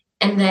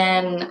 And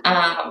then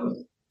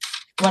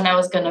when I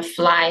was gonna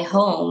fly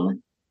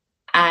home,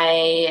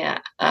 I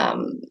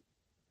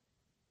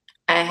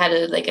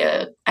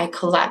I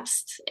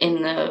collapsed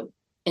in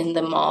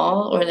the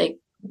mall, or like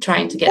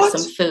trying to get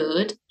some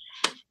food,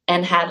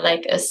 and had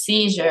like a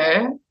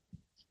seizure,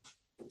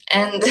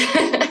 and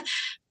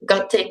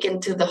got taken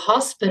to the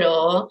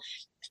hospital,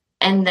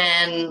 and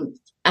then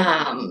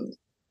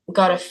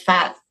got a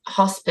fat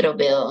hospital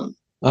bill.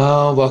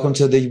 Oh, welcome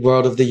to the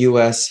world of the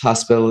US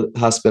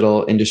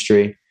hospital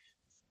industry.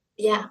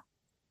 Yeah.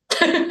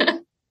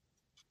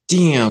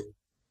 Damn.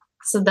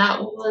 So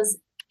that was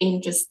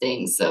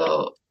interesting.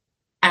 So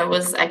I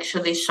was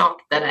actually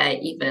shocked that I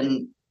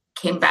even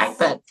came back,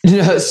 but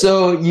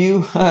so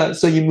you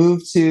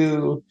moved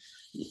to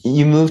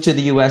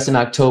the US in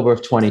October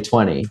of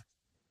 2020.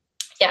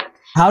 Yeah.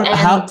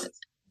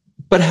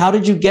 But how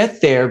did you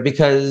get there?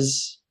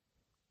 Because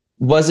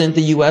wasn't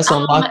the US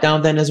on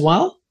lockdown then as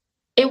well?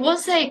 It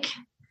was like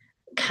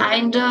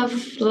kind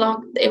of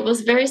locked. It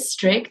was very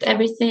strict,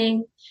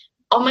 everything.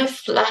 On my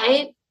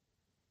flight,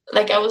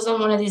 like I was on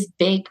one of these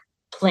big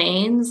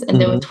planes,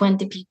 and there were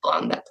 20 people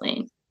on that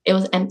plane. It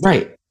was empty.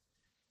 Right.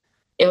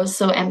 It was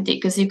so empty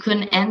because you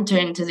couldn't enter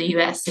into the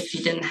US if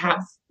you didn't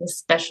have the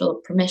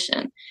special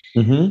permission.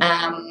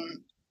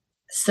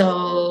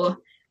 So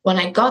when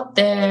I got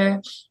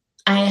there,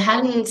 I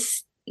hadn't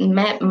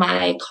met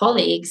my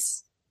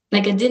colleagues.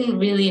 Like, I didn't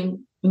really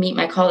meet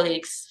my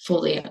colleagues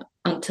fully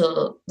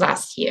until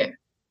last year.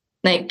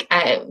 Like,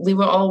 we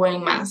were all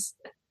wearing masks.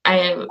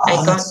 I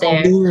got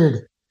there.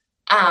 Weird.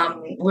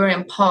 We were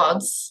in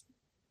pods,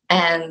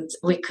 and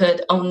I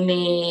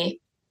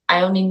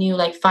only knew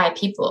like 5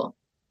 people.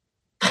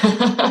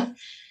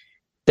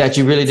 That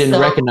you really didn't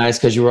recognize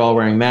because you were all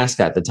wearing masks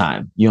at the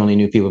time. You only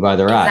knew people by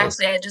their eyes.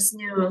 Exactly. I just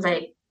knew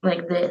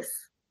like this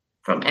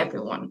from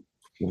everyone.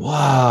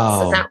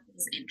 Wow. So that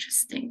was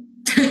interesting.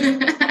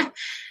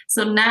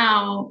 So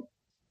now,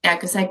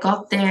 because I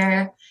got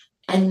there,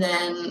 and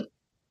then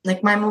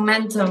like my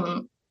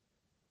momentum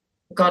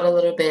got a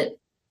little bit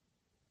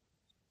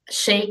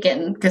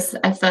shaken because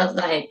I felt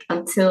like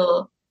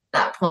until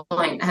that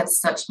point I had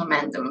such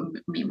momentum. I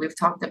mean, we've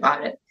talked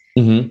about it.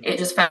 It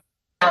just felt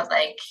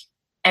like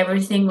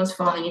everything was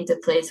falling into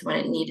place when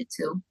it needed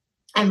to.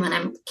 And when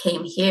I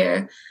came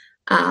here,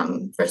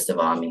 first of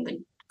all, I mean,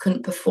 we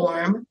couldn't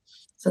perform,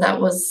 so that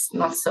was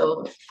not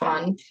so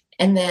fun.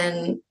 And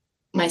then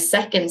my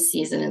second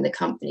season in the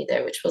company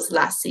there, which was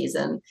last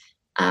season,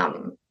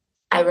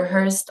 I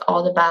rehearsed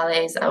all the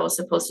ballets. I was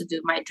supposed to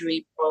do my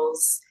dream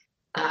roles,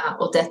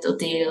 Odette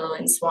Odile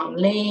in Swan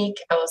Lake.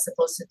 I was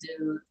supposed to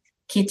do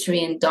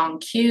Kitri in Don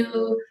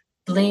Q,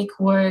 Blake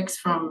Works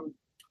from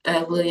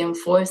William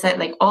Forsythe,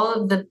 like all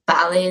of the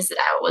ballets that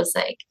I was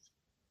like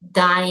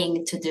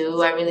dying to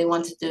do. I really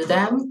wanted to do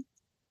them.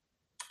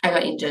 I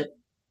got injured.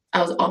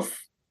 I was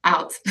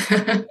out.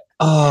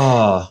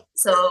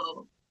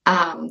 So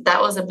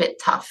that was a bit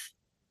tough,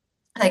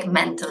 like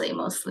mentally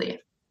mostly.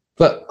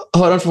 But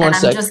hold on for one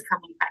second. I'm just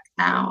coming back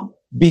now.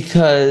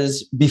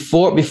 Because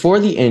before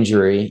the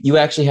injury, you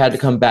actually had to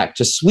come back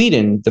to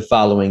Sweden the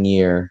following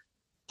year.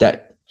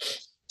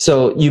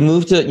 So you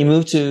moved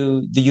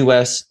to the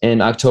US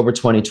in October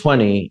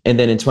 2020, and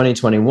then in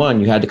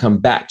 2021 you had to come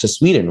back to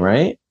Sweden,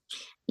 right?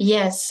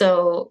 Yes.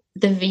 So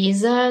the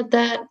visa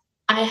that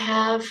I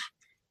have,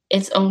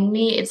 it's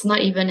not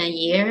even a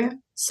year.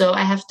 So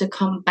I have to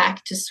come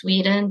back to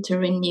Sweden to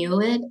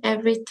renew it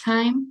every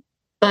time.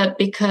 But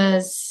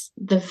because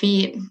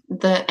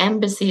the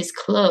embassy is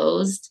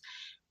closed,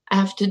 I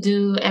have to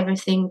do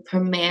everything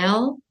per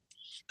mail.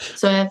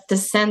 So I have to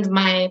send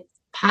my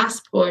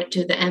passport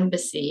to the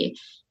embassy,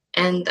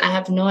 and I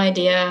have no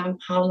idea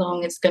how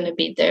long it's going to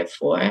be there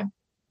for.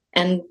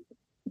 And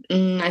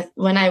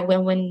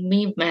when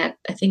we met,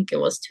 I think it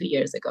was 2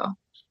 years ago.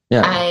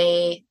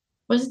 Yeah.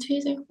 Was it 2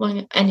 years ago?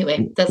 Well,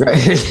 anyway,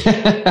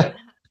 right.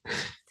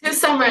 2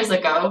 summers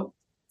ago,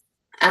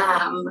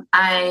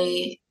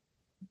 I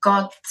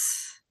got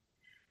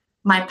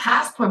my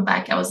passport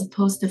back. I was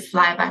supposed to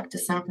fly back to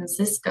San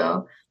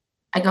Francisco.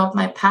 I got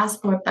my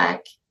passport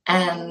back,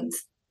 and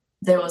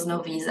there was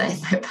no visa in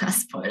my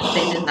passport.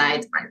 They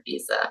denied my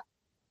visa.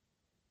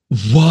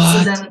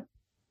 What?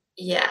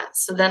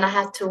 So then I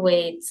had to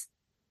wait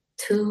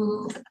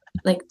 2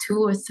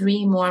 or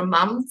 3 more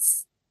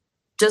months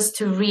just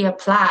to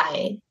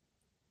reapply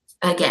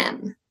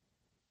again.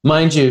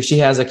 Mind you, she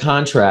has a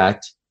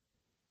contract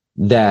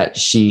that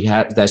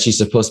she's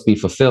supposed to be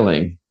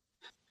fulfilling.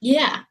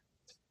 Yeah.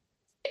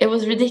 It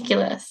was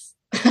ridiculous.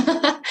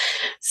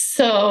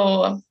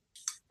 So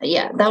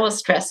yeah, that was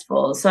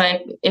stressful. So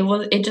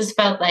it just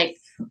felt like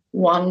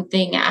one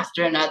thing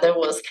after another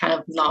was kind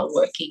of not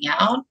working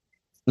out.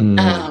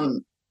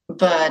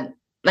 But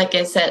like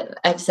I've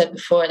said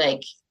before,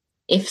 like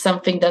if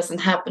something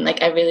doesn't happen,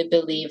 like I really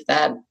believe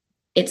that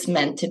it's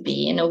meant to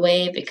be in a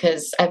way,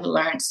 because I've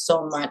learned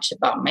so much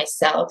about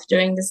myself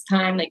during this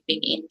time, like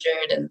being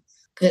injured, and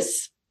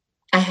because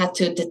I had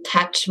to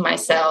detach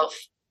myself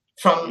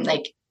from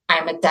like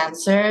I'm a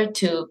dancer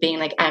to being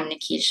like I'm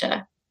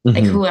Nikisha.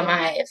 Like, who am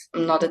I if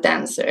I'm not a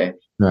dancer?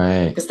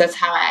 Right. Because that's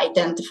how I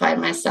identified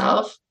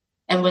myself.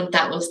 And when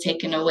that was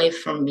taken away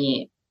from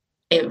me,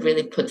 it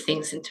really put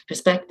things into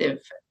perspective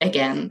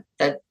again,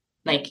 that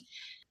like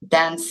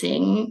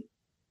dancing,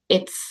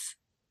 it's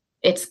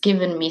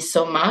given me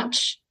so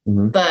much,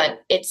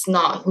 but it's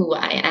not who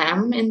I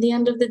am in the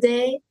end of the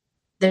day.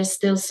 There's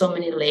still so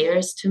many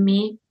layers to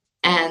me.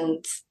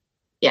 And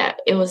yeah,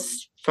 it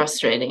was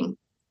frustrating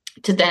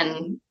to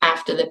then,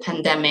 after the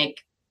pandemic,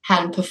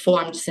 hadn't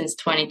performed since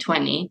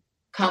 2020,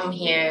 come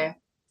here,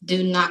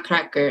 do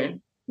Nutcracker,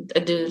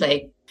 do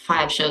like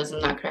 5 shows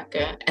in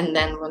Nutcracker, and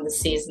then when the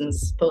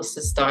season's supposed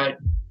to start,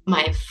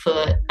 my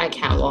foot, I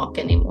can't walk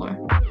anymore.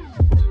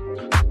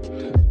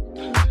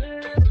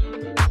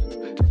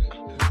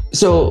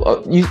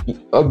 So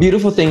a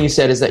beautiful thing you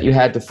said is that you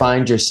had to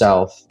find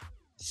yourself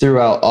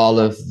throughout all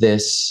of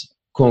this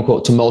quote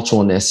unquote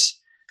tumultuousness,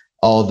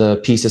 all the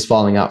pieces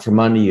falling out from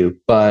under you.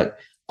 But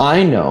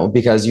I know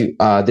because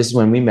this is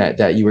when we met,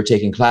 that you were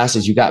taking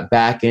classes. You got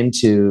back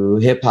into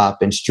hip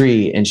hop and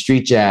street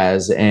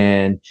jazz,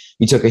 and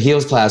you took a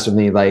heels class with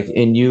me.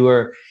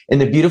 And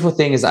the beautiful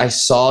thing is I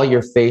saw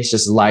your face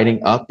just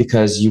lighting up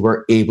because you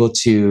were able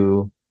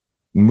to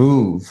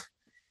move.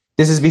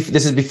 This is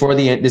before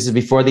the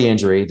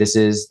injury. This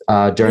is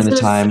during the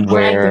time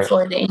where right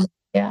before the injury.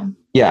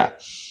 Yeah.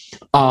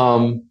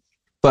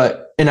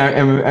 But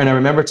I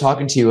remember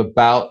talking to you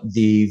about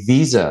the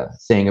visa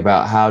thing,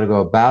 about how to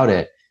go about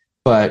it.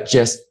 But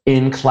just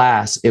in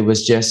class, it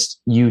was just,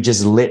 you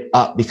just lit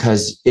up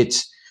because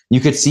you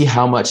could see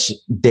how much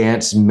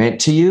dance meant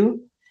to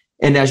you.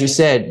 And as you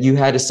said, you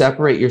had to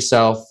separate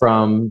yourself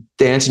from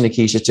dancing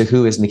Nikisha to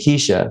who is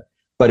Nikisha,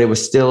 but it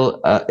was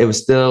still a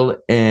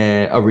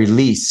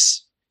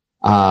release.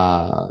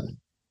 A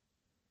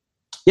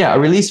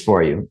release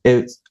for you.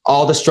 It's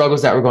all the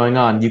struggles that were going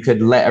on. You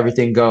could let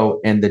everything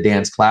go in the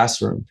dance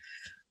classroom.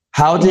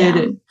 How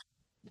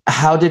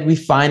did we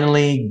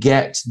finally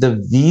get the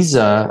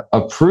visa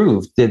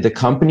approved? Did the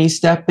company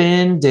step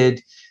in?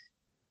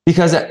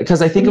 Because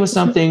I think it was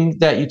something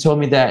that you told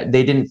me that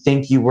they didn't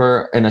think you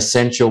were an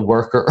essential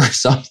worker or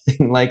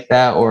something like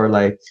that, or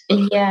like.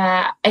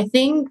 Yeah, I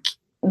think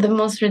the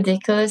most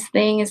ridiculous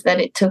thing is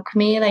that it took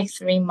me like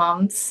 3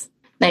 months.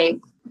 I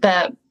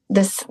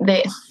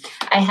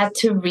had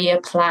to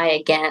reapply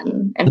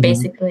again and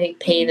basically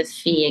pay the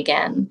fee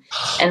again.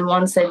 And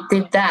once I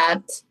did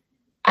that,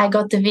 I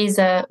got the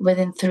visa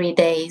within 3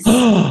 days.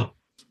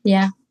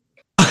 Yeah.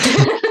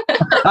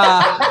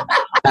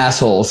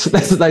 Assholes.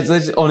 That's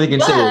the only thing you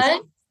can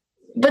say.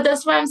 But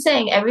that's what I'm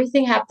saying.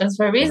 Everything happens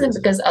for a reason,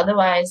 because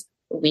otherwise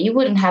we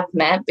wouldn't have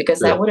met,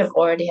 because I would have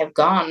already have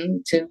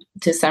gone to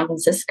San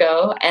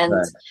Francisco, and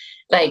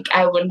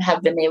I wouldn't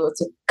have been able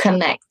to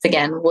connect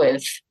again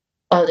with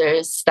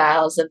other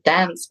styles of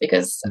dance,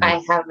 because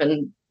I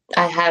haven't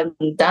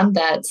done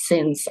that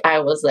since I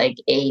was like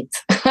 8.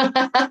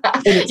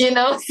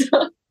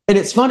 And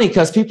it's funny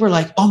because people are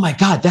like, "Oh my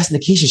God, that's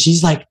Nikisha.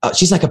 She's like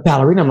a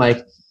ballerina." I'm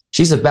like,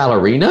 "She's a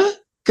ballerina?"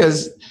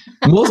 Because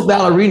most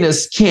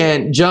ballerinas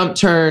can't jump,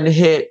 turn,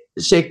 hit,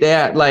 shake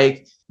that,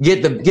 like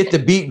get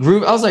the beat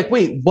groove. I was like,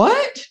 "Wait,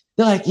 what?"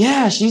 They're like,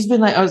 "Yeah, she's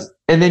been like."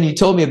 And then you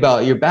told me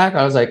about your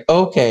background. I was like,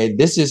 "Okay,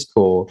 this is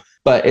cool."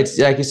 But it's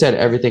like you said,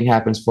 everything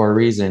happens for a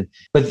reason.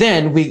 But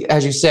then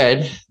as you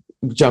said,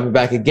 jumping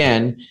back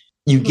again,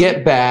 you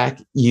get back,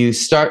 you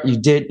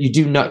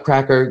do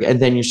Nutcracker,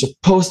 and then you're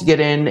supposed to get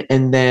in.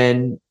 And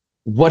then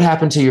what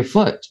happened to your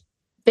foot?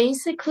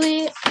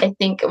 Basically, I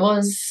think it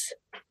was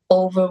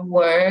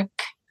overwork,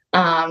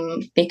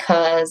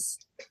 because,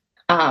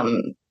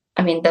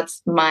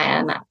 that's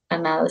my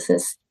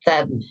analysis,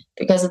 that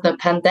because of the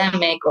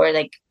pandemic, or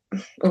like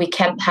we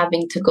kept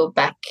having to go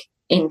back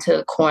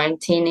into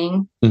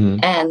quarantining.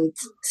 And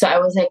so I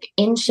was like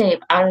in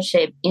shape, out of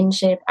shape, in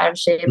shape, out of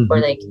shape, or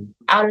like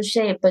out of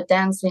shape, but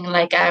dancing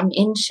like I'm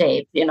in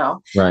shape,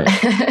 Right.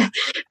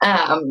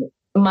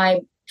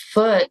 My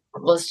foot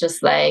was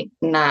just like,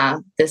 nah,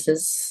 this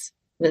is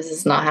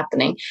not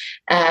happening.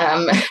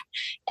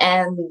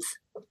 And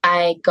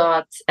I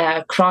got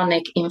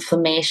chronic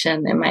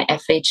inflammation in my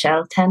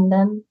FHL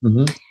tendon.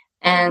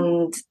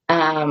 And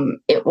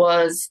it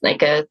was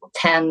like a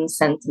 10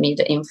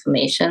 centimeter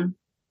inflammation.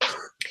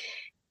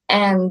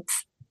 And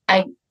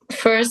I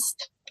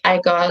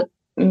got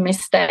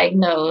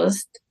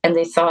misdiagnosed, and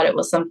they thought it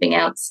was something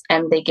else.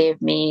 And they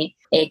gave me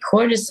a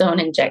cortisone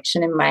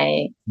injection in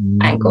my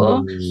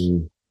ankle.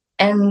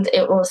 And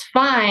it was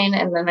fine.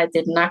 And then I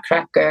did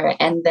Nutcracker,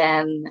 and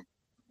then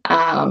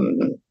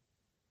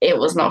it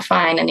was not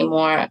fine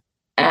anymore,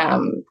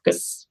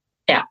 because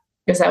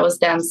I was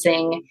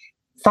dancing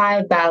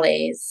 5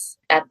 ballets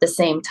at the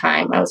same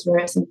time. I was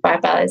rehearsing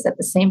 5 ballets at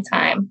the same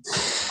time,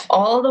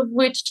 all of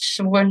which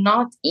were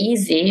not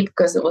easy,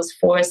 because it was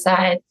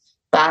Forsyth,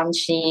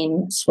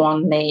 Banshin,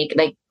 Swan Lake,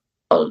 like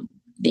all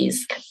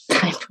these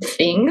type of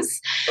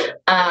things.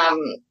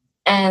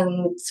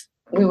 And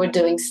we were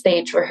doing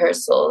stage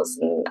rehearsals,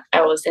 and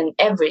I was in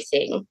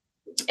everything.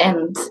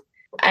 And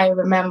I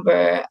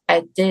remember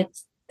I did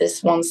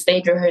this one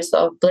stage rehearsal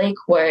of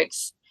Blake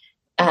Works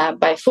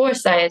by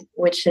Forsyth,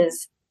 which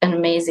is an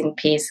amazing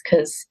piece,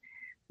 because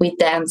we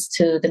danced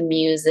to the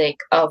music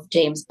of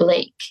James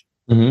Blake.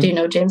 Do you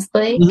know James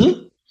Blake?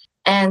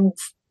 And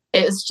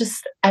it was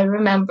just, I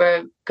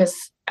remember,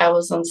 because I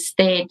was on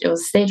stage, it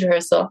was stage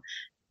rehearsal,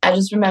 I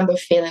just remember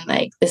feeling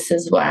like this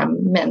is what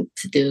I'm meant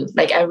to do.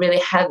 Like I really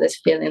had this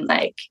feeling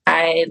like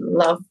I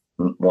love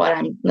what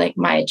I'm, like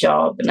my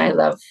job, and I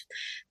love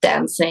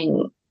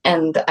dancing,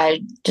 and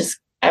I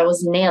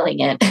was nailing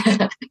it.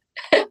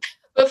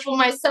 But for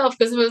myself,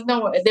 because there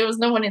was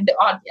no one in the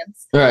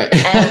audience. Right.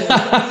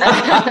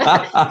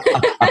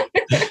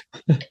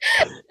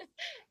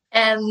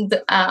 And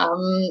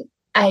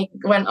I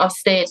went off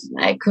stage,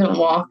 and I couldn't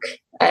walk.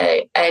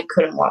 I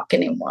couldn't walk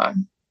anymore.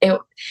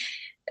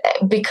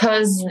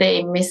 Because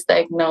they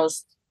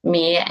misdiagnosed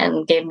me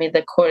and gave me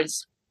the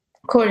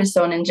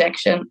cortisone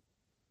injection.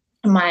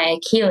 my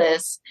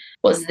Achilles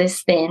was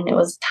this thin. It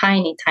was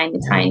tiny,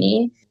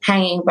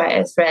 hanging by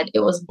a thread.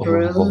 It was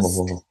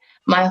bruised.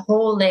 My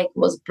whole leg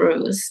was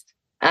bruised.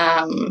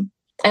 And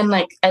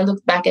like, I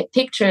looked back at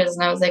pictures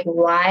and I was like,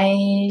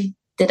 why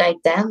did I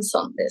dance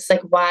on this?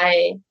 Like,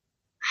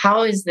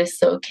 how is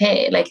this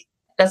okay? Like,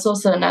 that's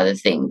also another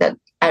thing that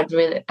I've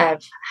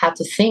had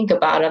to think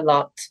about a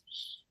lot,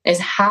 is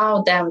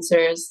how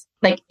dancers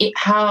take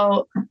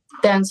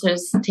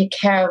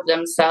care of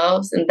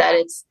themselves, and that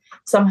it's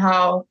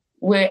somehow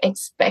we're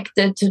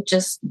expected to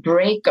just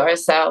break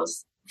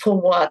ourselves for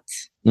what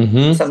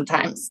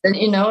sometimes. And,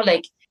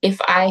 like,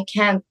 if I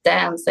can't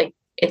dance, like,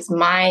 it's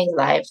my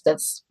life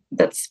that's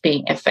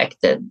being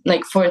affected.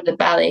 Like, for the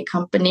ballet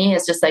company,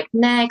 it's just like,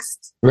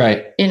 next.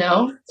 Right.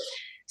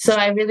 So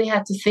I really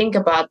had to think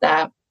about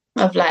that,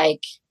 of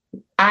like,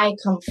 I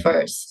come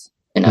first,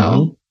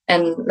 and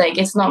like,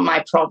 it's not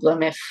my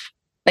problem if,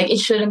 like, it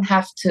shouldn't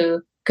have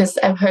to, because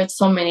I've heard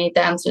so many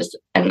dancers,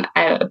 and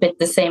a bit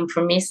the same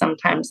for me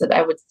sometimes, that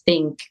I would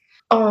think,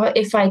 oh,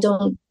 if I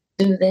don't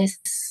do this,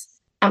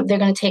 they're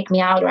going to take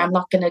me out, or I'm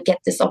not going to get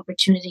this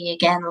opportunity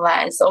again.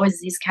 It's always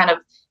these kind of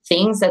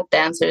things that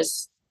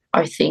dancers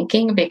are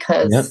thinking,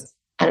 because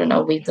I don't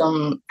know, we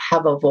don't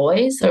have a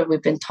voice, or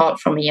we've been taught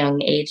from a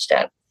young age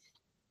that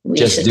we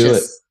should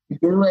just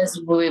do as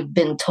we've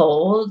been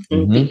told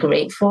and be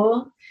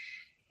grateful.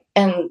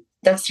 And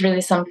that's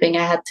really something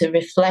I had to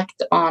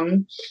reflect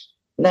on,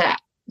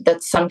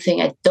 that's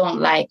something I don't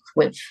like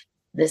with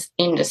this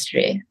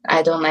industry.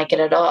 I don't like it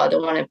at all. I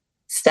don't want to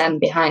stand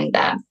behind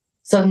that.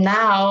 So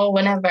now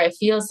whenever I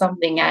feel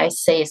something, I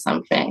say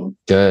something.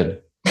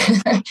 Good.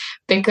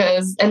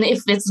 Because, and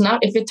if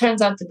it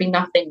turns out to be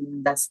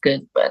nothing, that's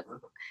good. But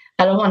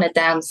I don't want to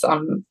dance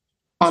on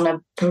a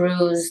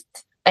bruised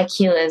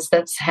Achilles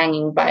that's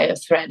hanging by a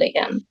thread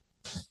again.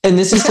 And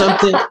this is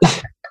something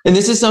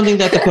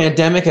that the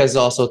pandemic has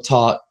also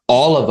taught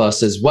all of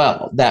us as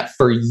well, that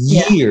for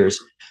years,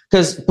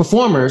 because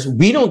performers,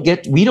 we don't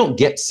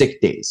get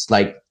sick days.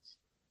 Like,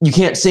 you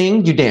can't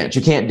sing, you dance.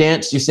 You can't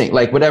dance, you sing.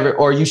 Like, whatever,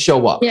 or you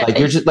show up. Yeah, like,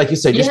 you're just, like you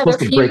said, you're supposed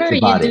to break your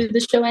body. You do the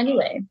show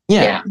anyway.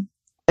 Yeah.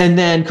 And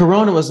then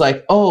Corona was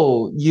like,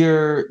 oh,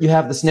 you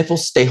have the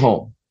sniffles, stay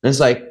home. And it's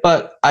like,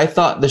 but I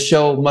thought the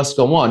show must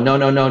go on.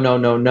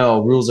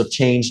 No. Rules have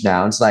changed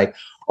now. It's like,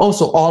 oh,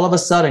 so all of a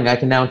sudden I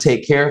can now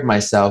take care of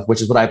myself, which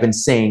is what I've been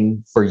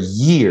saying for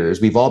years.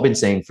 We've all been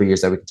saying for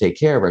years that we can take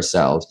care of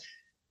ourselves.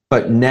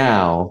 But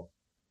now,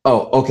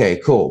 oh,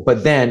 okay, cool.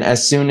 But then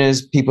as soon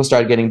as people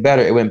started getting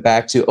better, it went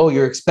back to, oh,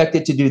 you're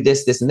expected to do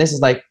this, and this. Is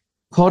like,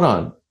 hold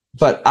on.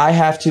 But I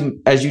have to,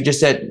 as you just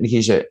said,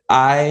 Nikisha,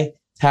 I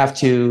have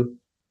to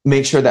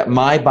make sure that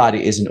my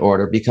body is in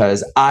order,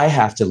 because I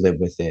have to live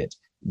with it.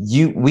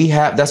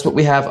 That's what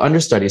we have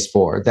understudies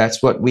for.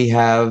 That's what we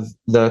have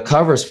the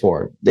covers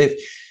for. If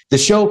the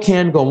show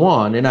can go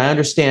on, and I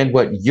understand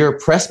what your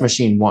press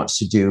machine wants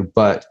to do,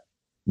 but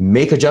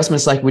make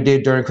adjustments like we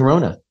did during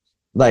Corona.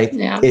 Like,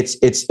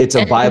 it's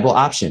a viable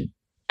option.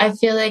 I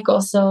feel like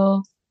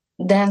also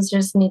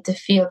dancers need to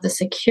feel the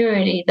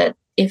security that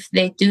if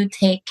they do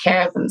take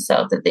care of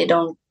themselves, that they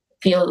don't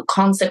feel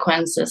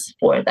consequences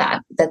for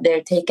that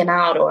they're taken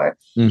out, or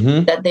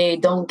that they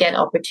don't get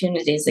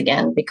opportunities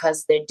again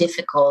because they're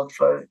difficult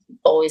for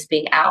always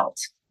being out.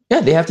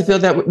 Yeah, they have to feel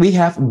that we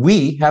have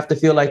to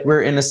feel like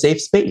we're in a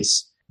safe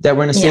space, that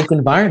we're in a safe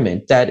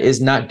environment that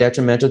is not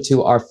detrimental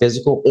to our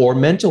physical or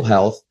mental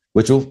health,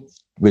 which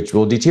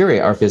will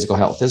deteriorate our physical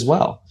health as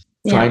well.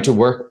 Trying to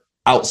work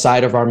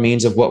outside of our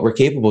means of what we're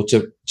capable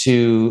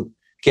to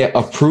get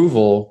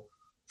approval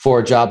for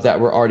a job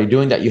that we're already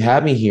doing, that you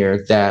have me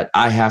here, that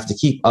I have to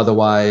keep.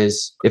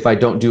 Otherwise, if I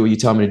don't do what you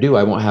tell me to do,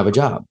 I won't have a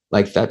job.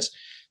 Like,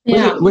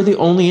 we're the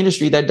only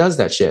industry that does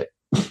that shit.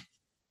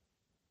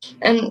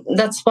 And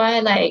that's why,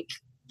 like,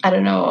 I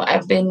don't know,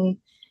 I've been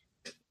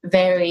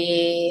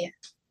very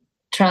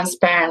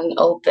transparent and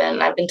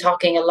open. I've been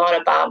talking a lot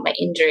about my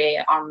injury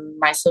on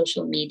my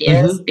social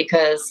medias,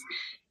 because,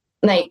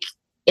 like,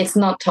 it's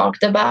not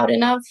talked about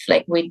enough.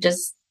 Like,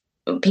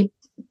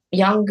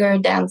 younger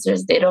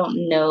dancers, they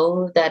don't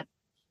know that,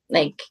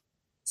 like,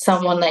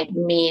 someone like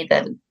me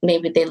that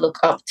maybe they look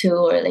up to,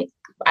 or like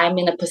I'm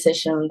in a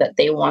position that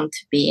they want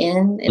to be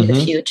in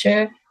the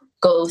future,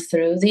 go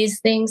through these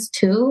things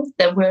too,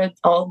 that we're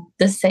all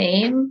the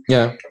same.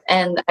 Yeah.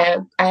 And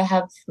I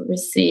have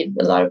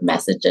received a lot of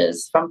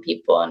messages from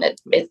people, and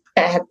it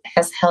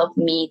has helped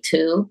me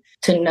too,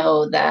 to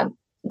know that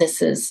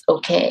this is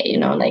okay,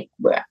 like,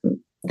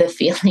 the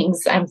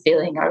feelings I'm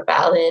feeling are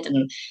valid,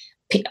 and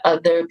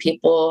other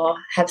people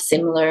have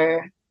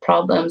similar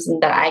problems, and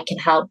that I can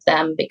help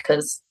them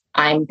because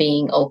I'm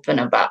being open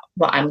about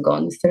what I'm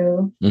going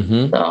through.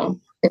 So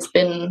it's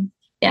been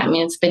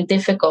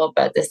difficult,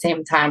 but at the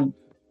same time,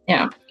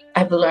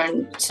 I've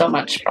learned so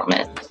much from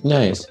it.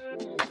 Nice.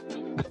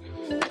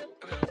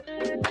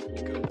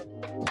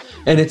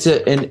 And it's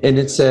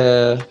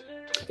a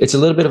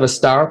little bit of a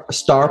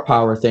star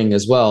power thing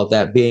as well,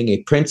 that being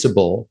a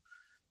principal,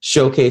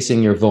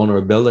 showcasing your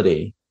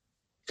vulnerability,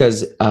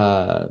 because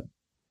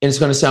and it's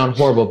going to sound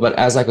horrible, but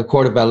as like a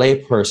corps de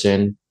ballet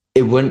person,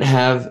 it wouldn't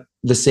have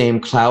the same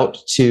clout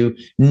to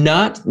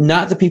not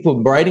the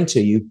people writing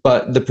to you,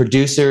 but the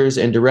producers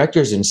and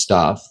directors and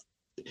stuff.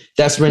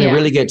 That's when it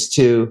really gets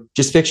to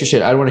just fix your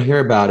shit. I don't want to hear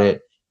about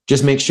it.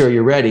 Just make sure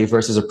you're ready,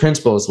 versus a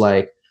principal is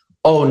like,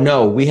 oh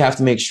no, we have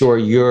to make sure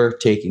you're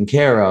taken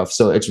care of.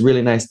 So it's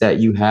really nice that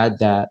you had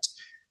that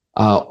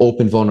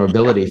open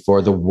vulnerability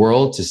for the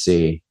world to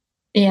see.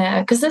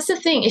 Yeah, because that's the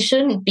thing. It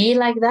shouldn't be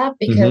like that,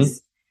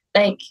 because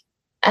like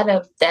at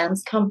a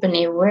dance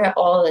company, we're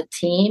all a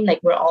team. Like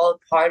we're all a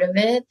part of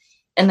it.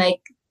 And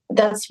like,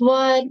 that's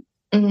what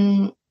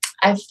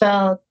I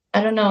felt,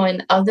 I don't know,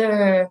 in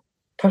other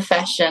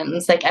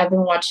professions. Like I've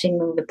been watching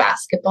the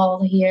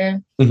basketball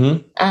here.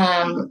 And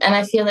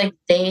I feel like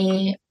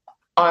they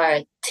are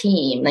a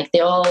team. Like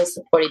they all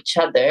support each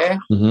other.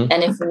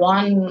 And if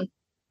one,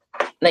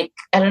 like,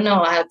 I don't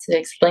know how to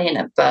explain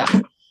it, but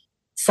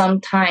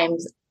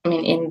sometimes, I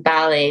mean, in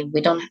ballet,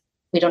 we don't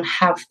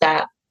have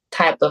that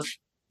type of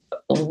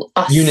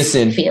us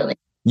feeling.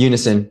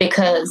 Unison.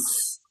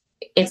 Because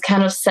it's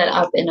kind of set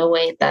up in a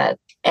way that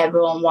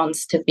everyone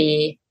wants to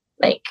be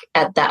like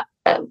at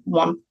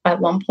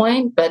one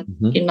point, but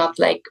you're not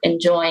like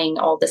enjoying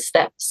all the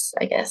steps,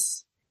 I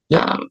guess.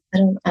 I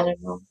don't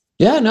know.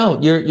 Yeah, no,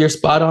 you're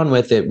spot on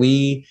with it.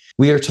 We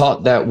are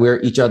taught that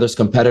we're each other's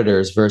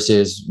competitors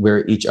versus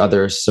we're each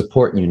other's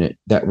support unit,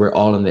 that we're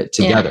all in it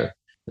together.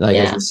 Like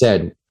as you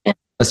said,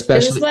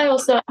 especially. This is why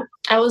also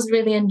I was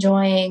really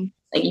enjoying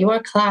like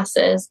your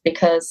classes,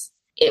 because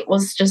it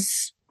was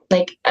just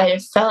like, I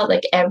felt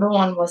like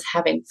everyone was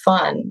having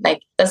fun.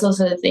 Like that's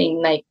also the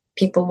thing, like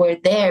people were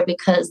there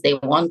because they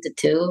wanted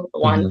to,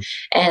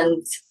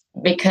 and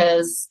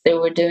because they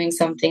were doing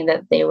something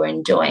that they were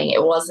enjoying.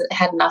 It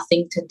had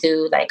nothing to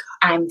do like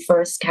I'm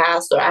first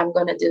cast or I'm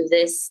going to do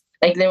this.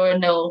 Like there were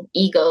no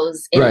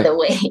egos in the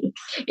way,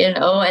 you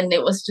know, and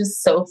it was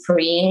just so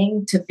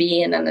freeing to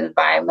be in an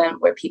environment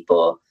where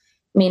people,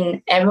 I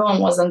mean, everyone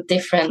was on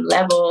different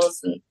levels,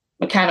 and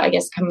we kind of, I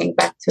guess, coming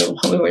back to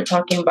what we were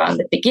talking about in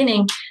the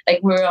beginning,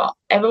 like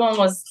everyone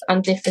was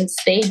on different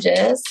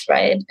stages,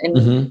 right?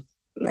 And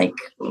like,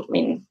 I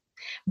mean,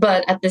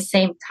 but at the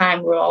same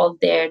time, we're all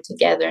there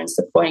together and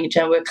supporting each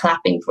other. We're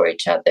clapping for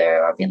each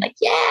other or being like,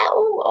 yeah,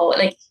 oh,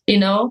 like, you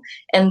know,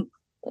 and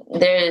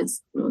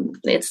it's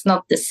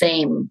not the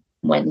same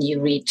when you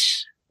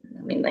reach,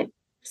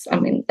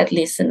 at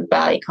least in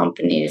ballet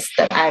companies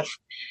that I've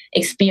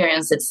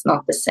experienced, it's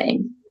not the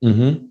same.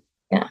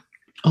 Yeah.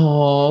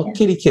 Oh, yeah.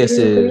 Kitty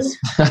kisses.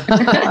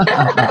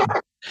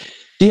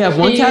 Do you have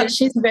one cat?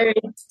 She's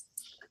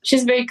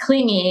very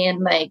clingy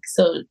and like,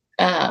 so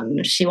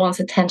she wants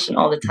attention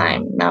all the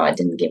time. Now I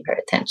didn't give her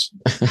attention.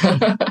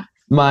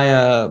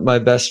 My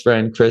best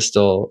friend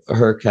Crystal,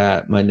 her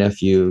cat, my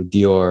nephew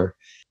Dior,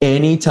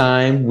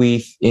 anytime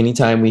we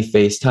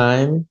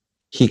FaceTime,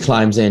 he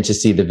climbs in to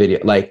see the video.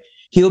 Like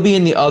he'll be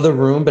in the other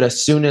room, but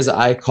as soon as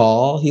I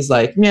call, he's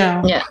like,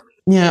 meow.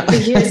 Yeah. He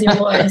hears your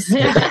voice.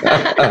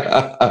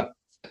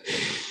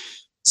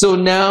 So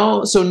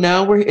now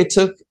it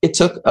took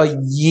a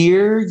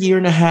year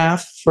and a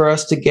half for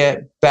us to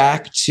get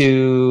back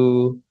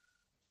to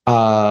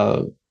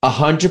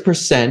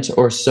 100%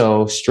 or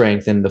so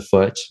strength in the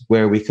foot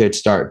where we could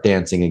start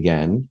dancing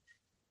again.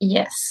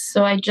 Yes.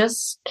 So I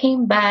just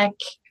came back.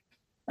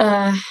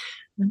 When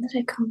did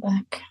I come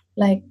back?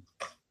 Like,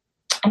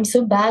 I'm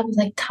so bad with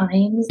like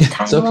timelines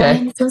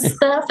and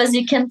stuff, as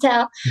you can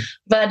tell.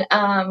 But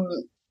I'm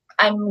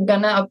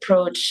gonna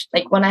approach,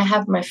 like when I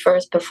have my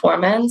first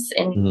performance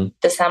in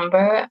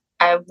December,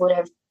 it would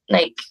have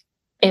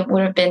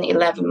been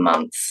 11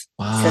 months.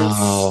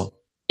 Wow.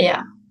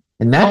 Since,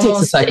 and that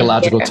takes a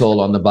psychological toll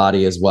on the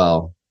body as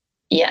well.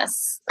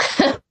 Yes.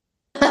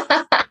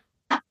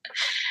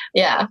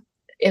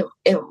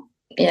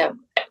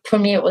 For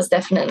me, it was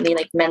definitely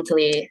like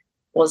mentally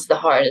was the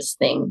hardest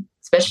thing,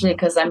 especially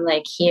because I'm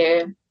like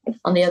here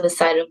on the other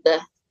side of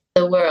the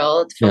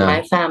world from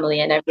my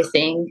family and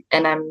everything.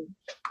 And I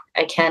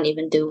can't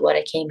even do what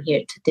I came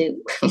here to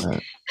do.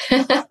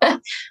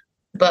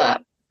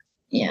 But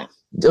yeah.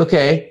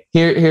 Okay.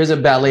 Here's a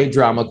ballet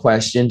drama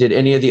question. Did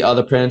any of the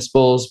other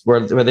principals,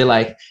 were they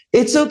like,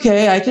 it's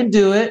okay, I can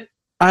do it,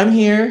 I'm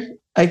here,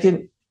 I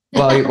can,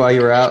 while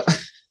you were out?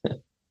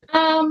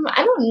 I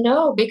don't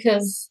know,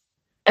 because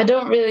I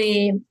don't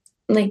really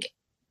like,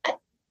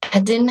 I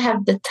didn't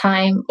have the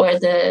time or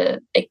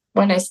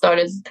when I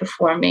started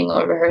performing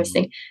or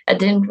rehearsing, I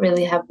didn't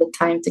really have the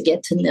time to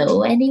get to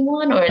know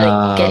anyone or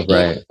like get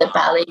in the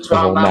ballet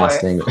drama or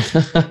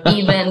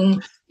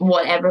even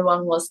what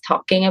everyone was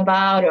talking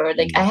about, or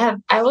like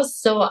I was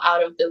so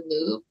out of the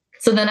loop.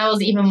 So then I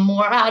was even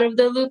more out of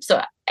the loop.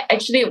 So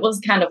actually it was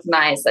kind of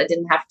nice. I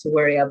didn't have to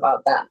worry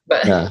about that.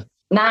 But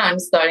now I'm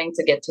starting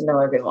to get to know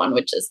everyone,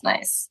 which is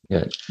nice.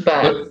 Good.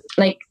 But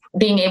like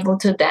being able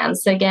to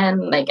dance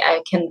again, like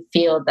I can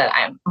feel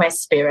that my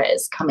spirit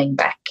is coming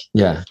back.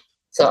 Yeah.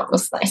 So it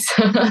was nice.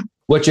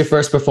 What's your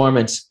first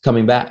performance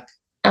coming back?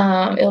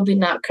 It'll be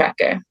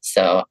Nutcracker.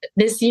 So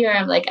this year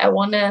I'm like, I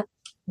want to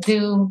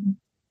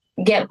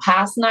get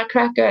past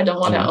Nutcracker. I don't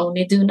want to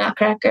only do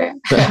Nutcracker.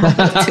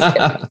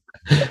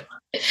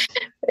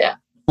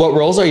 What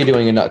roles are you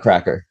doing in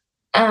Nutcracker?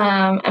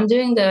 I'm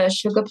doing the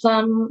Sugar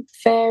Plum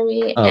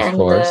Fairy and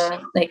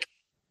the like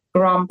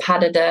Grand Pas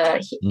de Deux.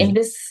 In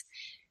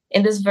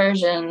this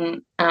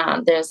version,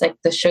 there's like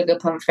the Sugar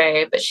Plum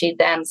Fairy, but she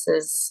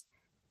dances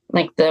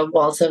like the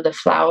Waltz of the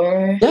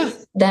Flower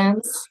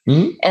dance.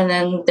 Mm-hmm. And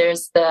then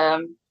there's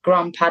the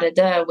Grand Pas de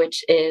Deux,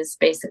 which is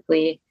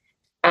basically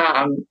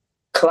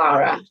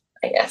Clara,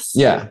 I guess.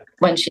 Yeah.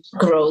 When she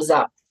grows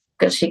up,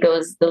 because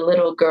the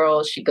little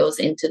girl, she goes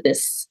into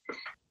this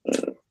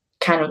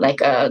kind of like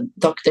a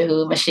Doctor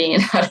Who machine,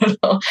 I don't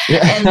know.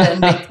 Yeah. And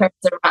then it turns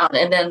around,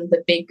 and then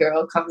the big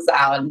girl comes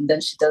out, and then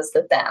she does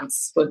the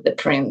dance with the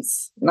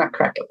prince,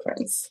 Nutcracker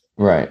Prince.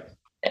 Right.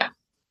 Yeah.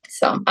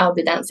 So I'll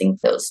be dancing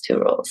those two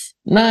roles.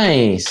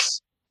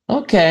 Nice.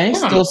 Okay.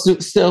 Yeah.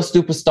 Still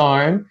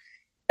superstar.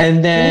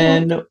 And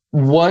then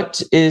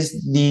what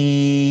is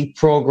the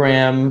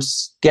program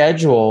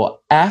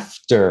schedule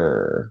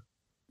after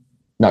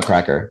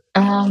Nutcracker?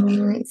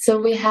 So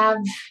we have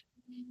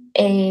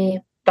a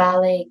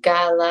ballet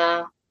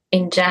gala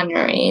in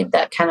January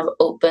that kind of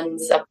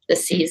opens up the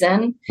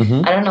season.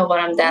 Mm-hmm. I don't know what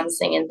I'm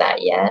dancing in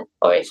that yet,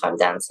 or if I'm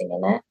dancing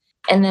in it.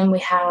 And then we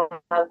have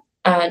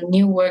a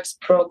new works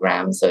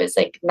program. So it's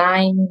like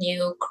 9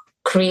 new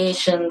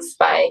creations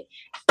by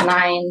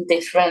 9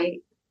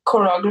 different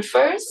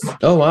choreographers.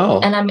 Oh, wow.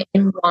 And I'm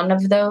in one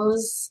of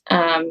those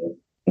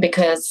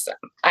because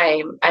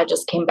I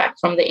just came back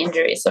from the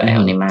injury. So I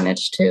only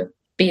managed to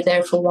be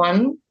there for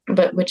one,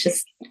 but which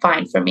is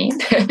fine for me.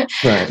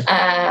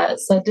 Right.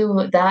 So I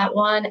do that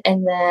one,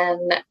 and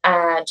then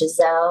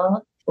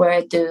Giselle, where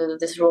I do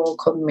this role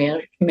called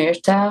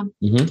Myrta,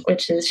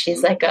 which is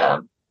she's like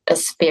a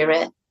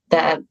spirit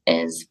that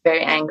is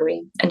very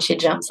angry, and she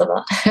jumps a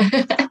lot.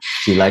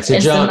 She likes to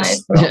jump.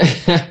 Nice.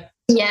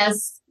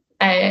 Yes,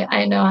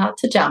 I know how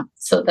to jump,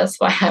 so that's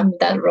why I'm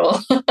that role.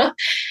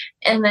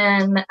 And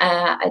then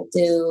I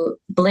do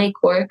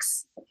Blake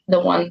Works, the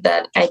one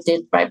that I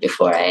did right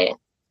before I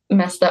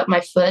messed up my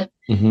foot.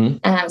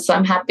 So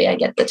I'm happy I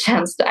get the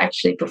chance to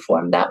actually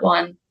perform that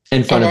one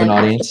in front of an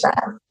audience.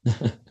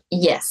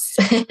 Yes.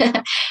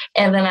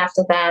 And then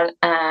after that,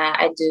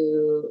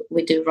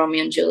 we do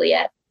Romeo and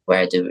Juliet, where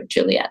I do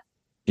Juliet.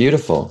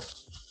 Beautiful.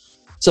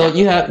 So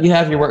you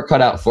have your work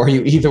cut out for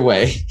you either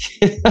way.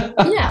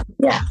 Yeah.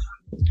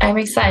 I'm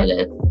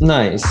excited.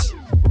 Nice.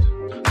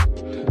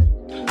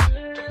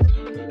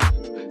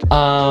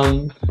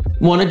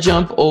 Want to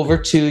jump over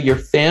to your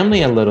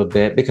family a little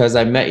bit, because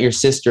I met your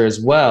sister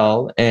as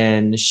well,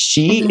 and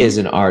she is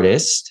an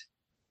artist.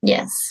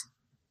 Yes,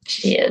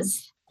 she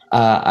is.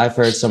 I've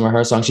heard some of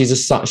her songs. She's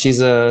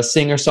a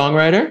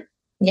singer-songwriter.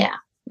 Yeah,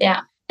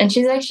 and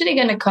she's actually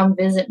going to come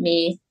visit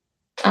me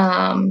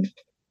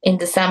in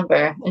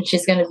December, and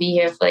she's going to be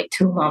here for like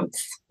 2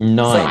 months. Nice.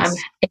 So I'm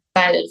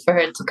excited for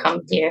her to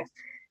come here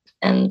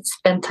and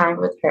spend time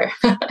with her.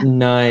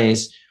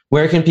 Nice.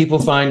 Where can people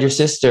find your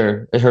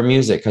sister, her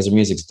music? Because her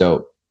music's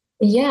dope.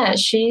 Yeah,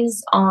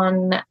 she's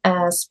on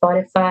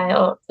Spotify,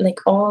 or like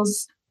all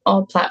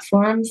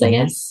platforms, I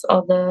guess.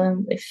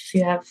 If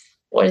you have,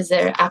 what is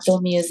there? Apple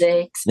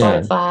Music,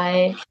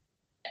 Spotify,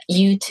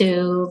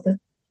 YouTube.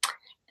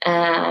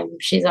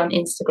 She's on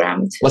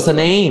Instagram too. What's her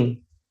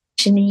name?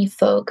 Shani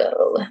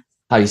Fogo.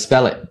 How you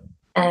spell it?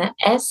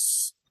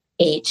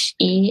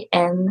 SHENIE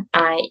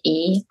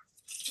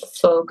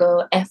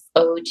Fogo,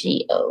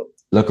 FOGO.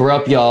 Look her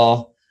up,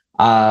 y'all.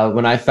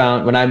 When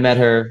I met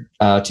her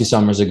 2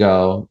 summers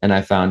ago, and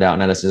I found out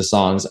and I listened to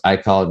songs, I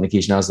called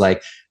Nikisha and I was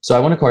like, so I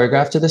want to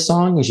choreograph to this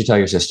song. You should tell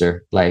your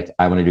sister, like,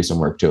 I want to do some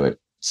work to it.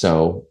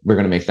 So we're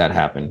going to make that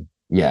happen.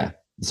 Yeah.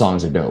 The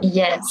songs are dope.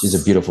 Yes. She's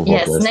a beautiful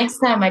vocalist. Yes. Next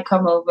time I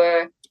come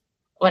over,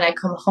 when I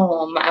come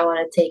home, I want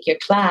to take your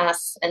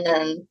class, and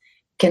then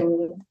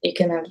you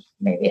can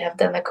maybe have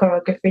done a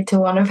choreography to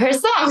one of her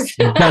songs.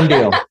 Done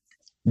deal.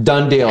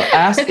 Done deal.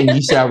 Ask and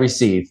you shall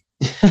receive.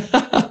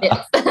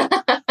 Yes.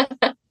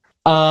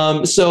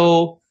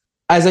 So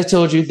as I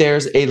told you,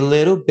 there's a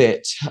little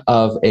bit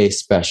of a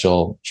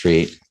special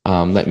treat.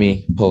 Let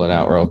me pull it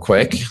out real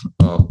quick.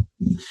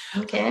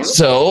 Okay.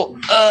 So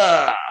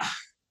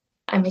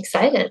I'm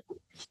excited.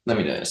 Let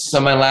me do this.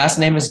 So my last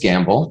name is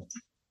Gamble.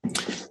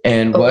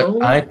 And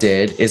what I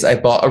did is I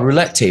bought a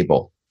roulette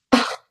table.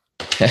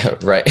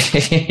 Right.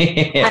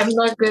 I'm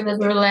not good at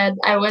roulette.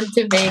 I went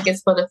to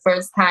Vegas for the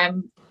first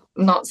time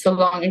not so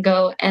long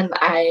ago, and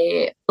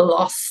I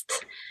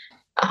lost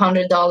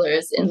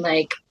 $100 in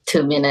like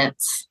 2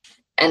 minutes.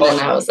 And then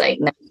I was like,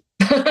 no.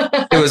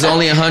 It was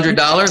only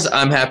 $100?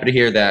 I'm happy to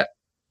hear that.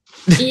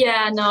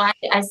 Yeah, no,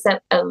 I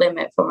set a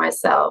limit for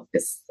myself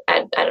because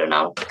I don't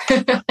know.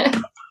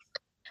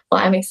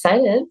 Well, I'm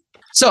excited.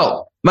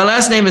 So my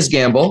last name is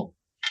Gamble.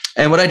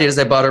 And what I did is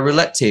I bought a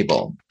roulette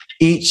table,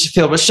 each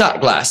filled with shot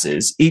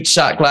glasses. Each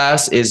shot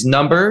glass is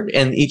numbered,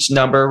 and each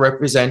number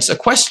represents a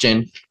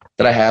question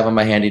that I have on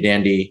my handy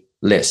dandy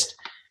list.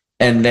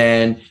 And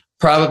then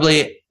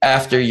probably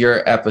after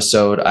your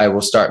episode, I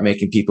will start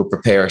making people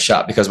prepare a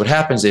shot, because what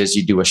happens is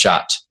you do a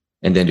shot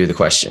and then do the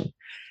question.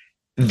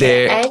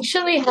 I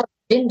actually have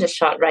a ginger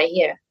shot right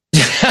here. We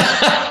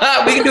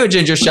can do a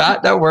ginger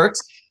shot. That works.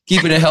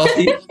 keeping it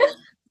healthy.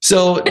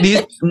 So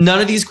none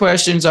of these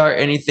questions are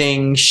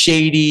anything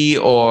shady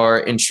or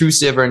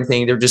intrusive or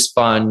anything. They're just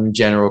fun,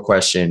 general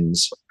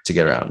questions to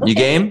get around. Okay. You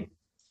game?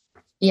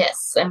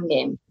 Yes, I'm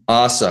game.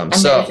 Awesome.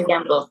 I'm ready to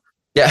gamble.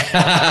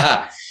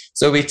 Yeah.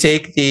 So we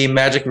take the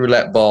magic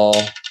roulette ball,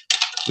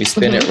 we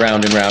spin it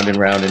round and round and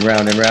round and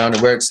round and round,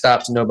 and where it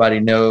stops, nobody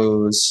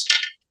knows.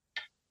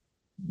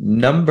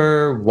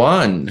 Number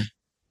 1.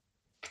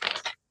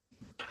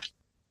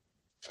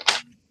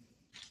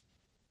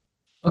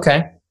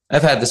 Okay.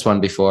 I've had this one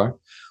before.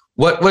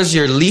 What was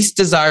your least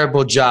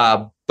desirable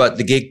job, but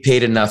the gig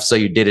paid enough so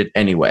you did it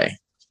anyway?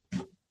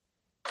 Oh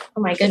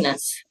my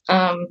goodness.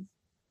 And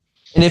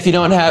if you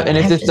don't have, and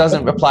if this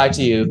doesn't apply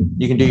to you,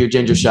 you can do your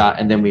ginger shot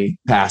and then we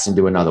pass and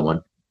do another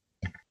one.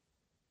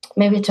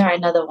 Maybe try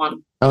another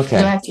one. Okay.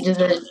 Do I have to do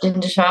the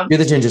ginger shot? Do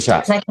the ginger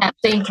shot. Because I can't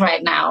think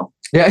right now.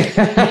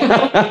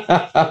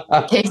 Yeah.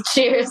 Okay,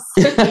 cheers.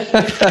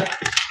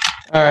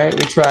 All right,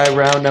 we try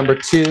round number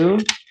 2.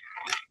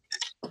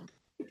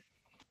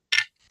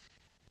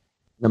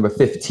 Number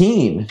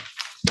 15.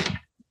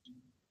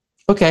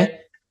 Okay.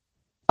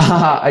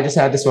 I just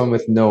had this one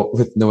with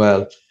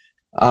Noel.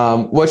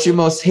 What's your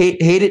most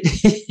hated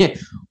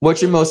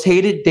what's your most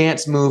hated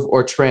dance move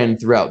or trend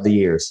throughout the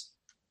years?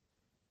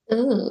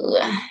 Ooh,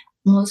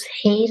 most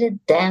hated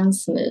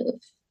dance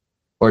move.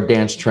 Or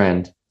dance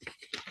trend.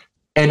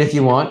 And if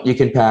you want, you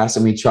can pass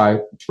and we try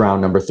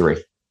round number 3.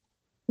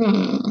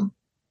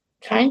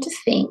 Trying to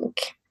think.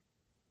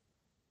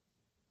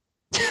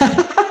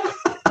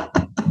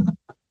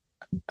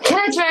 Can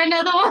I try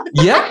another one?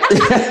 Yeah.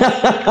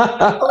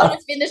 I want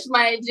to finish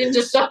my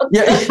ginger shot.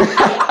 Yeah.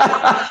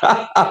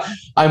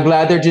 I'm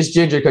glad they're just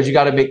ginger because you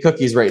got to make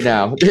cookies right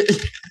now.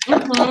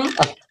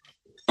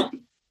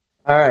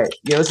 All right.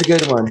 Give us a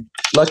good one.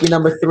 Lucky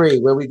number 3.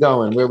 Where we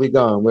going? Where we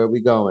going? Where we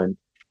going?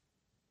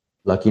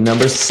 Lucky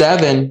number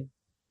 7.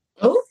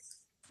 Oh,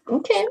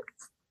 okay.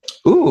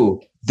 Ooh,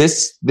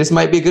 this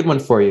might be a good one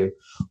for you.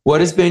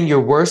 What has been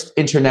your worst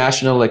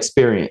international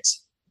experience?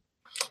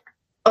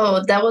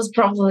 Oh, that was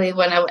probably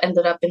when I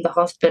ended up in the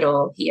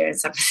hospital here in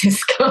San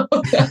Francisco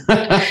when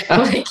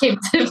I came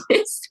to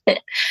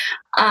visit.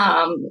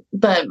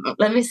 But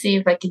let me see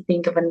if I can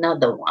think of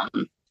another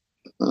one.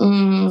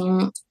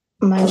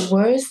 My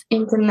worst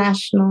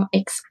international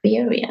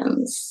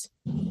experience.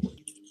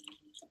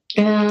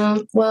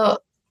 Well,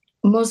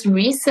 most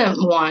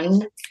recent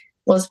one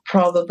was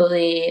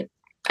probably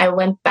I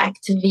went back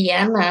to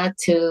Vienna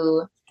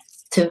to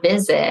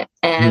visit,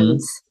 and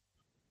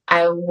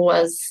I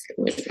was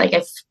like,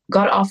 I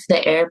got off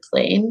the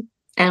airplane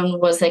and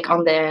was like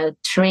on the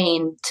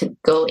train to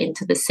go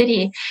into the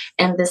city.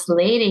 And this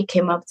lady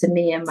came up to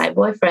me and my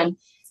boyfriend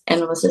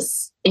and was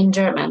just in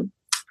German,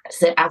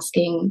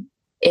 asking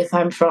if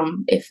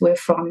we're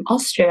from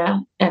Austria.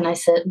 And I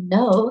said,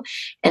 no.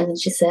 And then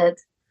she said,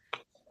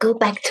 go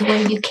back to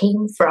where you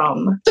came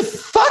from. The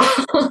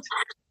fuck?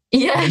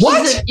 Yeah.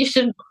 What? She said, you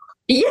should.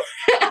 Yeah.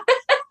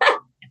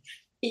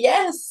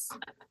 Yes.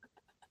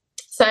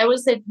 So I would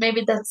say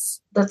maybe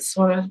that's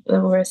one of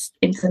the worst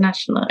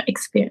international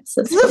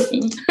experiences for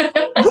me.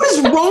 What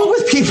is wrong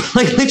with people?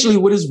 Like, literally,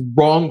 what is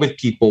wrong with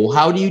people?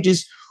 How do you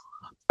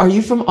are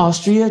you from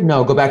Austria?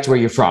 No, go back to where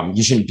you're from.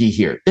 You shouldn't be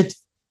here. Have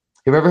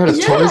you ever heard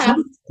of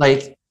tourism?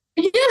 Like,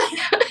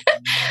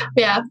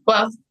 yeah.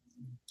 Well,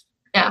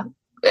 yeah,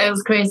 it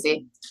was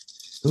crazy.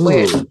 Ooh.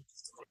 Weird.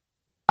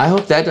 I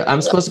hope that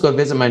I'm supposed to go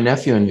visit my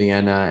nephew in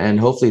Vienna, and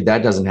hopefully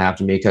that doesn't happen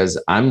to me because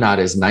I'm not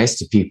as nice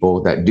to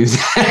people that do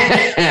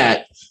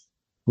that.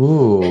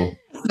 Ooh.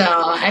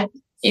 No,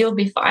 you'll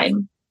be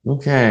fine.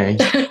 Okay.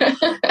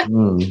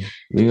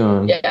 We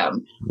going. Yeah.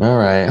 All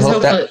right.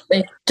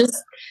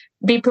 Just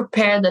be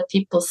prepared that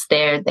people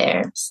stare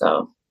there.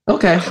 So.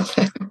 Okay.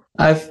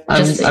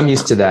 I'm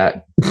used to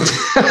that.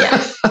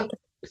 Yeah.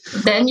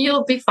 Then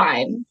you'll be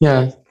fine.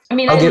 Yeah. I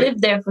mean, I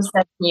lived there for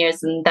 7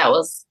 years, and that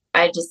was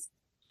I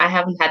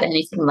haven't had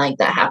anything like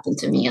that happen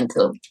to me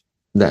until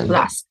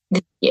this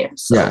year.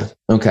 So. Yeah.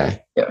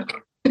 Okay. Sure.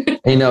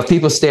 And, if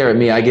people stare at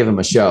me, I give them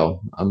a show.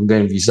 I'm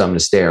going to give you something to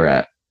stare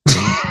at.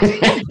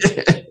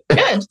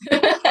 Good.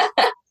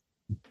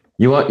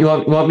 You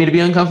want me to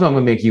be uncomfortable? I'm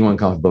going to make you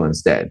uncomfortable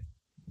instead.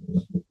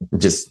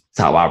 Just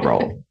how I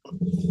roll.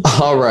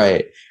 All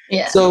right.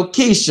 Yeah. So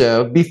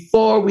Keisha,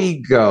 before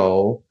we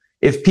go,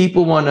 if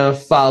people want to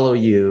follow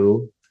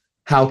you,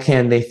 how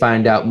can they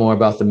find out more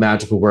about the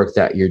magical work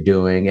that you're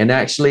doing? And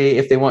actually,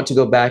 if they want to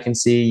go back and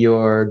see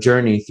your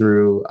journey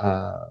through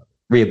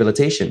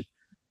rehabilitation.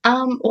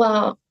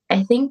 Well,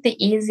 I think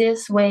the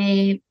easiest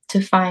way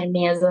to find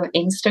me is on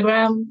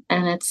Instagram,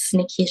 and it's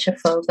Nikisha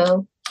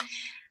Fogo.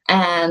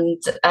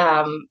 And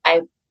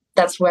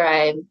that's where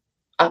I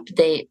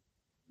update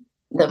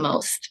the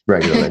most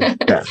regularly.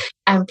 Yeah.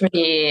 I'm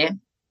pretty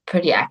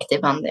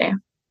active on there.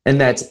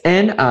 And that's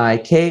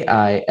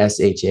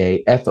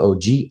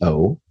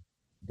NIKISHAFOGO.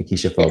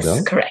 Nikisha Fogo.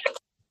 Yes, correct.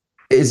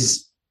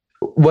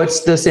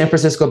 What's the San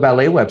Francisco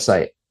Ballet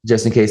website,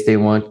 just in case they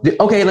want?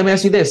 Okay, let me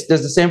ask you this: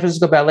 does the San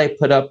Francisco Ballet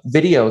put up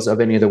videos of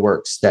any of the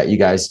works that you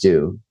guys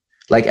do,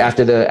 like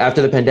after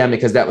the pandemic?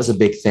 Because that was a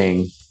big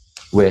thing.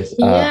 with?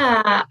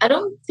 Yeah, I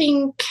don't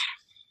think.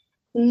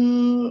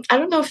 I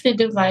don't know if they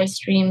do live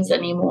streams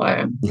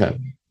anymore. Okay.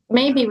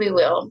 Maybe we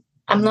will.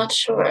 I'm not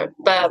sure,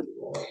 but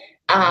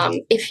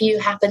if you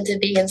happen to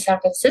be in San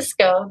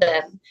Francisco,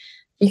 then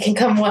you can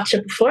come watch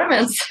a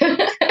performance.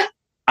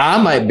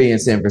 I might be in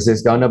San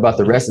Francisco. I don't know about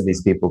the rest of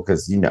these people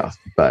because,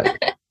 but.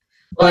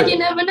 Well, you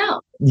never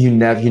know. You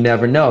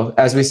never know.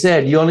 As we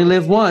said, you only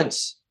live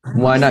once.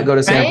 Why not go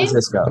to San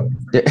Francisco?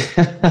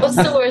 What's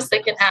the worst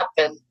that can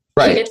happen?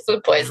 Right. You get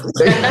food poisoning.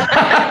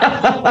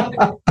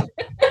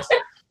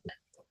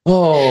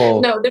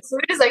 Oh. No, the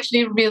food is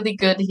actually really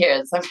good here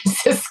in San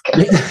Francisco.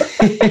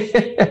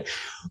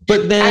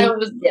 But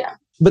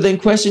then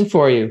question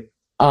for you,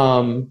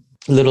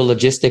 little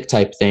logistic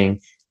type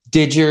thing.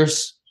 Do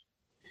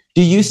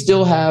you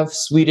still have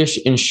Swedish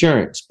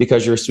insurance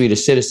because you're a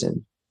Swedish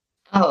citizen?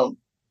 Oh,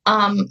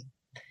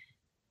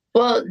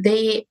 well,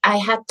 I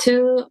had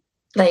to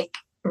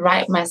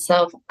write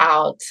myself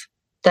out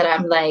that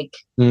I'm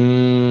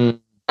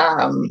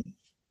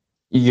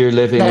you're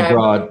living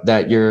abroad,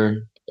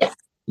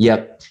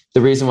 Yep.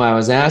 The reason why I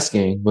was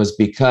asking was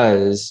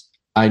because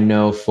I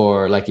know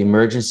for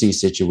emergency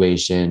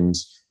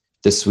situations,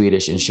 the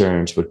Swedish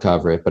insurance would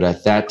cover it. But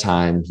at that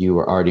time you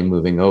were already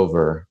moving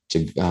over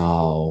to,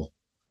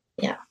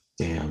 yeah.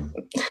 Damn.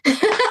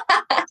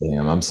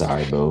 Damn, I'm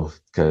sorry, boo.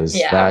 Because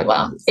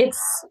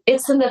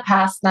it's in the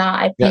past now.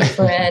 I paid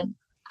for it.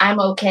 I'm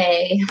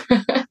okay.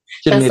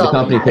 Should have made the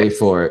company pay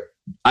for it.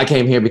 I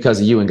came here because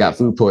of you and got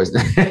food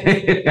poisoning.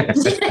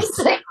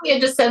 Exactly. I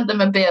just sent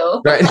them a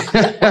bill. Right.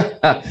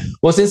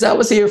 Well, since I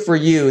was here for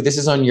you, this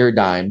is on your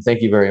dime.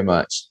 Thank you very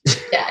much.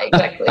 Yeah,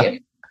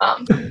 exactly.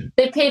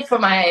 They paid for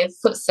my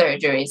foot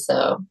surgery,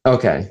 so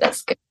okay,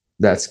 that's good.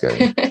 That's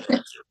good.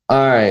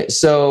 All right.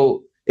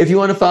 So if you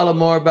want to follow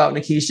more about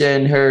Nikisha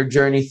and her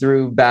journey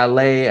through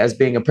ballet as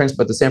being a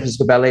principal at the San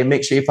Francisco Ballet,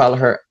 make sure you follow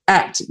her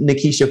at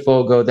Nikisha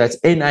Fogo. That's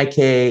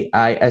NIKISHAFOGO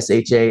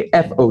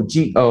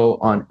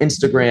on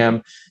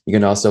Instagram. You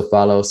can also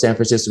follow San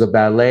Francisco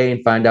Ballet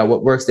and find out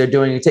what works they're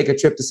doing and take a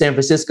trip to San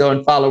Francisco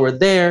and follow her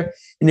there.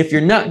 And if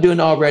you're not doing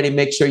already,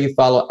 make sure you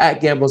follow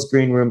at Gamble's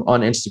Green Room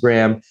on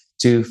Instagram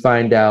to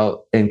find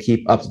out and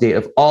keep up to date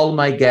of all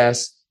my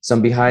guests,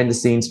 some behind the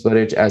scenes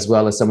footage, as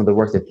well as some of the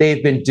work that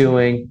they've been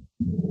doing.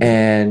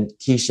 And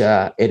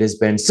Keisha, it has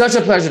been such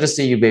a pleasure to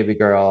see you, baby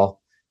girl.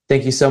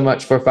 Thank you so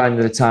much for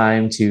finding the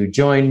time to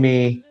join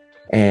me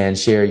and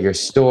share your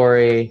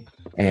story.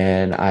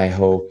 And I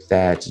hope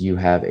that you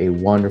have a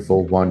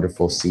wonderful,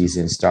 wonderful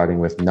season starting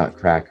with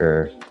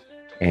Nutcracker.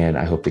 And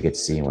I hope to get to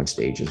see you on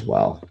stage as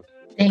well.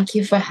 Thank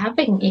you for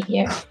having me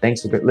here.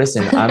 Thanks for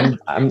listen.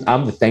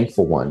 I'm the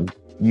thankful one.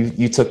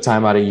 You took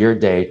time out of your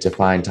day to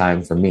find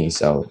time for me,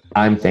 so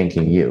I'm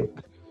thanking you.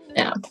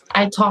 Yeah,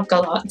 I talk a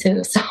lot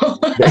too, so.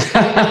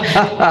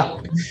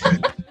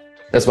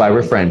 That's why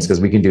we're friends,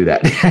 because we can do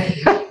that.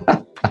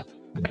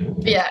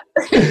 Yeah.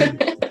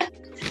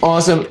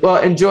 Awesome. Well,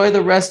 enjoy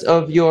the rest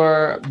of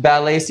your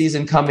ballet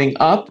season coming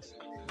up,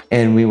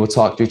 and we will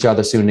talk to each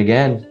other soon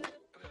again.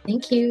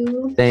 Thank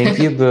you. Thank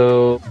you,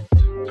 boo.